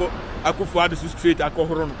metim dia akofo ade so straight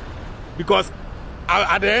akohoro no because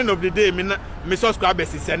at the end of the day me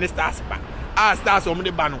subscribers is send stars ba stars o me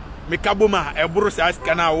de ba no me kaboma eboro sa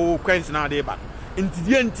kana o kwensi na de ba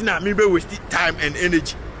enti na me be waste time and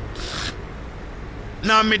energy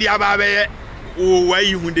na me dia ba be o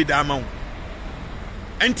wayi hu de da ma wo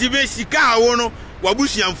enti be sika wo no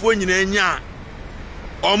wabusuamfo nyina nya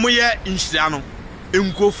omoye inhira no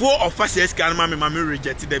enkofo ofase sika ma me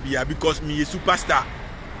reject da bia because me a superstar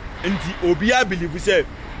enti obia believe say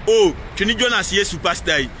oh Twene Jonas ye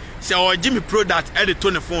superstar say o give me product e de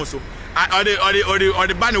to ne phone so or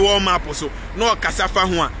the ban wall map so no kasafa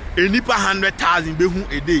ho a enipa 100,000 behu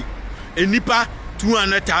a day enipa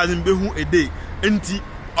 200,000 behu a day enti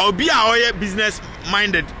obia oye business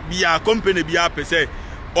minded bia company bia per se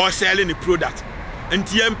or selling the product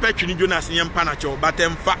enti yempe Twene Jonas yempa na cho but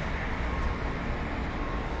emfa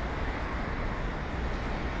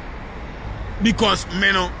because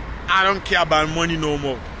I don't care about money no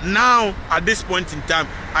more. Now, at this point in time,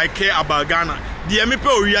 I care about Ghana. The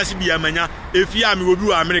MPO Riasi be Amanya. If you are me, will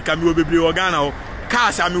be America, me will be Ghana.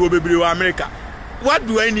 Cars, I will be America. What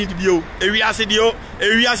do I need to do? A Riasi,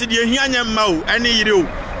 here, Mau, any you.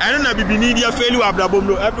 I don't know if you need your failure.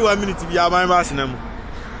 Every 1 minute to be our Massinam.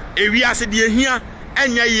 A Riasi, here,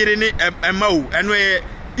 and ya Mau, and we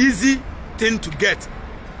easy thing to get.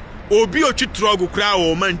 Obi o chitrogo kra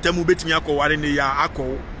o man tamu betimi akoware ne ya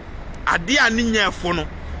akọ ade ani nya efo no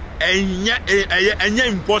enya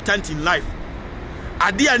important in life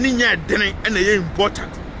ade ani nya dene na ye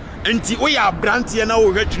important enti o ya brand ye na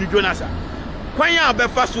wo hwa Twene Jonas kwan ya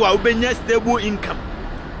befa so a obenya stable income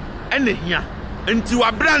ene hia enti wa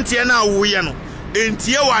brand ye na wo ye no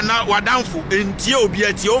enti e wa na wadanfo enti obi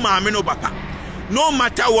ati o maame no papa no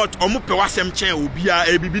matter what omupe wasem chen obia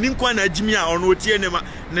ebibini nkwa na agimi a ono otie ne ma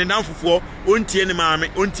ne nanfofo ontie ne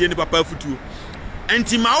maame ontie ne papa futuo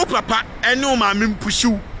enti ma wo papa ene o maame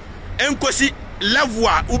mpushiw enkosi level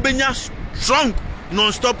a ubenya strong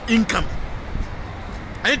non-stop income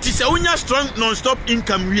enti se unya strong non-stop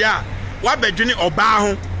income wi a wa bedwene oba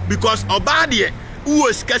ho because oba de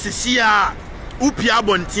uwo skasisi a upia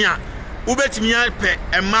abonten a ubetimi pe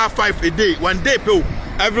ema 5 a day 1 day pe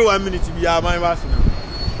every 1 minute be our mind bass now.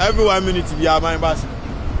 Every 1 minute be our mind bass.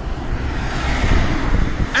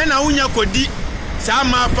 And I unya kodi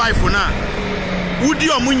sama 5 for now. Udi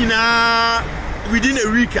omunyina within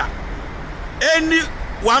a week. Any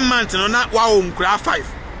 1 month no na wa unkra 5.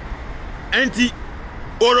 Enti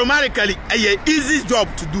automatically a easy job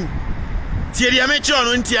to do. Tieri amechi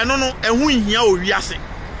ono nti ano no ehu hia o wiase.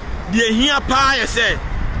 De hia pa ye say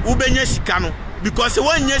ubenya sika no because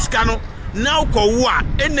one nya sika no now ko wa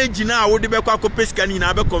energy na wo de be kwa kopesika ni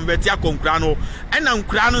na be convert ya konkra no ena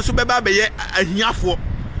nkra no so be ba be ye ahiafo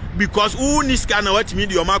because who ni sika na watimi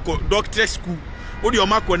de omako doctor school wo de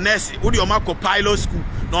omako nurse wo de omako pilot school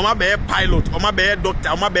no ma be pilot o ma be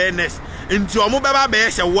doctor o ma be nurse enti o mo be ba be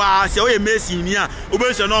se wa se o ye mason ni a o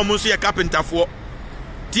be se no mo so ye carpenter fo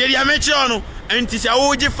tieri amechi ono enti se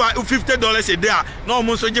wo gi $50 a day no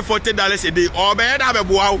mo so gi $40 a day o be da be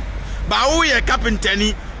boa ba wo ye carpenter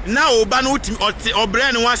ni now oba no uti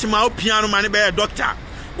obre no wase ma piano man be doctor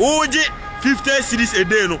oje 50 series a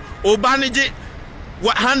day no oba no je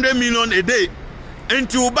 100 million a day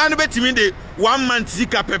enti oba no betimi de 1 month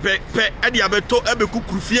zika pepe e de abeto ebeku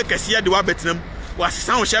kurufie kese de wa betenam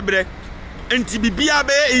wasesa wo hyebre enti bibia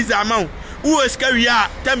be is amount wo eska wi a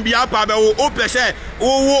tambia pa be wo opese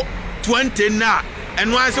wo 20 na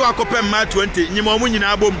eno ase wakope ma 20 nyima omu nyina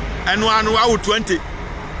abom eno anu wa 20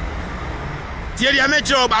 tieri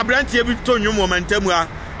amechi ob abrantie bi to nwum momentum a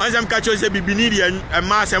ansem ka cho se bibini ri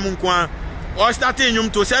ma asem nko o starting nwum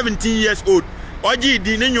to 17 years old oji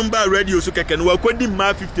di ne nwum ba radio so keke no wakodi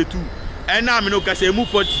ma 52 ena me no ka se emu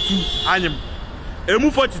 42 anyim emu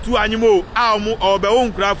 42 anyim o a omu obe wo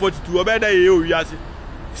nkra 42 obe da ye o wiase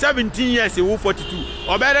 17 years e wo 42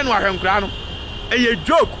 obe da no ahwe nkra no eye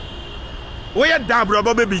joke wo ye da bro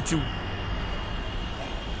bo be tiu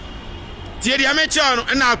tieri amechi ono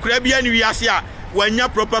na akura bia ni wiase a wanya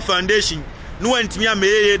proper foundation no wantimi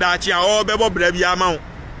ameye da achi a o bebo bra bia ma wo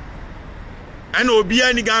ana obi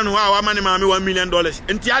ani gan ho a wa ma ne ma me $1 million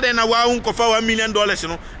enti ade na wa unkofa $1 million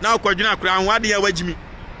no na akwadwena akura ho ade ya wagimi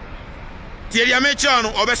tieri amechi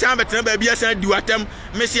ono obesan betena ba bia san diwatem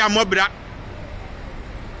mesi amobra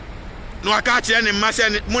no aka kire ne mma se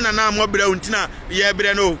mo na na mo bra untina ye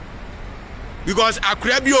bre no because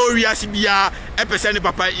akra bi o wiase bia epese ne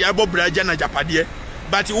papa ye bo bra ja na japade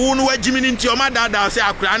but wo no wagimi ni nti o ma dada se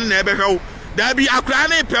akra ne na ebehwe wo da bi akra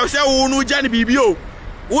ne pe se wo no ja ne bibi o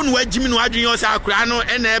wo no wagimi no adwen o se akra no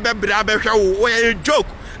e na ebe bra behwe wo ye joke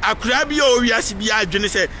akra bi o wiase bia adwene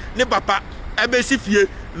se ne papa ebe si fie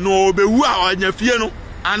no obewu a onya fie no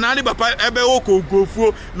anani papa ebe wo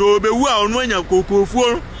kokofuo no obewu a onu anya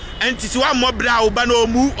kokofuo enti si wa mo bra oba na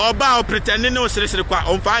omu oba o pretend ne o seresere kwa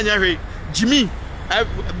omfa anya hwe Jimmy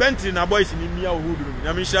Bentley na boys ni mia ohudu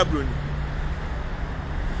na me sha broni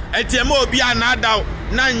enti e ma obi anada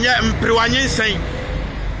na nye mprewanyen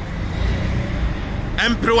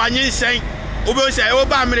sen obe se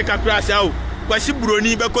oba America class o kwasi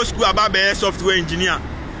broni be ko school aba be software engineer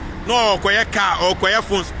no okoye car okoye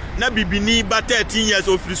phones na bibini ba 13 years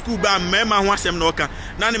of free school ba mema ho asem na oka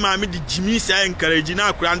na ne maame di Jimmy say encourage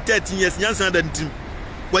na akura 13 years nyansan da ntim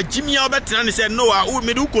wa Jimmy a obetena ne say no a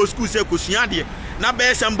me do ko school say ko sua de na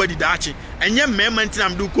be somebody daachi enye mema ntina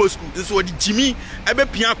me do ko school so di Jimmy ebe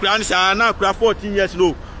pia akura ne say na akura 14 years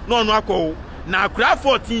no akọ na akura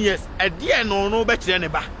 14 years e de no be kire ne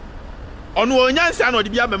ba ono onyansa na de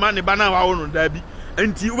bia be ma ne ba na wa wo no da bi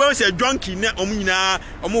enti we say junkie ne omunyina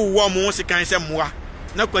omuwo mo se kan se moa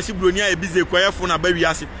na kwasi broni a ebize kwayefo na ba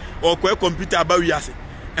wiase or kway computer ba wiase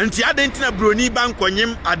enti adentina broni ba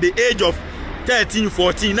nkonyem at the age of 13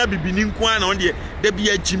 14 na bibini nko ana on de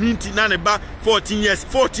bia jiminti na ne ba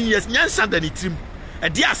 14 years nyansa da ni trim e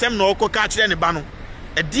di asem na okoka kire ne ba no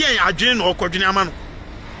e di en adwene na okodwene ama no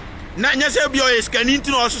na nyase bia o eskani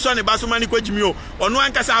nti na ososo ne ba so mani kwajimi o ono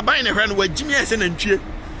ankasa aban ne hwe no wajimi ese na ntwie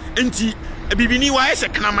enti bibini wa ese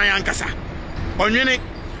knaman ankasa onwene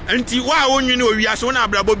enti wa wonwene owiase wona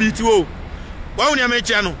abrabo bi ti wo wa woni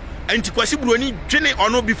ameche no enti kwasi broni dwene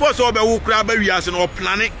ono before so obewo kura ba wiase no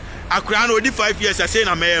plane akura no odi 5 years ase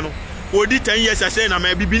na me no odi 10 years ase na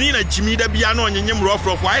me bibini na jimi da bia na onyenyem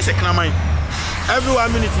rough wa ese knaman every 1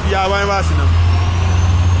 minute bia wan wa sinam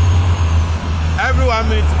every 1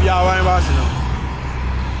 minute bia wan wa sinam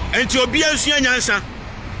enti obi ansua nyansa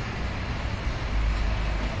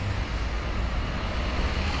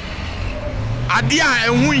adia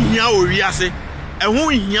ehun hia owiase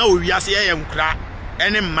ye nkra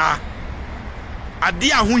ene ma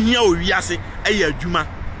adia ho hia owiase eye adwuma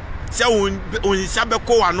se on sabe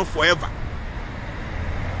ko wa no forever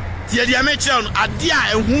tie dia me kire no adia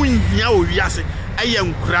ehun hia owiase eye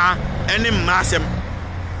nkra ene ma asem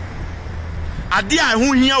adia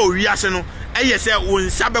ehun hia owiase no eye se on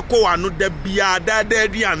sabe ko wa no da bia da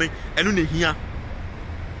aduane eno ne hia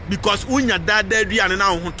because unya da aduane na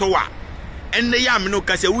ho to wa enne ya me no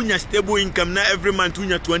kase wunya stable income na every month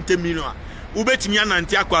wunya 20 million ubetimi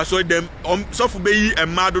ananti akwa so dem sofu be yi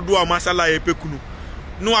emma dodo o masala ye pekunu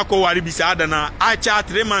no akowari bisa ada na acha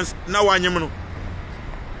 3 months na wanyem no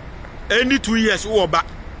any 2 years wo ba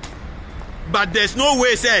but there's no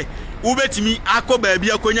way say ubetimi akoba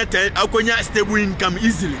bia akonya stable income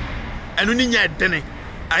easily enu ni nya dene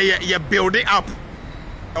ye build it up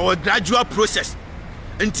our gradual process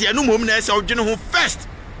enti enu mom na ese odwene ho first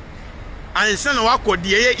and say na wakọ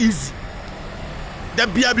de easy da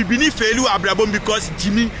bia bibini failu abrabom because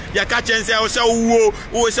Jimmy ya ka chense o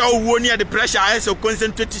se wo ni the pressure I so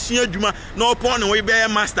concentrate sua adwuma na opon no we be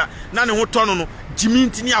master na ne ho tono no Jimmy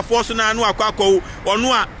ntini aforce na anu akọ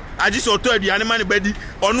onu a agise oto aduane ma ne badi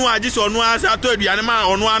onu agise onu asa to aduane ma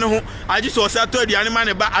onu ane ho agise osa to aduane ma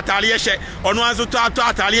ne ba atale ye hye onu aso to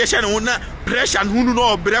atale ye hye ne ho na pressure hunu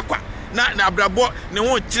no obrekwa na abrabo ne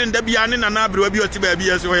ho kire nda bia ne na abrwa bi oti ba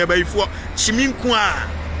bia so ye baifo chiminko a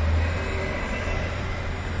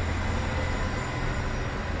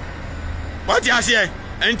what you say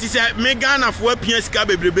enti say me Ghana fo apia sika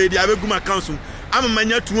bebrebe dia beguma council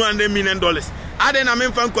amamanya $200 million ade na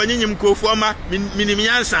memfa nkonyim kofo ma minim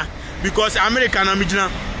yansa because America na mijina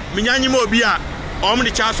minyanyim obi a om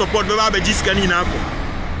the child support be ba sika ni na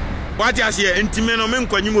akọ what you say enti me no me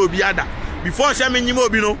nkonyim obi ada before say menyim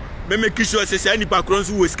obi no me make sure say nipa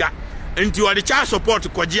kronso wo sika enti o the child support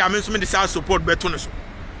koji amenso me the child support beto no so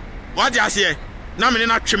what you say na me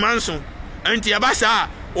na twemanso enti abasa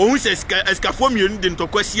ohun se eskafo mienu de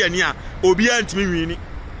ntokwasi ani a obi antimi nwini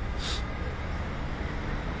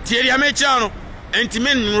tieri amecha no enti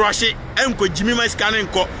men rush enko jimi ma scan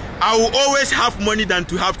enko I will always have money than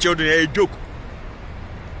to have children a joke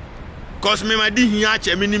cause me ma di hia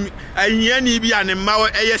che minim ahia ni bi ane ma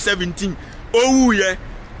eye 17 owu ye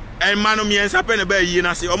en manu mi ensa pe ne ba yi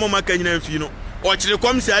na se omo maka nyina mfi no o kire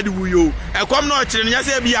kom se ade wuyo e kom na o kire nya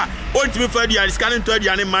se bia o ntimi fa di scan to ade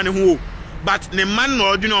ane ma ne ho but ne man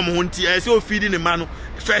no odwene omo ho nti e se o feed ne man no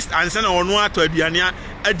first and say na ono ato aduane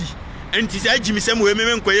adi enti say Jimmy sem we me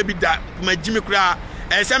nkoye bi da ma Jimmy kura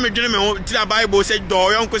e say me dwene me ho tira Bible say do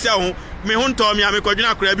yo nko say ho me ho nto me amekodwene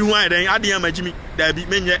akura bi ho adan ade ma Jimmy da bi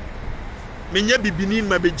menye bibini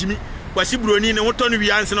ma be Jimmy kwasi broni ne ho to no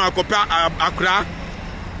wi anse na akopa akura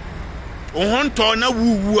o ho nto na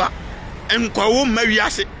wuwu a enkowo ma wi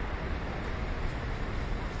ase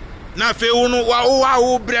na fe wonu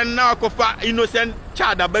wa bre na akofa innocent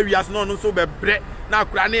child abawi ase no so be bre na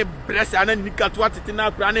akura ne bre sa na nikato atete na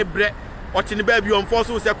akura ne bre otene ba bi on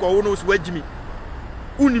force se ko wo no so wagimi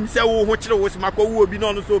unim se wo ho kire wo se makọ wo obi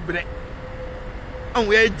no so bre an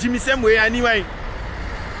we agimi se mo ya ni wan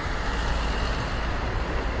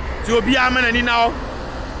ti obi amana ni na o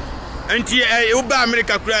enti wo ba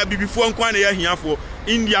America kura bibifo nkwa na ya hiafo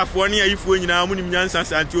India fo ne ayifo nyina munim nyansa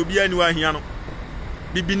santi obi ani wa hia no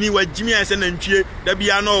bibini wagimi ase na ntwie da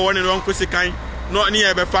bia no wo ne no nko sekan no ni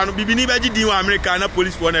e be fa no bibini ba gidi wa America na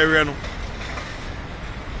police fo na ewe no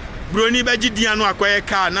broni ba gidi anu akoye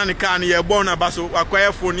car na ne car ne ye bon na baso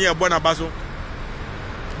akoye fo ne ye bon na baso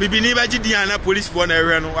bibini ba gidi na police fo na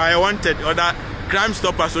ewe no I wanted or that crime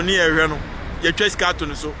stoppers so ne ewe no ye trace car to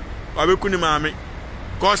no so wabeku ni maame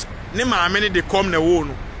cause ne maame ne de come na wo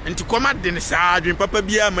no enti koma de ne saa adwen papa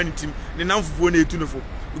bia manitim ne namfofo na etu no fo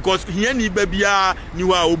because here ni ba bia ni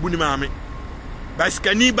wa obu ni maame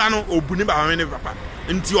baskani ba no obu ni ba maame ne papa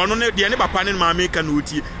enti ono ne de ne papa ne maame ka na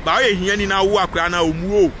otie ba o here ni na wo akra na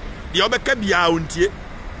omuo de obeka bia ontie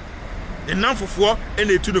ne namfofo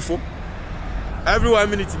na etu no fo every 1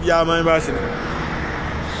 minute bia man ba se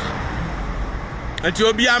enti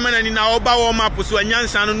obi amana ni na oba wo map so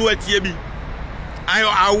anyansa no atie bi ayo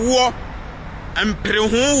awo empre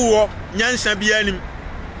ho wo nyansa bia anim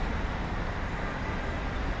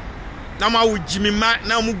na ma wo jimi ma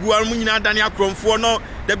na mu guar mu nyina dane akromfo no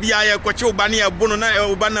da bia ye kwache oba ne ebo no na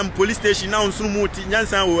oba na police station na onsunu mu ti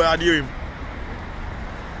nyansa wo adeem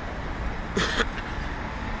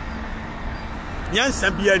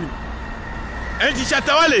nyansa bia anim enti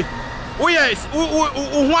Shatta Wale wo yes wo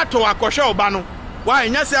ho ato akɔhwɛ oba no wa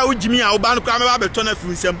nyansa wo jimi a oba no kwa me ba beto na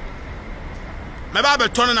finsam me ba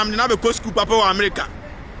beto na me na be ko school papa wa America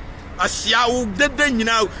asia wo dede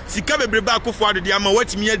nyina sika bebre ba akofo adede ama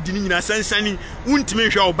watimi adi nyina sansani wuntimi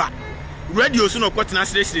hwe oba radio so no kwotena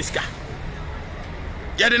sire sika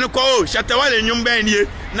yade ne ko Shatta Wale nyum ban nie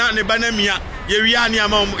na ne bana mia ye wi ani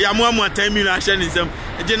ama ya mo amu atami na hye ne nsam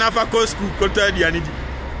eje na fa ko school kota adi ani di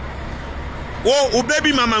wo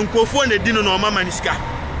baby mama nkofo na di no no mama ni sika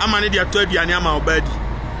ama ne di ato adi ani ama oba di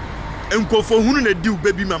nkofo hunu na di wo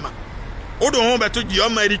baby mama odo ho beto di o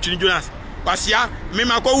ma ri Twene Jonas pasia me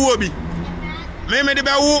makọ wo obi me de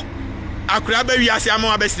be wo akura ba wi ase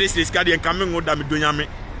ama ba sire sika de nka me ngo da me donya me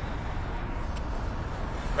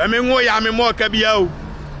me ngo ya me mo ka bia o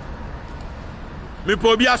me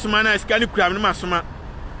po bi asoma na sika ni kura me masoma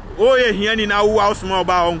o ye hia ni na wo asoma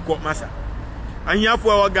oba onko masa anhiafo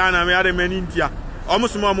wa Ghana me ade mani ntia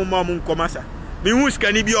omsoma mo nko masa me hu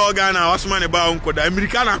sika ni bi o Ghana asoma ne ba onko da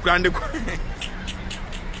America na kura nde ko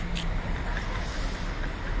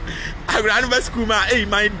I ran to school, hey,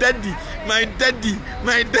 my daddy.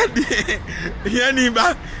 Here,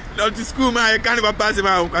 neighbor, not to school, I can't pass him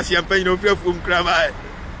out because you're paying over from crab.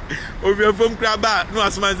 Over from crab, no,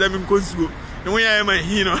 as much as I'm in Consu. No way I am a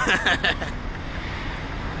hino.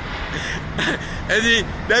 As he,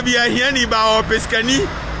 there be a henny bar or pescani.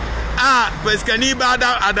 Pescani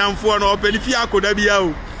bada Adam for no pelifia could be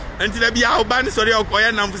out. Until there be our band, sorry, or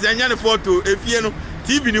Koyan for sending a photo if you know.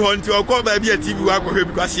 TV ni hon ti okọ ba bia TV wa ko hwe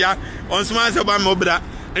because ya onsuma se ba mobra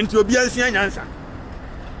enti obi ansia nyansa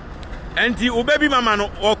enti o baby mama no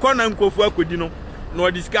okọ na nkofu akodi no na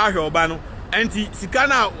odiska hwe oba no enti sika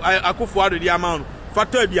na akofo ado di ama no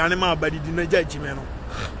fato aduane ma ba di na jajime no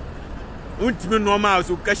untimi no ma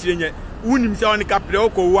so ka hire unim se on kapre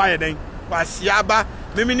okọ wa ye den kwasia ba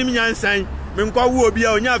meminim nyansan me nkọ wo obi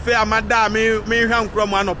a onya fe amada me hwa nkro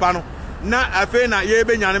mo anopa no na afe na ye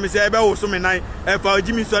be nyane me se ebe wo so me nan e fa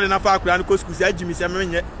ojimi sori na fa akura no ko school se ajimi se me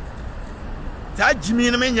nye ta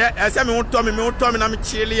jimi no me nye e se me woto me na me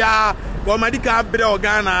chile ya ko madika bre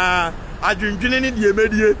Ghana adwendwene ne die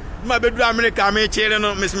medie ma bedu America me chile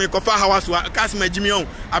no me se me ko fa hawaso kas ma jimi on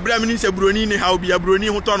abra me ni se broni ni ha obi broni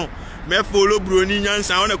ho to no me follow broni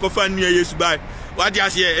nyansa on ko fa nua Yesu bai what you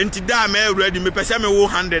say enti da me ready me pese me wo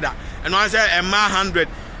 100 a and one say e ma 100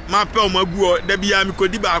 ma pe o magu da bia mi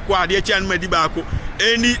kodi ba ko ade chia ma di ba ko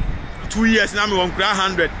any 2 years na me won kra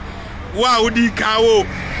 100 wa odi ka wo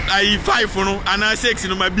ai 5 no ana 6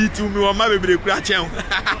 no ma B2 mi won ma bebre kra chen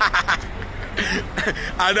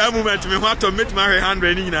at that moment me want to meet my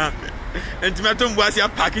 100 ni na Entimato mbuasi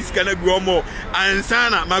apaki kana guomo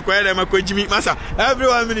ansana makoyere makojimi masa every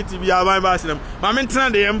 1 minute bi aban ba sinam ma mentena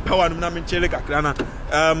de empower no na menchele kakra na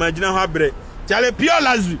magina ho abre chale pure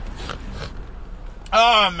lazwi.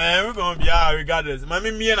 Oh man, we're gonna be out regardless.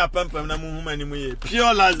 Mami me na pampam na mu huma ni mu ye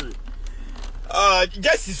pure lazwi.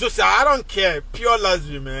 Just so I don't care, pure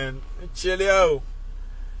lazwi man. Chele o.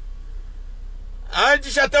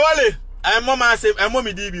 Shatta Wale. I'm mama say I'm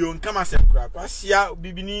mommy DB on kama sem kura. Kwasia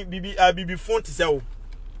bibi phone to say o.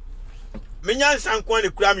 Me nyansan kwa ne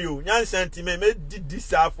kura mi o. Nyansan ti me did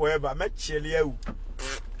this forever. Me chele o.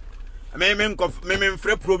 Me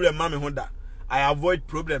free problem ma me honda. I avoid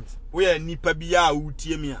problems. We nipa biya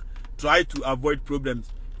utie me a try to avoid problems.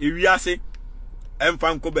 Ewiase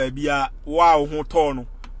emfa nko ba bia wa ho to no.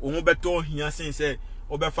 Ho beto hia sen say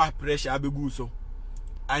obefa pressure abegu so.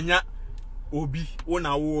 Anya obi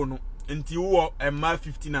wona wo no nti wo emma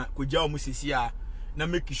 15 na koja omu sisi a na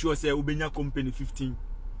make sure say obenya company 15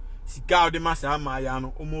 sika ode masa ama ya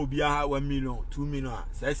no omo obi a 1 million 2 million a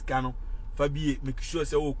say sika no fa bie make sure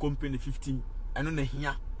say wo company 15 eno na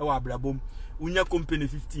hia e wa abrabom unya company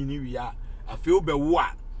 15 ni wi a afi obe wo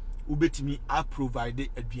a obetimi a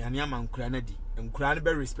provide aduane amankura na di nkura ne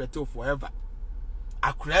be respect forever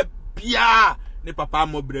akura bia ne papa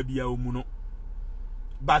mo bra bia omu no.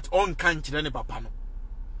 But on can't ne papa no.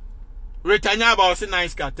 Retanya about say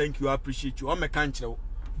nice car, thank you, I appreciate you. On me can't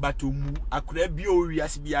but to mu akure bi o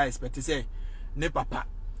wiase bi I expect say ne papa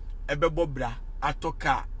ebebo bra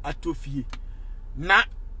atoka atofie na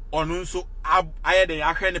ono nso aye de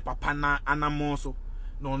ahwe ne papa na anamo so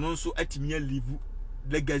na ono nso atimi live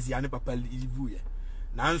legacy ne papa live ye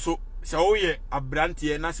na nso se wo ye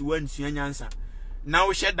abrante na se wansua nyansa na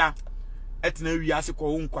wo hyeda etina wiase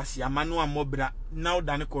ko nkwase amano amobra na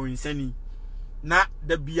udane ko insani na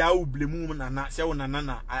da bia wo blemu na se wo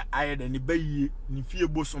na ayede ne bayi ne fie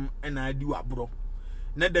bosom na adi wabro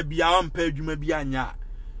na da bia wo mpa adwuma bia anya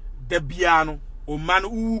da bia no o man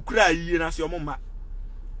wu kura yie na se o mma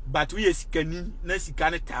but we sikani na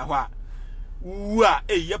sikane ta ho a wu a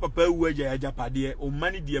ye papa wu agya Agyapade o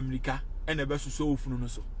man di America na be so ofunu no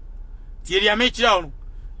so tie dia me kira no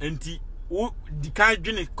enti wo di kan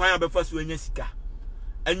dwene kwan abefa so anya sika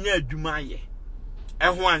anya adwuma ye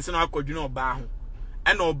eho anse na akodwene oba ho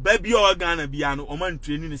ena oba bi o Ghana bia no o man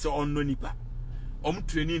training ni se onno nipa om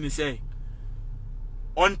training ni se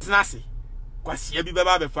on tenase kwasia bi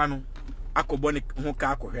beba befa no akobo ne ho ka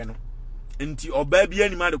akohwe no enti oba bi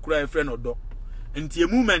ani ma de kura efre no do enti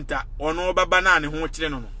emumenta ono baba na ne ho kire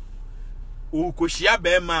no no o koshia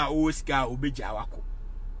be ma o sika obegya wako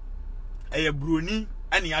eye broni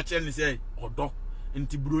ani ya kire ni se odo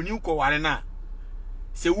nti broni ko ware na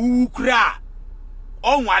se wu kura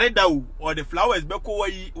on ware da o or the flowers be ko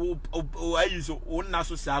wayi o ayi so onna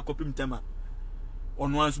so sa akopim tema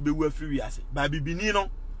ono anso be wu afiri wiase ba bibini no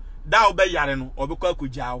da o be yare no obekọ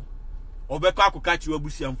akogyawo obekọ akoka chi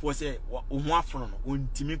wabusiamfo se o ho afono no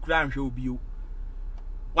ontimi kura nhwe obi o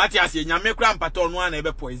wati ase nyame kura mpata ono ana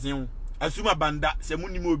ebe poison asuma banda se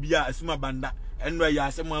munnim obi a asuma banda eno ya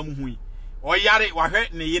ase mo amuhui o yare wahwe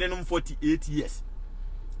ne yire no 48 years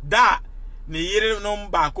da ne yire no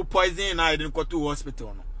ba ko poison na ide ko to hospital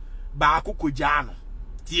no ba ko kogya no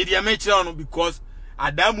tie dia me kire no because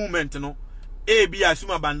at that moment no e bi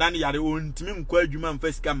asuma banda ne yare ontimi nkwa adwuma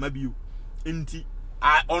mfasika mabio nti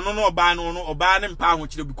ono no oba no no oba ne mpa ho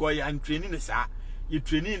kire because you training ne sa you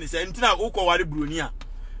training ne sa nti na ukọ ware broni a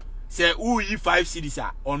se u yi 5 cities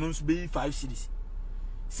a ono nso be yi 5 cities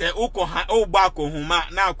se ukọ ha o ba ko homa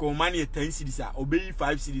na akoma ne 10 cities a obe yi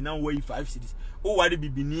 5 cities na wo yi 5 cities o ware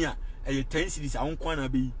bibini a e 10 cities a won na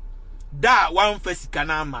be yi da wan fasika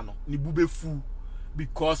na ama no ne bube fu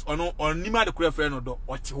because ono onima de kura friend no do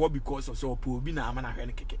o che ho because of so po bi na ama na hwe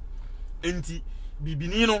ne keke enti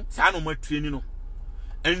bibini no sa no ma training no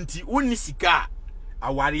enti wonni sika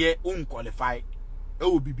aware un qualify e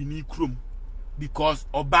wo bibini krom because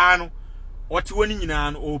oba no oti woni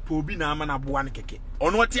nyina no opo bi na ama na boa ne keke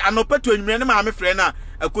ono oti anopato anwumre ne ma me frɛ na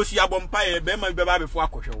akosi abompa ye be ma bi beba befo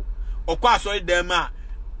akohwe wo okọ asori dem a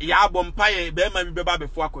ya abompa ye be ma bi beba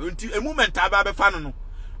befo akohwe enti a moment aba be fa no no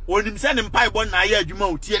onim se ne mpa ibon na ya adwuma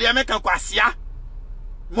o tie dia meka kwasia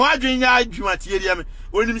mo adwen ya adwuma tie dia me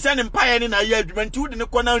onim se ne mpa ye ne na ya adwuma enti wudi ne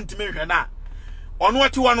kɔ na ntimi hwɛ na ono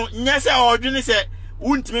oti wo no nya se odwene se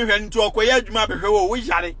wuntimi hwɛ nti okoya adwuma behwɛ wo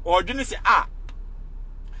yare odwene se a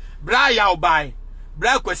bra ya obai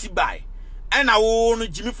bra kwasi bai ena wo no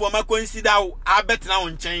jimifo ma consider abetena wo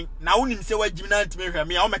nkyɛn na wonim se wagimi na ntimi hwɛ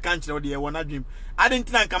me a wo meka nkyerɛ wo de wo na dream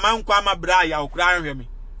adentina nkama nkwa ma bra ya okura hwɛ me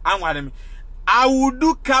anware me I will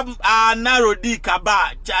do Narodi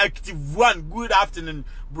Kaba active one. Good afternoon,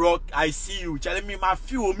 bro. I see you. Tell me my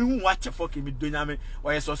few me watch a fucking me doing me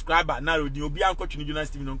or a subscriber. Narodi Obi Uncle Twene Jonas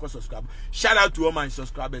TV non subscribe. Shout out to all my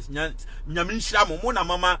subscribers. Nyamin Shamo Mona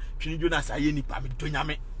Mama Twene Jonas ayeni pa me doing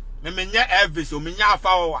me. Me nya every so me nya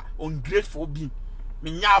afa ungrateful being.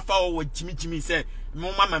 Me nya afa Jimmy say mo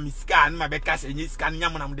mama mi scan my beka say ni scan nya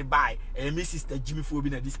mo na mo de buy me sister Jimmy for bi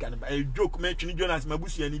na this scan a joke me Twene Jonas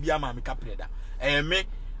mabusu ani bia ma me kapreda me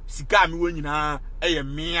sika mi wo nyina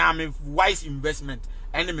me wise investment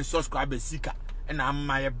and me subscribers sika and am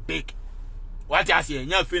my big what I say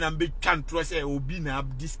nya fe na be twan tro say obi na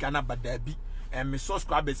this scan abadabi me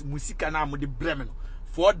subscribers musika na mo de brem no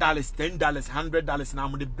 $4 $10 $100 na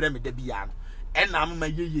mo de brem de bia no and am my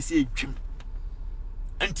ye say twim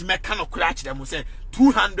enti me kan okura them say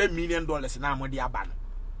 $200 million na mo de aba no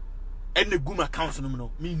and the gum accounts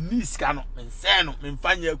no me ni sika no me say no me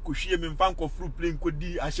mfanya kohwie me mfa nkofru plane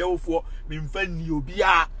kodi ahyewofo me mfa ni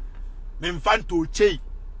obia me mfa nto chei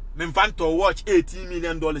me mfa nto watch $18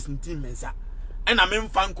 million nti mensa and na me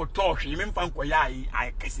mfa nkoto hwe me mfa nkoya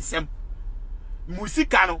ai kesisem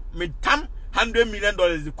musika no me tam $100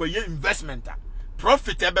 million koye investment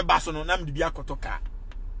profit ebe ba so no na me de bia kotoka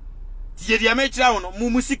Tiye me chira wono mu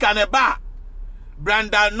musika ne ba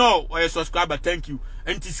Branda no or a subscriber thank you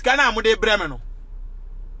enti sika na mo de breme no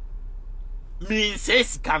mi se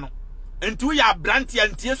sika no enti ya brand ya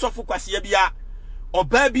ntie sofo kwase bia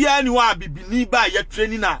oba bia ni wa bibini ba ya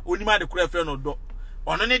training na onima de kura fre no do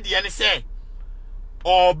ono ne de ne se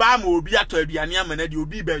oba ma obi ato aduane amana de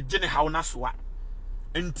obi be gene hawo na soa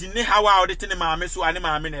enti ne hawa o de tene maame so ane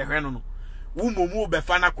maame na ehwe no no wo momu be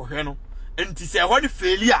fa na kohwe no enti se ho de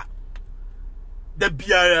failure da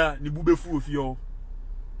biara ni bubefu ofio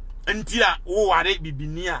entira wo ware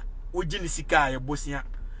bibini a wo gine sika ya bosia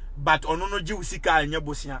but ono no gi sika anya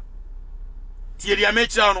bosia tieri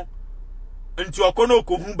amechira no enti okono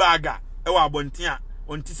okohu baga e wa abonten a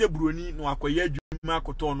onti se buroni no akoye adwuma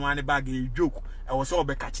akoto no ane baga e joke e wo se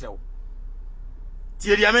obeka kire wo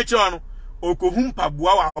tieri amechira no okohu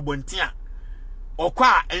mpaboa wa abonten a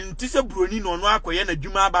okwa enti se buroni no no akoye na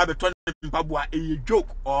adwuma ba beto mpaboa e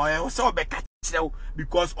joke o e wo se obeka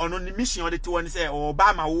because ono ni mission de to one say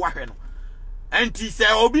Obama wo ahwe no enti say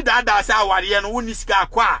obi dada say aware no woni sika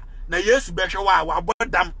akwa na Yesu behwe wa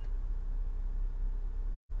abodam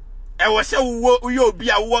e wo say wo yo obi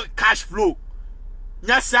a wo cash flow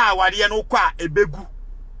nya say aware no kwa ebegu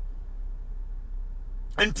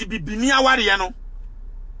enti bibini aware no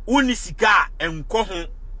woni sika enko ho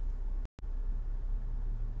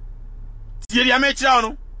tieri amechira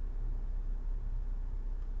no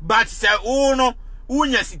but say no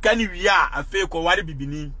unya sika ni wi a afi ko ware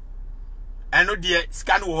bibini eno de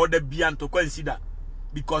sika no ho da bia to consider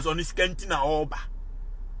because on sika nti na oba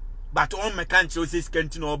but on mechanic say sika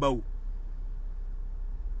nti na oba o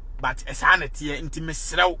but esa na tie nti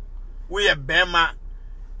mesrew we ye bema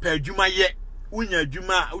pa adwuma ye unya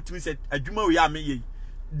adwuma utimi say adwuma we ya me ye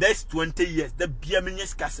that's 20 years da bia menye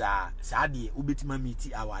sika sa de obetima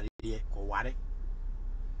meti aware de ko ware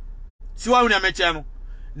siwa unya meche no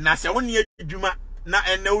na se woni adwuma na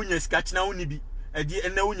ene unya sika kina woni bi edi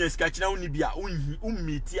ene unya sika kina woni bi a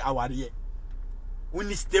ummiti aware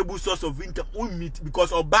uni stable source of income ummiti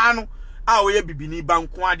because oba no a oye bibini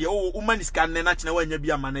banko ade o umani sika ne na kina wanya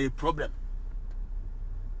bi ama na a problem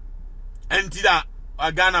entida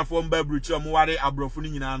Ghana for mbabruchi omo ware abrofo ni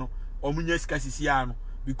nyina no omunya sika sisi ya no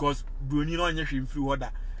because broni no anya hwemfiri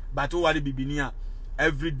hoda but o ware bibini a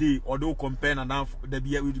every day odo compare na down the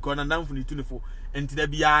bia we call na down for 24 enti da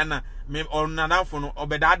bia na me on na down for no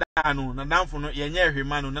obedada no na down for no ye nya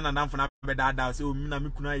hwema no na down for na obedada say o mi na me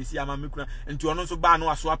kuna yesi ama me kuna enti ono so ba no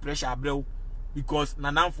aso pressure abrew because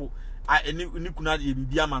na down for ni kuna ye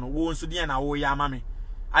bibia ma no wo nso de na wo ya ama me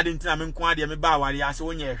ade nti na me nko ade me ba aware ase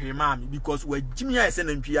wo nya hwema me because wa jimi ya ese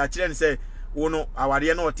na ntwi ya kire ne say wo no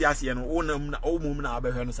aware no ote ase no wo na o mum na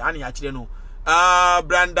abehwe no sa na ya kire no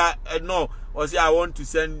Branda no or say I want to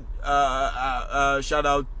send shout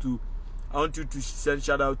out to I want you to send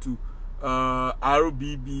shout out to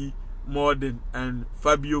RBB Morden and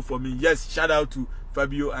Fabio for me. Yes, shout out to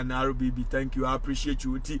Fabio and RBB. Thank you. I appreciate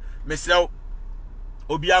you. Ti mesel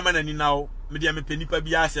obi amana ni now me dia me penipa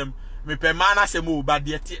bi asem me pe mana asem o ba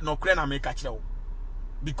de no kre na me ka kire wo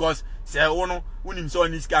because say ono unim so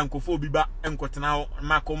ni ska nkofo bi ba enkotena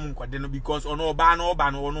makom nkwade no because ono oba no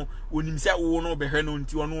ono unim say wo no behwe no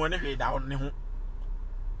nti ono ne hwe da ne ho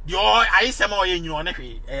di o ayisema o yenyi one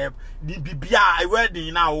hwe di bibia I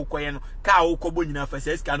wedding na wo koye no ka wo kobo nyina fa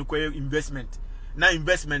say ska no koye investment na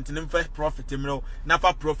investment ne first profit mro na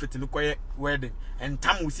fa profit no koye wedding and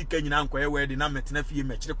tam usika nyina nkoye wedding na metena fie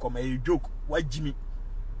mechire koma e joke wajimi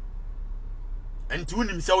enti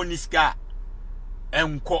wonim se woni sika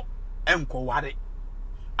enko ware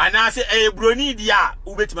anase broni dia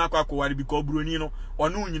ubetima akwa ware because broni no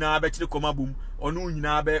onu nyina abechire koma bom onu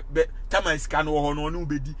nyina be tama sika no ho no onu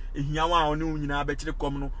bedi ehiawa onu nyina abechire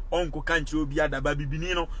kom no onko kanchire obi adaba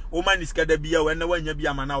bibini no o man sika da bia we na wanya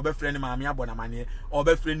bia mana obefre ne maame abona mane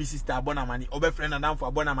obefre ne sister abona mane obefre na namfo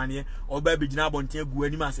abona mane oba begina abonten agu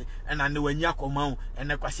anim ase na ne wanya koma ho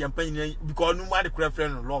ene kwase ampanyin because onu ma de kura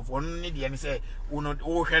friend no love onu ne de ne say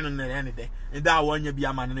wo hwe no ne de da wanya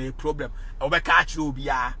bia mana no problem obeka achire obi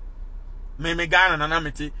a me Ghana na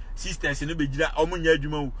mete sisters ne begira omunya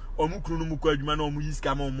adwuma o omukuru no mukọ adwuma na omu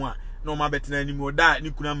yiska ma omu a na omu abetena anim oda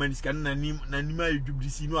ni kuna maniska na nim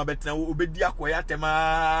ayedwubrisi no abetena obedi akoya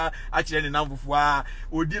tema a kire ne namfofo a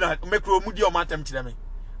odi na mekro omudi o matem kire me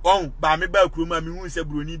on ba me ba kuro ma me hu se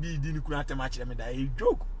broni bi di ni kuna tema kire me da e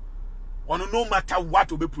joke ono no matter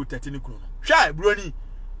what obe protect ni kunu no hwa broni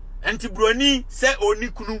enti broni se oni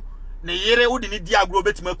kunu ne yere odi ni di agro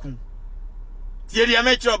betima kun Tieri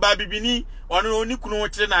amecho ba bibini ono oni kunu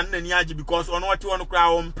kire na nani age because ono wati ono kra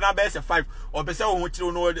o mpna be se 5 o be se wo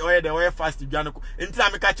kire no oye de oye fast dwane ko enti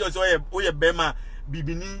am ka che so oye bema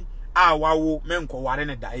bibini a wawo menko ware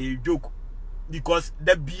ne da e joke because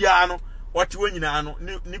da bia no wati wonyina no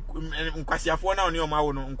ni nkwasiafo na oni o ma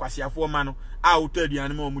wo no nkwasiafo ma no a oto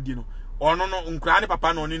aduane ma omudi no ono no nkra ne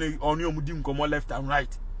papa no oni omudi nkomo left and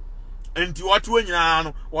right enti wati wonyina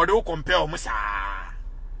no wo de compare o musa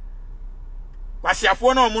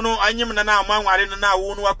kwasiafo na omuno anyim na amanware na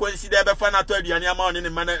wo no akwanside ebefa na to aduane ama one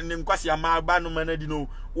ne nkwasi ama ba no manadi no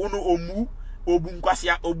wo no omu obu nkwasi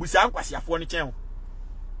obusa nkwasiafo ne chen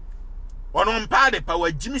ono mpade pa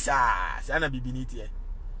wajimi sa na bibini tie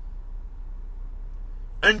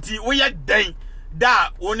anti wo ye den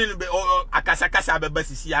da woni no akasakasa beba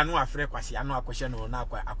sisi anu afre kwasi anu akwhye no na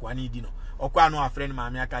akwane di no okwa anu afre ne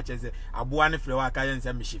maame aka cheze aboa ne fre wa aka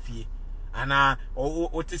yense mehefie ana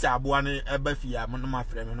o tise aboa ne ebafia no ma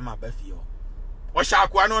frɛ me no ma bafia o sha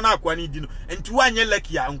akwa no na akwa ne di no enti wanye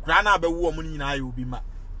lucky a nkura na abewo o mu nyina ayo obi ma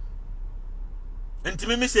enti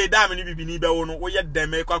me say da me ne bibini bewo no wo ye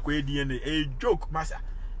deme kwakwa edi ne e joke masa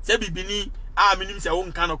se bibini a me nim se wo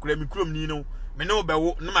nka no kura me kurom ni no me no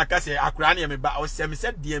bewo no maka se akura ne me ba o se me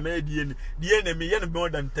se de me edi ne me ye no more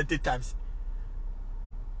than 30 times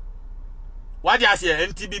wadi ase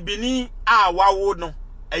enti bibini a wawo no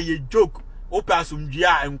eye joke o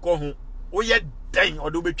pasumdua enko ho wo ye den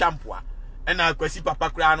odo betwa mpoa ena akwasi papa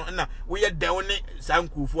kra no na wo ye den ne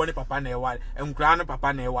sankufo ne papa na eware enkra no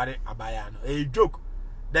papa na eware abaya no eye joke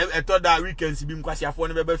dem etoda weekends bi nkwasiafo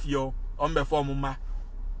ne beba fie o mbe form ma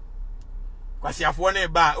kwasiafo ne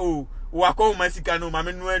ba o wo akọ masika no ma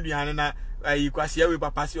me no aduane na ayi kwasia we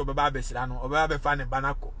papa si obeba abesira no obeba befa ne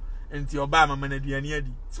banako enti oba mama na aduane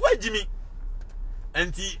adi so wajimi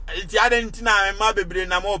enti adenti na ma bebre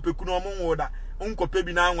na ma opeku no mo da nkope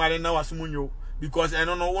bi na anware na wasomunyo because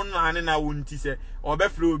eno no won na ne na wonti se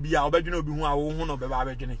obefre obi a obedwene obi hu a wo hu no beba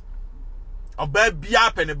abedwene oba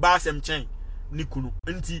bia pe ne ba asem chen ni kunu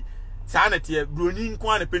enti sa na tie broni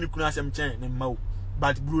nko ana pe ni kunu asem chen ne mawo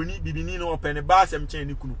but broni bibini no ope ne ba asem chen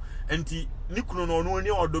ni kunu enti ni kunu no no ni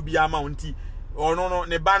odo bia ma wonti ono no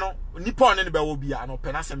ne ba no nipa ne be wo bia no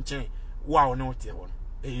pe na asem chen wa wo ne otie wo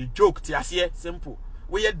a joke ti ase simple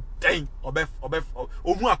we ye den obef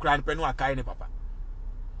omu akra ne pe no akai ne papa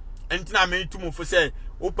enti na me tumu fo say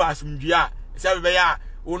o pass mdua say be ya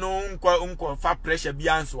ono nko fa pressure bi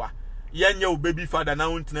anso a yenye o baby father na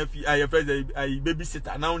wontina fi aye first aye baby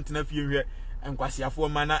sitter na wontina fi hwe enkwasiafo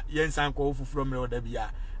ma na yensan ko ofufuro mre oda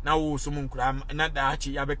bia na wo so mu nkra na da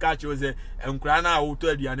achi ya be ka achi o ze nkra na wo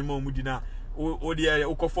to aduane ma omudi na o de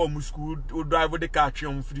o ko form school o drive the car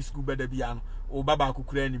twe free school beda bia no o baba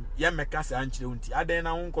akukura anim ye meka sa ankyere wonti aden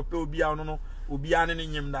na won kope obi a no obi a ne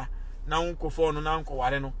nyim da na won ko fo no na won ko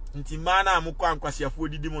ware no nti ma na amukọ ankwasiafo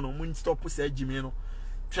didi mu no mun stop sa agimi no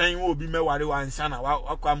twen wo obi meware wansa na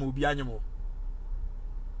wakwa ma obi anyemo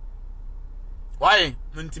why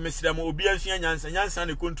nti mesira mo obi ansua nyansa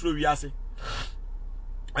ne control wi ase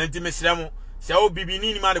nti mesira mo se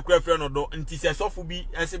obibini ni ma de kura frɛ no do nti se sofo bi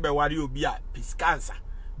ese be ware obi a piskansa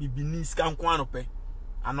bibini skan ko anope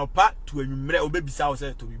anopa to anwumre obebisa wo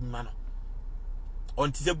se to bibi ma no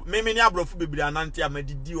onti se me ni abrofo bebiri anante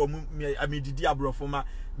amadidi o amedidi abrofo ma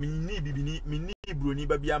minni bibini minni broni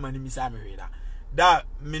ba bia ma ni misa mehweda da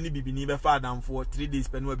meni bibini be fa adamfo 3 days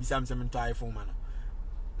pe no abisa msem to iPhone ma no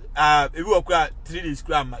ebi wakura 3 days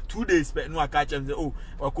kura ma 2 days pe no aka chem se oh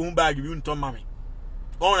wakomu bag bi unto mame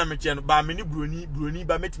on me chen ba me ni broni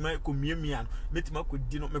ba metima ko miamia no metima ko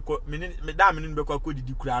di no me da me ni be ko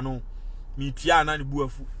didi kura no mi tua na ne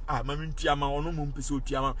buafu ma me tua ma ono mo mpese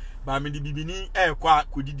otua ma ba me di bibini kwa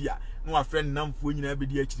ko didi a no wa friend namfo nyina be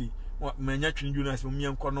di akiri manya Twene Jonas mo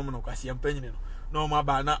mien kono no kwase mpanyine no ma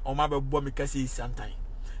ba na o ma be bo me kase santan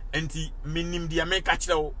enti minim dia me ka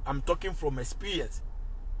kire I'm talking from experience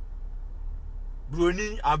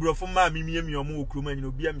broni abrofo ma mimiami omo okroma nyina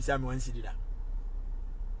obi amisa me wansidi da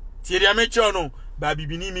tie dia me cho no ba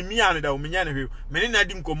bibini mimia ne da o menya ne hwe me na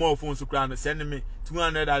di nkomo phone so kra no send me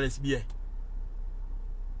 $200 biye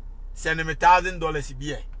send me $1,000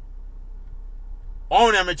 biye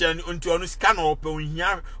on ya me che nti onu scan op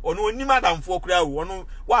ohia onu oni madam fo kra wo onu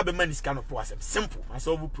wa be mani scan op asem simple na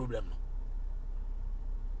solve problem no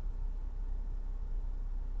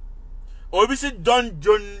obviously don't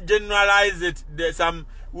generalize it. There some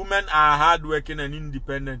women are hardworking and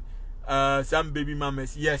independent. Some baby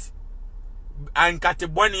mamas, yes. And kate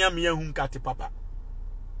boni ya miye hun kate papa.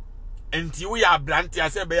 Enti we are blanti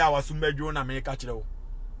ase be ya wasumbejo na me ka kire wo.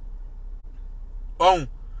 On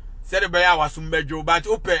said be ya wasumbejo but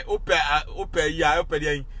ope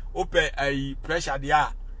pressure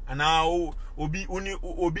dia ana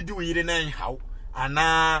obi di yire na haw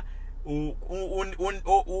ana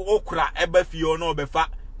okura ebe fie no obefa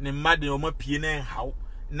ne mmade o mapie na haw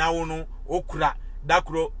na wo no okura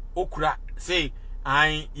dakro okura say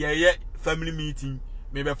an ye family meeting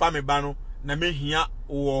me befa me ba no na mehia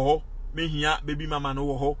wo ho mehia baby mama no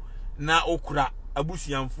wo ho na okura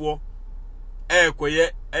abusianfo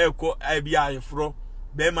eko abia ayefro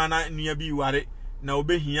be mana nua bi ware na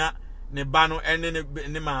obehia ne ba no ene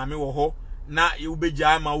ne maame wo ho na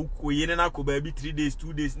ubegya ma ukoye ne na ko ba bi 3 days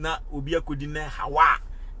 2 days na obi akodi na hawa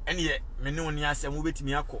ene me ne woni asem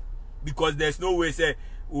obetimi akọ because there's no way say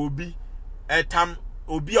obi etam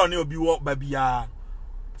obi oni obi wo ba bia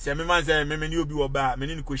se me man say me ni obi wo ba me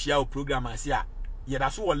ni ko share o program ase a ye da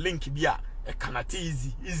so wo link bi a e kanate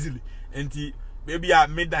easily enti baby a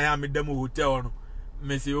me dan a me dem hotel no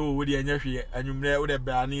me say oh wo de anya hwe anwumre wo de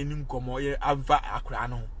bra na ni nkomo ye ava akra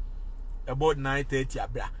no about 9:30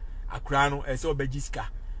 abra akra no ese obagiska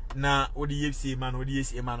na odi yefse ma no odi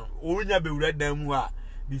yesi ma no onya bewura dan mu a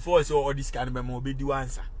before so odi ska no be ma obedi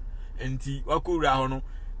wansa enti wakowura ho no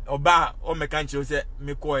oba o meka nche se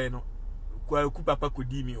me koe no kwaku papa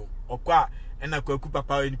kodi mi o okwa ena kwaku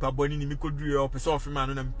papa enipa boni ni mi koduru o pese ofima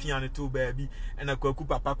no na mpia ne to ba bi ena kwaku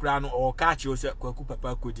papa kra no o ka che o se kwaku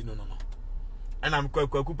papa kodi no ana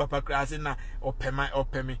mkwaku papa kra se na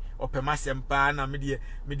opema sempa na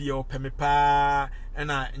medie opeme pa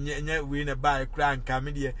na nye we na ba kra nka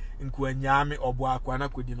medie nku anyame obo akwa na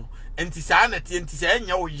kodi no enti sa na tie enti sa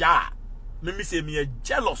enya wo ya me se me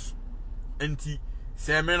jealous enti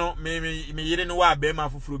se me no me yire no wa be ma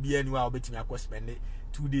foforo bia ni wa obetimi akosspend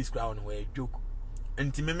 2 days kra no we joke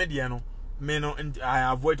enti me medie no me no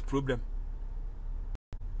I avoid problem.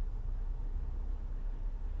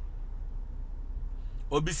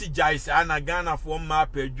 Obisi jaisa ana Ghana for ma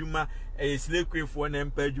pa adwuma silekwe na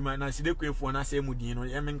mpa adwuma na silekwe na se mudin no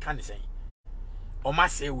ye menka ne sen o ma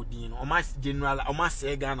se udin no o ma general o ma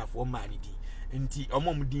se Ghana for ma ni din nti o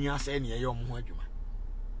ma mudin ase ne ye o mo adwuma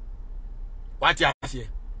wati ase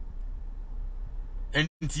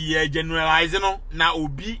nti ye generalize no na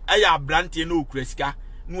obi aya brante na okura sika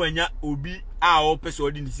no anya obi a o pese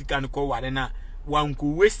odi ni sika no ko ware na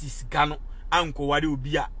wanko wesi sika no anko ware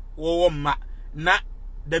obi a wo ma na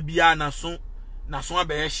da bia na so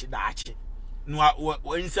abaye hidaache no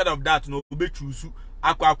instead of that no obechusu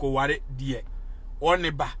akwa ware die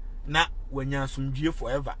one ba na wanya asomdwie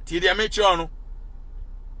forever ti dia meche no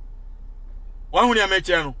wahuni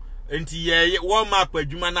ameche no enti ye wo map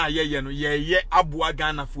adwuma na ye no ye aboa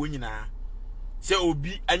Ghana fo nyina se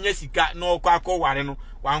obi anya sika na okwa ware no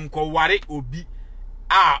wanko ware obi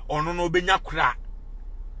a ono no obenya kura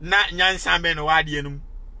na nyansa be no wade enum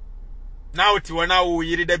now ti wona wo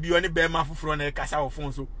yiri da bi oni be ma foforo na kasa wo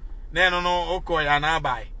fon so na no okoya na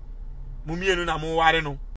bai mumienu na mo ware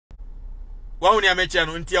no wa woni ameche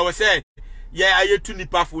no nti wo se ye ayetu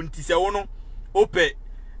nipa fo nti se wo no ope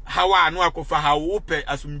hawa anu akofa hawo ope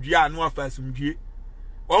asumdwie anu afa asumdwie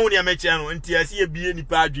wa woni ameche no nti ase ye bie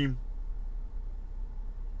nipa adwim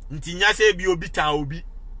nti nya se bi obi ta obi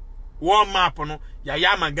wo map no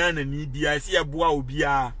ya magana ni bi ase ye boa obi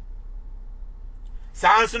a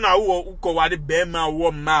sanso na wo ukowade be ma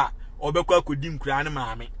wo ma obekwa akodi nkura ne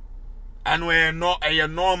maame anu eye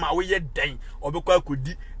no ma wo ye den obekwa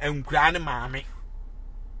akodi nkura ne maame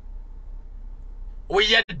wo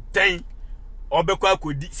ye den obekwa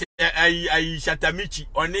akodi ayi Shatta michi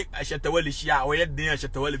oni Shatta Wale shia wo ye den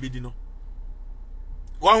Shatta Wale bedi no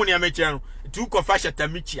One when you make channel, two coffee Shatta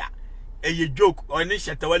Michia, a joke or any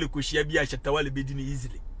Shatta Wale Kushia be a Shatta Wale bidding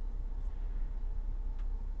easily.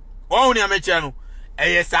 One when you make channel,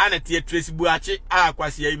 a sanity Tracy Buachi,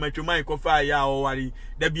 Quasia, Matromai Cofa, ya or worry,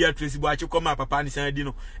 there be a Tracy Buachi come up upon the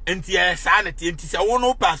Sandino, and tia sanity, and tis a one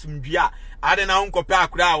no pass from Gia. I don't know Uncle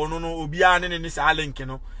Pacra or no Obian in this island, you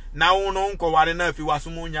know. Now, no Uncle Warren if you was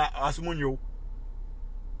Asumunyo.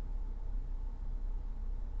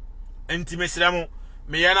 Intimesramo,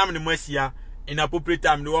 me anam the Messia, in appropriate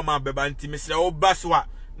time, no man beba intimesra, oh baswa,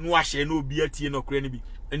 no ashe, no beati, no cranny.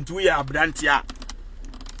 And 2 years brantia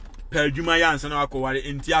per Jumayans and Akawari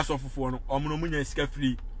in Tias of Fono, Omnomunia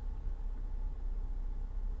free.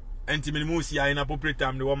 Intimimusia in appropriate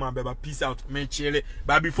time, the woman beba peace out, me chile,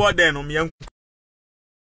 but before then, on me young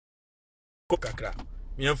Kakra,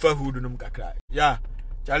 me young Fahudunum Kakra. Yeah,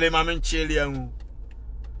 Charlie Mamma Chile.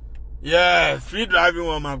 Yeah, free driving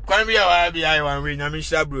woman. Come here, I'll be I one ring. I'm in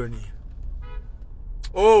Shabroni.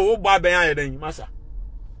 Oh, Baba, then, Massa.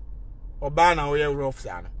 Obana, we are rough,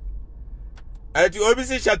 son. And you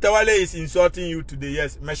obviously Shatta Wale is insulting you today.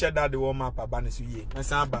 Yes, measure that the woman up abanis ye.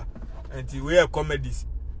 Masamba. And you wear comedies.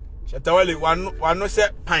 Shatta Wale, one no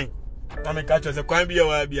set pine. I'm a catcher, so come here,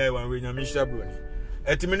 I'll be I one ring. I'm in Shabroni.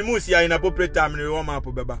 At Minimusia in appropriate time, the woman up,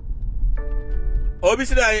 Baba.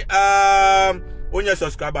 Obviously, on your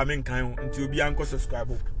subscriber, men kind until be uncle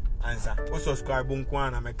subscriber. Answer. O subscribe on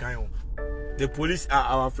Kwana me kind. The police are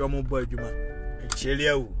our former boy Juma.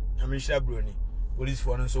 Chelia, I'm in Shabroni. Police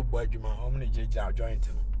for so boy Juma. How many JJ joint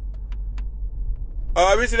him?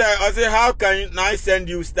 Obviously, I say, how can I send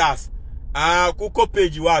you stars? Coco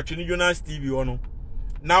page you are Twene Jonas TV ono.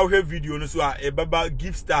 Now here video no so a baba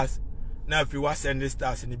give stars. Now if you want send the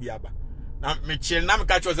stars in the biaba. Now me chill. Now me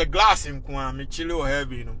catch was a glass in Kwan. Me chill or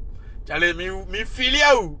heavy you know. Charlie, me feel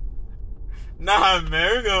you. Nah,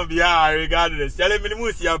 man, we gonna be hard regardless. Charlie, me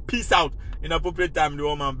must see peace out in appropriate time. The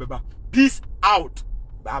woman, baby. Peace out.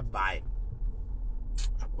 Bye bye.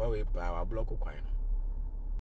 Akwa we power block o kwano.